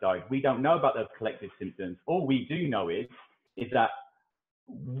 people that have died. We don't know about those collective symptoms. All we do know is that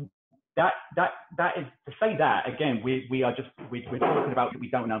is to say that again. We're talking about we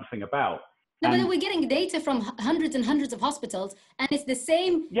don't know nothing about. No, but we're getting data from hundreds and hundreds of hospitals, and it's the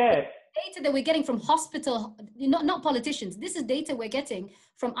same data that we're getting from not politicians. This is data we're getting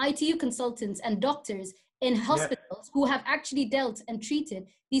from ITU consultants and doctors in hospitals who have actually dealt and treated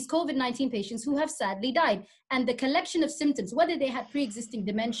these COVID-19 patients who have sadly died. And the collection of symptoms, whether they had pre-existing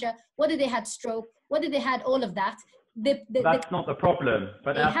dementia, whether they had stroke, whether they had all of that, that's not the problem.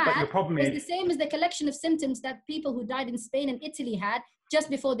 But the problem is the same as the collection of symptoms that people who died in Spain and Italy had just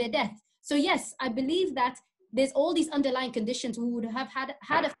before their death. So yes, I believe that there's all these underlying conditions who would have had a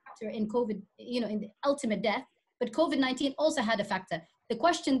factor in COVID, in the ultimate death, but COVID-19 also had a factor. The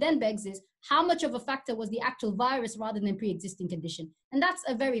question then begs is, how much of a factor was the actual virus rather than pre-existing condition? And that's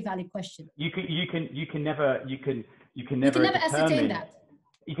a very valid question. You can never ascertain that.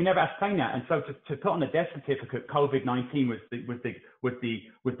 You can never ascertain that. And so to put on a death certificate, COVID-19 was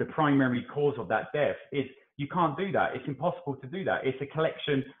the primary cause of that death, you can't do that. It's impossible to do that. It's a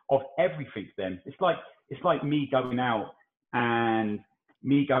collection of everything then. It's like me going out and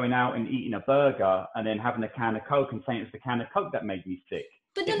eating a burger and then having a can of Coke and saying it's the can of Coke that made me sick.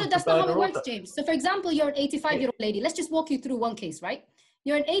 But no, that's not how it works, James. So for example, you're an 85-year-old lady. Let's just walk you through one case, right?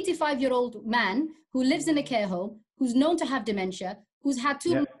 You're an 85-year-old man who lives in a care home, who's known to have dementia, who's had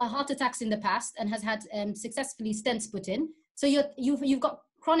two heart attacks in the past and has had successfully stents put in. So you've got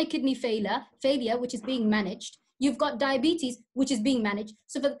chronic kidney failure, which is being managed. You've got diabetes, which is being managed.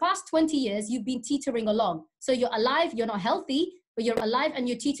 So for the past 20 years, you've been teetering along. So you're alive, you're not healthy, but you're alive and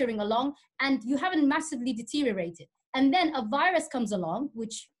you're teetering along and you haven't massively deteriorated. And then a virus comes along,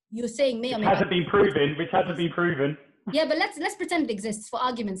 which you're saying may or may not. Which hasn't been proven. Yeah, but let's pretend it exists for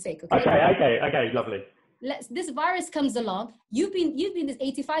argument's sake. Okay, okay, lovely. This virus comes along. You've been this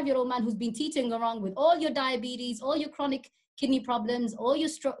 85-year-old man who's been teetering around with all your diabetes, all your chronic kidney problems, all your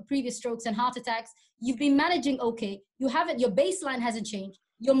previous strokes and heart attacks. You've been managing okay. Your baseline hasn't changed.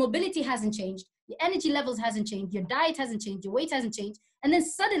 Your mobility hasn't changed. Your energy levels hasn't changed. Your diet hasn't changed. Your weight hasn't changed. And then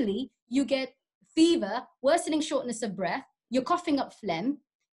suddenly you get fever, worsening shortness of breath. You're coughing up phlegm.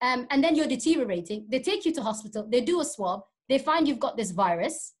 And then you're deteriorating. They take you to hospital. They do a swab. They find you've got this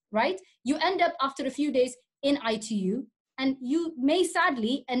virus, right? You end up after a few days in ITU and you may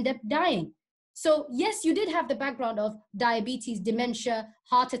sadly end up dying. So yes, you did have the background of diabetes, dementia,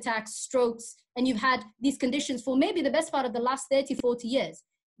 heart attacks, strokes, and you've had these conditions for maybe the best part of the last 30, 40 years.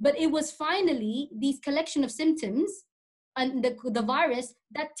 But it was finally these collection of symptoms and the virus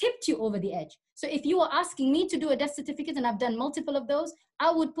that tipped you over the edge. So if you were asking me to do a death certificate, and I've done multiple of those, I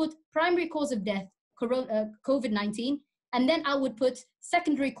would put primary cause of death, COVID-19, and then I would put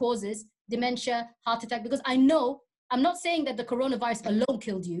secondary causes, dementia, heart attack, because I know, I'm not saying that the coronavirus alone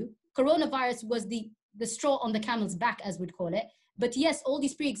killed you. Coronavirus was the straw on the camel's back, as we'd call it. But yes, all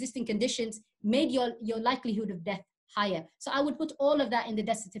these pre-existing conditions made your likelihood of death higher. So I would put all of that in the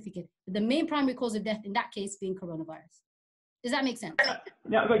death certificate. The main primary cause of death in that case being coronavirus. Does that make sense?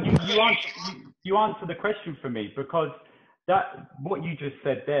 Yeah, but you answer the question for me, because what you just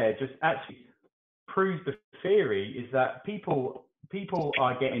said there just actually proves the theory is that people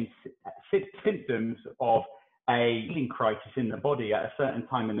are getting symptoms of a healing crisis in the body at a certain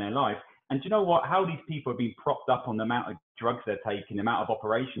time in their life. And do you know what? How these people have been propped up on the amount of drugs they're taking, the amount of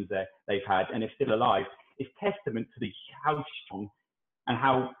operations they've had, and they're still alive, is testament to how strong and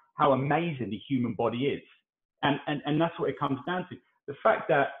how amazing the human body is. And that's what it comes down to. The fact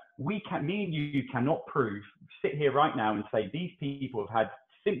that me and you cannot prove, sit here right now and say these people have had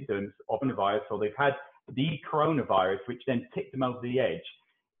symptoms of coronavirus, or they've had the coronavirus, which then tipped them over the edge,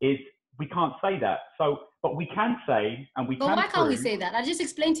 is we can't say that. So, but we can say, and we can But why can't we prove, say that? I just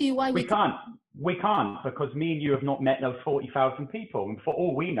explained to you why we can't. We can't, because me and you have not met those 40,000 people, and for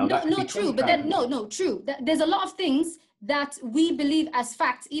all we know, no, not true. But then no, true. There's a lot of things that we believe as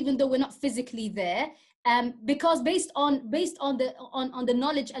facts, even though we're not physically there. Because based on the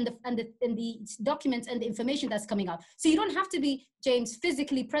knowledge and the documents and the information that's coming out, so you don't have to be, James,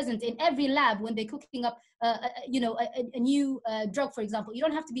 physically present in every lab when they're cooking up a new drug, for example. You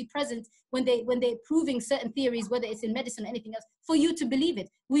don't have to be present when they're proving certain theories, whether it's in medicine or anything else, for you to believe it.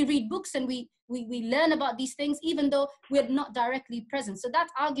 We read books and we learn about these things even though we're not directly present. So that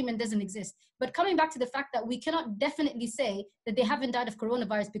argument doesn't exist. But coming back to the fact that we cannot definitely say that they haven't died of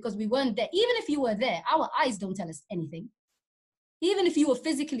coronavirus because we weren't there. Even if you were there, our eyes don't tell us anything. Even if you were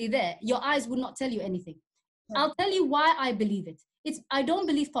physically there, your eyes would not tell you anything. I'll tell you why I believe it. I don't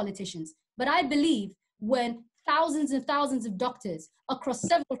believe politicians, but I believe when thousands and thousands of doctors across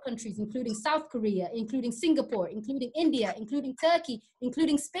several countries, including South Korea, including Singapore, including India, including Turkey,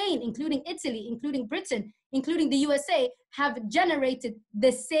 including Spain, including Italy, including Britain, including the USA, have generated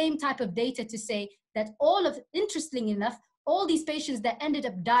the same type of data to say that interestingly enough, all these patients that ended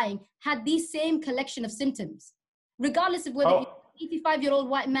up dying had these same collection of symptoms, regardless of whether you're an 85-year-old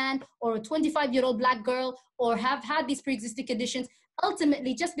white man or a 25-year-old black girl or have had these pre-existing conditions.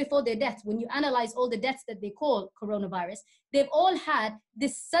 Ultimately, just before their death, when you analyze all the deaths that they call coronavirus, they've all had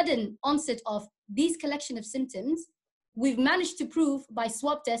this sudden onset of these collection of symptoms. We've managed to prove by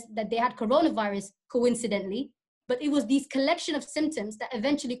swab tests that they had coronavirus coincidentally, but it was these collection of symptoms that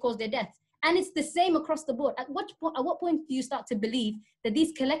eventually caused their death. And it's the same across the board. At what point do you start to believe that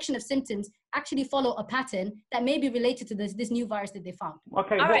these collection of symptoms actually follow a pattern that may be related to this new virus that they found?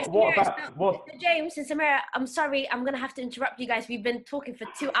 Okay, James and Samira, I'm sorry, I'm going to have to interrupt you guys. We've been talking for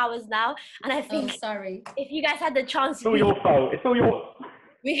 2 hours now, and I think sorry. If you guys had the chance... It's all your fault. It's all your...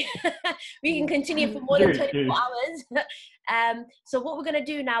 We can continue for more than 24 hours. So what we're going to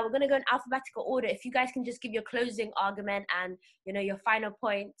do now, we're going to go in alphabetical order. If you guys can just give your closing argument and, your final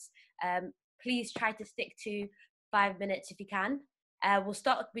points, please try to stick to 5 minutes if you can. We'll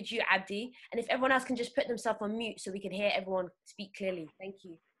start with you, Abdi. And if everyone else can just put themselves on mute so we can hear everyone speak clearly. Thank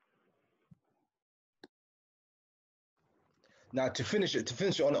you. Now, to finish it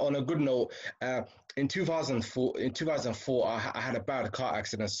on a good note, in 2004, I had a bad car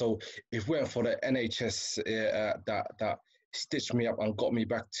accident. So if it weren't for the NHS that stitched me up and got me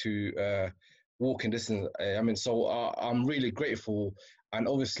back to walking distance, I'm really grateful. And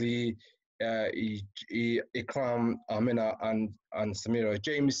obviously, Ikram, Amina, and Samira,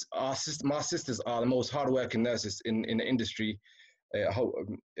 James, my sisters are the most hardworking nurses in the industry.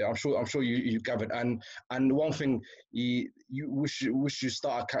 I'm sure you gathered, and one thing we should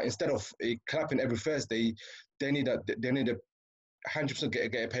start instead of clapping every Thursday, they need a 100%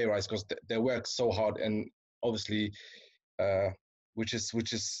 get a pay rise because they work so hard, and obviously which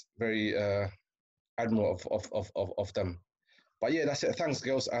is very admirable of them. But yeah, that's it. Thanks,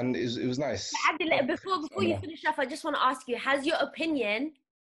 girls, and it was nice. Before you finish off, I just want to ask you: has your opinion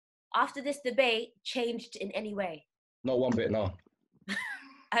after this debate changed in any way? Not one bit, no.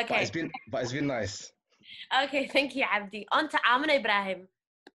 Okay. But it's been nice. Okay, thank you, Abdi. On to Amina Ibrahim.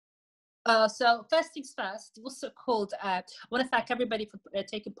 So first things first, what's it called? I want to thank everybody for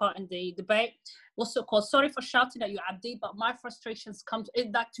taking part in the debate. What's it called? Sorry for shouting at you, Abdi, but my frustrations come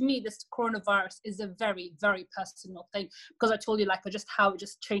that to me, this coronavirus is a very, very personal thing, because I told you how it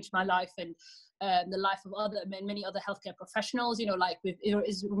just changed my life and the life of many other healthcare professionals.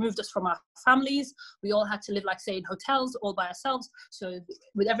 It's removed us from our families. We all had to live, say, in hotels all by ourselves. So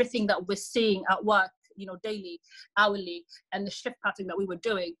with everything that we're seeing at work, daily, hourly, and the shift pattern that we were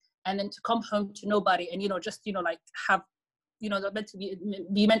doing, and then to come home to nobody and have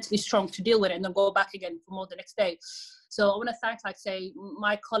be mentally strong to deal with it and then go back again for more the next day. So I want to thank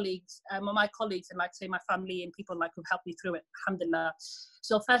my colleagues and my family and people who've helped me through it, alhamdulillah.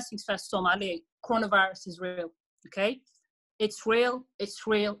 So first things first, Somali, coronavirus is real, okay? It's real.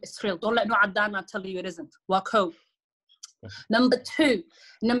 Don't let no Adana tell you it isn't. Wako. Number two,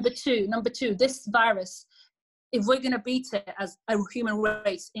 this virus, if we're going to beat it as a human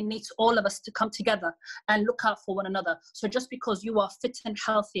race, it needs all of us to come together and look out for one another. So just because you are fit and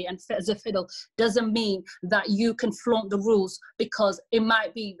healthy and fit as a fiddle doesn't mean that you can flaunt the rules, because it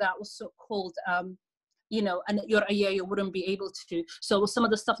might be that was so-called you know, and your you wouldn't be able to. So some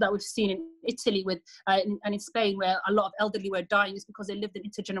of the stuff that we've seen in Italy with and in Spain, where a lot of elderly were dying, is because they lived in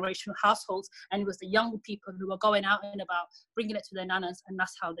intergenerational households, and it was the young people who were going out and about bringing it to their nanas, and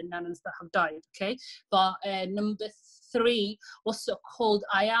that's how the nanas that have died. Okay, but number 3, also called,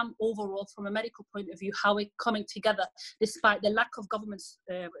 I am overall, from a medical point of view, how we're coming together, despite the lack of government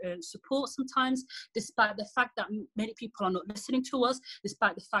support sometimes, despite the fact that many people are not listening to us,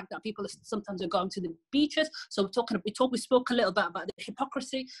 despite the fact that people sometimes are going to the beaches. So we spoke a little bit about the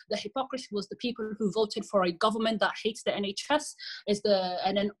hypocrisy. The hypocrisy was the people who voted for a government that hates the NHS,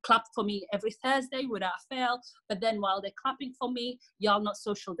 and then clap for me every Thursday without fail. But then while they're clapping for me, y'all not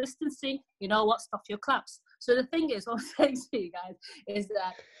social distancing. You know what? Stuff your claps. So the thing is, what I'm saying to you guys is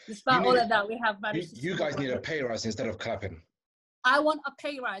that despite all of that, we have managed you guys need a pay rise instead of clapping. I want a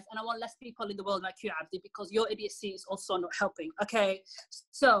pay rise, and I want less people in the world like you, Abdi, because your idiocy is also not helping. Okay,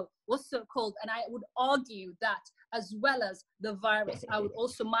 so what's so called? And I would argue that as well as the virus, I would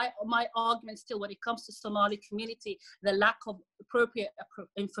also, my argument still when it comes to Somali community, the lack of appropriate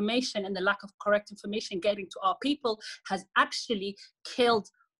information and the lack of correct information getting to our people has actually killed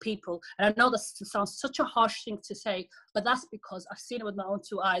people. And I know that sounds such a harsh thing to say, but that's because I've seen it with my own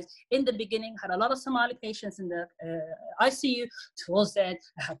 2 eyes. In the beginning, I had a lot of Somali patients in the ICU. Towards the end,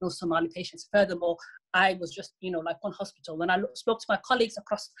 I had no Somali patients. Furthermore, I was just, like one hospital. When I spoke to my colleagues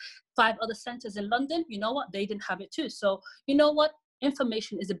across 5 other centers in London, you know what? They didn't have it too. So, you know what?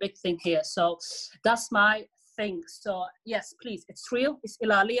 Information is a big thing here. So that's my thing. So yes, please, it's real. It's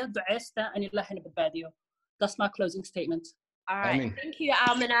ilalia, du'esta, and ilahin badio. That's my closing statement. All right, thank you,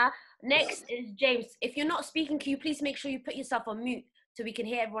 Amina. Next is James. If you're not speaking, can you please make sure you put yourself on mute so we can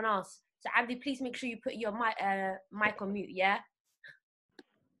hear everyone else? So Abdi, please make sure you put your mic on mute, yeah?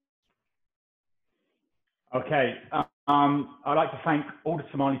 Okay. I'd like to thank all the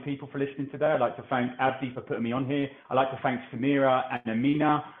Somali people for listening today. I'd like to thank Abdi for putting me on here. I'd like to thank Samira and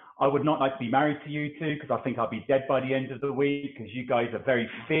Amina. I would not like to be married to you two, because I think I'll be dead by the end of the week, because you guys are very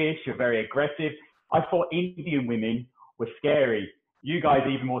fierce, you're very aggressive. I thought Indian women were scary. You guys are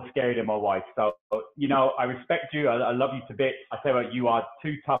even more scary than my wife. So, I respect you. I love you to bits. I tell you what, you are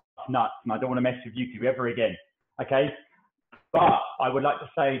 2 tough nuts, and I don't want to mess with you two ever again. Okay? But I would like to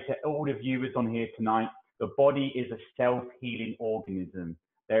say to all the viewers on here tonight, the body is a self-healing organism.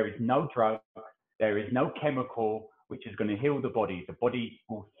 There is no drug, there is no chemical which is going to heal the body. The body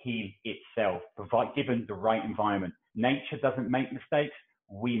will heal itself, given the right environment. Nature doesn't make mistakes,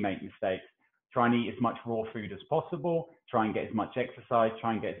 we make mistakes. Try and eat as much raw food as possible, try and get as much exercise,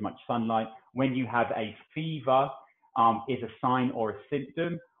 try and get as much sunlight. When you have a fever, is a sign or a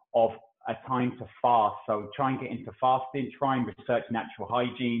symptom of a time to fast. So try and get into fasting, try and research natural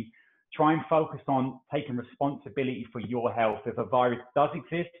hygiene, try and focus on taking responsibility for your health. If a virus does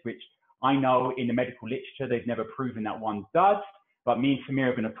exist, which I know in the medical literature, they've never proven that one does, but me and Samira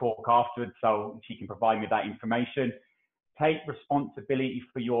are going to talk afterwards so she can provide me that information. Take responsibility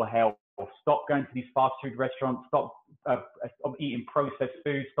for your health. Stop going to these fast food restaurants. Stop eating processed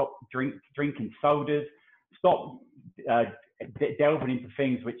food. Stop drinking sodas. Stop delving into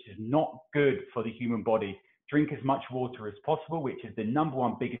things which is not good for the human body. Drink as much water as possible, which is the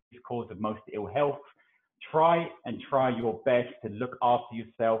 #1 biggest cause of most ill health. Try your best to look after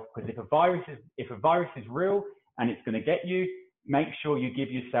yourself, because if a virus is real and it's going to get you, make sure you give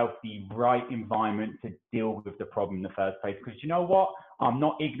yourself the right environment to deal with the problem in the first place. Because you know what? I'm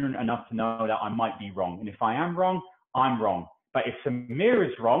not ignorant enough to know that I might be wrong. And if I am wrong, I'm wrong. But if Samir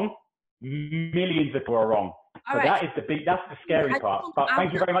is wrong, millions of people are wrong. So that's the scary part. But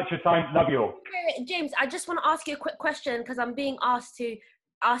thank you very much for your time. Love you all. James, I just want to ask you a quick question, because I'm being asked to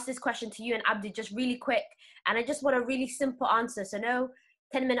ask this question to you and Abdi just really quick. And I just want a really simple answer. So no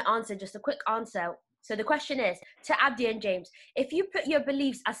 10-minute answer, just a quick answer. So the question is, to Abdi and James, if you put your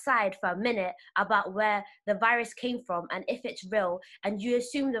beliefs aside for a minute about where the virus came from and if it's real, and you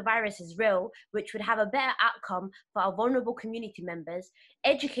assume the virus is real, which would have a better outcome for our vulnerable community members,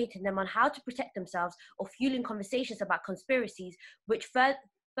 educating them on how to protect themselves, or fueling conversations about conspiracies, which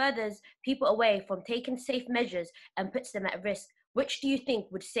furthers people away from taking safe measures and puts them at risk, which do you think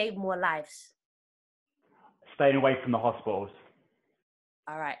would save more lives? Staying away from the hospitals.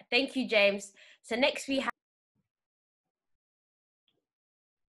 All right. Thank you, James. So next we have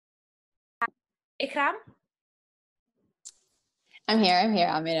Ikram. I'm here,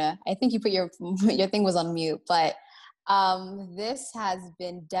 Amina. I think you put your thing was on mute, but This has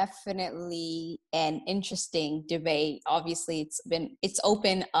been definitely an interesting debate. Obviously, it's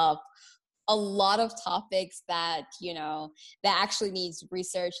opened up a lot of topics that, you know, that actually needs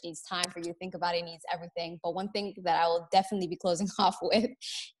research, needs time for you to think about it, needs everything. But one thing that I will definitely be closing off with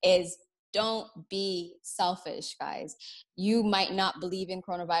is don't be selfish, guys. You might not believe in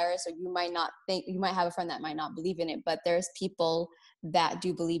coronavirus, or you might have a friend that might not believe in it, but there's people that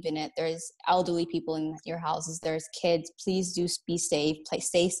do believe in it. There's elderly people in your houses, there's kids. Please do be safe,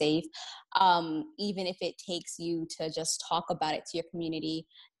 stay safe. Even if it takes you to just talk about it to your community,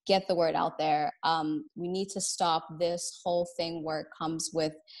 get the word out there. We need to stop this whole thing where it comes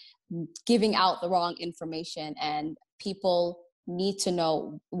with giving out the wrong information, and people need to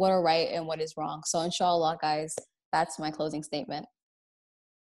know what are right and what is wrong. So inshallah, guys, that's my closing statement.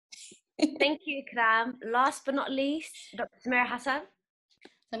 Thank you, Ikram. Last but not least, Dr. Samira Hassan. So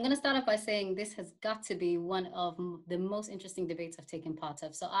I'm going to start off by saying this has got to be one of the most interesting debates I've taken part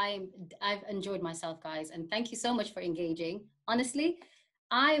of. So I've enjoyed myself, guys, and thank you so much for engaging. Honestly,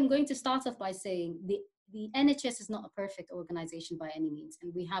 I am going to start off by saying the NHS is not a perfect organization by any means,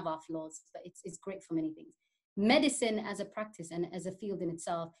 and we have our flaws, but it's great for many things. Medicine as a practice and as a field in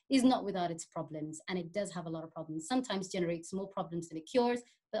itself is not without its problems, and it does have a lot of problems. Sometimes generates more problems than it cures,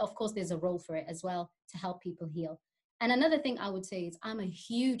 but of course there's a role for it as well to help people heal. And another thing I would say is I'm a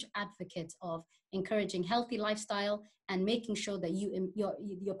huge advocate of encouraging healthy lifestyle and making sure that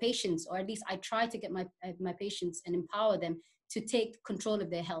your patients, or at least I try to get my patients and empower them to take control of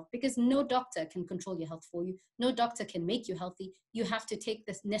their health, because no doctor can control your health for you. No doctor can make you healthy. You have to take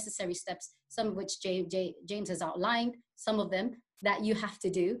the necessary steps, some of which James has outlined, some of them that you have to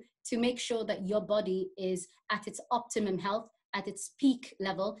do to make sure that your body is at its optimum health, at its peak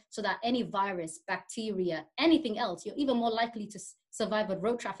level, so that any virus, bacteria, anything else, you're even more likely to survive a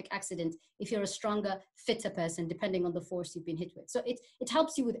road traffic accident if you're a stronger, fitter person, depending on the force you've been hit with. So it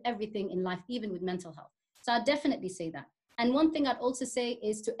helps you with everything in life, even with mental health. So I'd definitely say that. And one thing I'd also say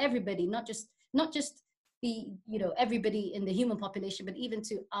is to everybody, not just the, you know, everybody in the human population, but even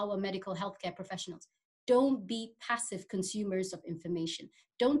to our medical healthcare professionals, don't be passive consumers of information.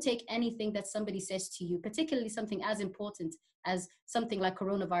 Don't take anything that somebody says to you, particularly something as important as something like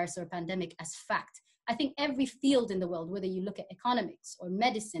coronavirus or a pandemic, as fact. I think every field in the world, whether you look at economics or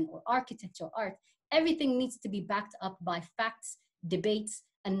medicine or architecture or art, everything needs to be backed up by facts, debates,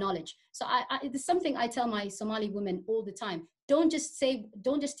 and knowledge. So it's something I tell my Somali women all the time. Don't just take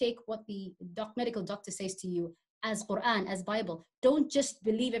what the medical doctor says to you as Quran, as Bible. Don't just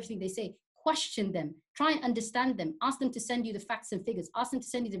believe everything they say. Question them, try and understand them, ask them to send you the facts and figures, ask them to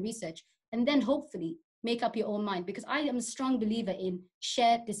send you the research, and then hopefully make up your own mind. Because I am a strong believer in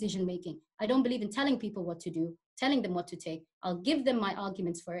shared decision making. I don't believe in telling people what to do, telling them what to take. I'll give them my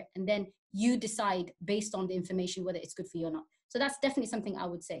arguments for it, and then you decide based on the information whether it's good for you or not. So that's definitely something I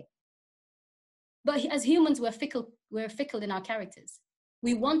would say. But as humans, we're fickle in our characters.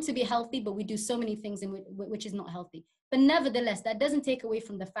 We want to be healthy, but we do so many things which is not healthy. But nevertheless, that doesn't take away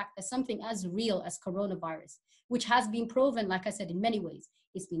from the fact that something as real as coronavirus, which has been proven, like I said, in many ways,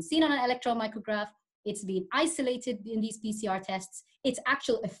 it's been seen on an electron micrograph, it's been isolated in these PCR tests, its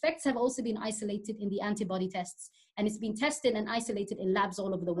actual effects have also been isolated in the antibody tests, and it's been tested and isolated in labs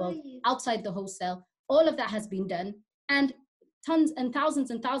all over the world, outside the host cell. All of that has been done, and tons and thousands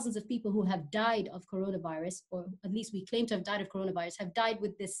of people who have died of coronavirus, or at least we claim to have died of coronavirus, have died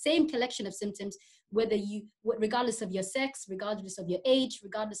with the same collection of symptoms, regardless of your sex, regardless of your age,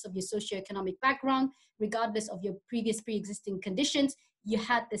 regardless of your socioeconomic background, regardless of your previous pre-existing conditions. You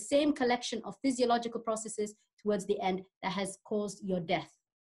had the same collection of physiological processes towards the end that has caused your death.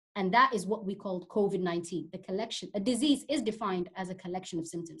 And that is what we call COVID-19, the collection. A disease is defined as a collection of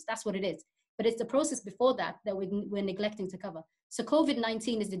symptoms. That's what it is. But it's the process before that we're neglecting to cover. So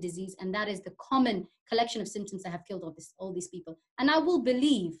COVID-19 is the disease, and that is the common collection of symptoms that have killed all these people. And I will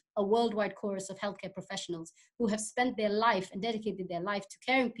believe a worldwide chorus of healthcare professionals who have spent their life and dedicated their life to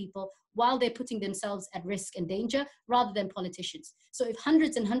caring people while they're putting themselves at risk and danger, rather than politicians. So if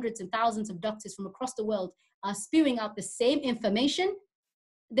hundreds and hundreds and thousands of doctors from across the world are spewing out the same information,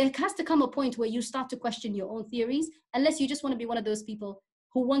 there has to come a point where you start to question your own theories, unless you just want to be one of those people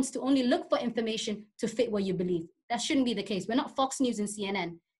who wants to only look for information to fit what you believe. That shouldn't be the case. We're not Fox News and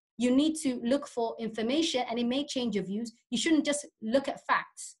CNN. You need to look for information, and it may change your views. You shouldn't just look at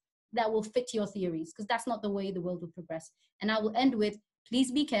facts that will fit your theories, because that's not the way the world will progress. And I will end with,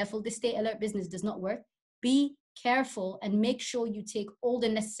 please be careful. This stay alert business does not work. Be careful and make sure you take all the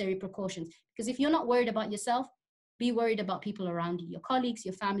necessary precautions. Because if you're not worried about yourself, be worried about people around you, your colleagues,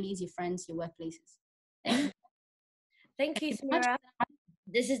 your families, your friends, your workplaces. Thank you, Samira.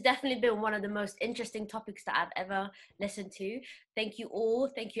 This has definitely been one of the most interesting topics that I've ever listened to. Thank you all.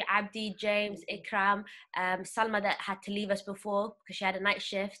 Thank you, Abdi, James, Ikram, Salma that had to leave us before because she had a night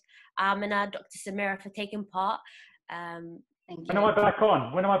shift, Amina, Dr. Samira for taking part. Thank When am I back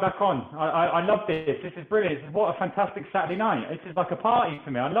on? When am I back on? I love this. This is brilliant. This is what a fantastic Saturday night. This is like a party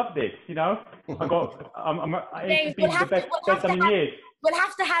for me. I love this. You know, James, it's been the best time in years. We'll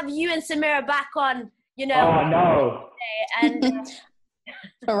have to have you and Samira back on, you know. Oh, no. And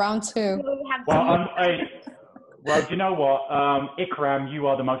For round 2. Well, do you know what? Ikram, you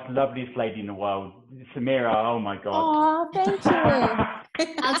are the most loveliest lady in the world. Samira, oh my God. Oh, thank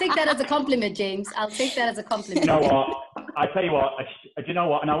you. I'll take that as a compliment, James. I'll take that as a compliment. You know what? I tell you what, do you know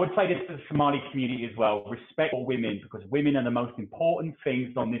what? And I would say this to the Somali community as well. Respect for women, because women are the most important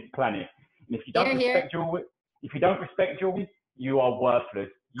things on this planet. And if you don't respect your women, you are worthless.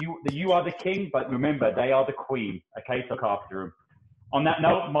 You are the king, but remember, they are the queen. Okay, so look after them. On that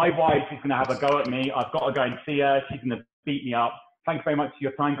note, my wife is going to have a go at me. I've got to go and see her. She's going to beat me up. Thanks very much for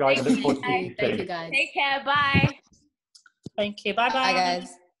your time, guys. I look forward to seeing you soon. Thank you, guys. Take care. Bye. Thank you. Bye-bye. Bye,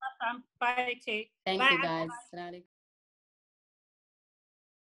 guys. Bye, Kate. Thank you, guys.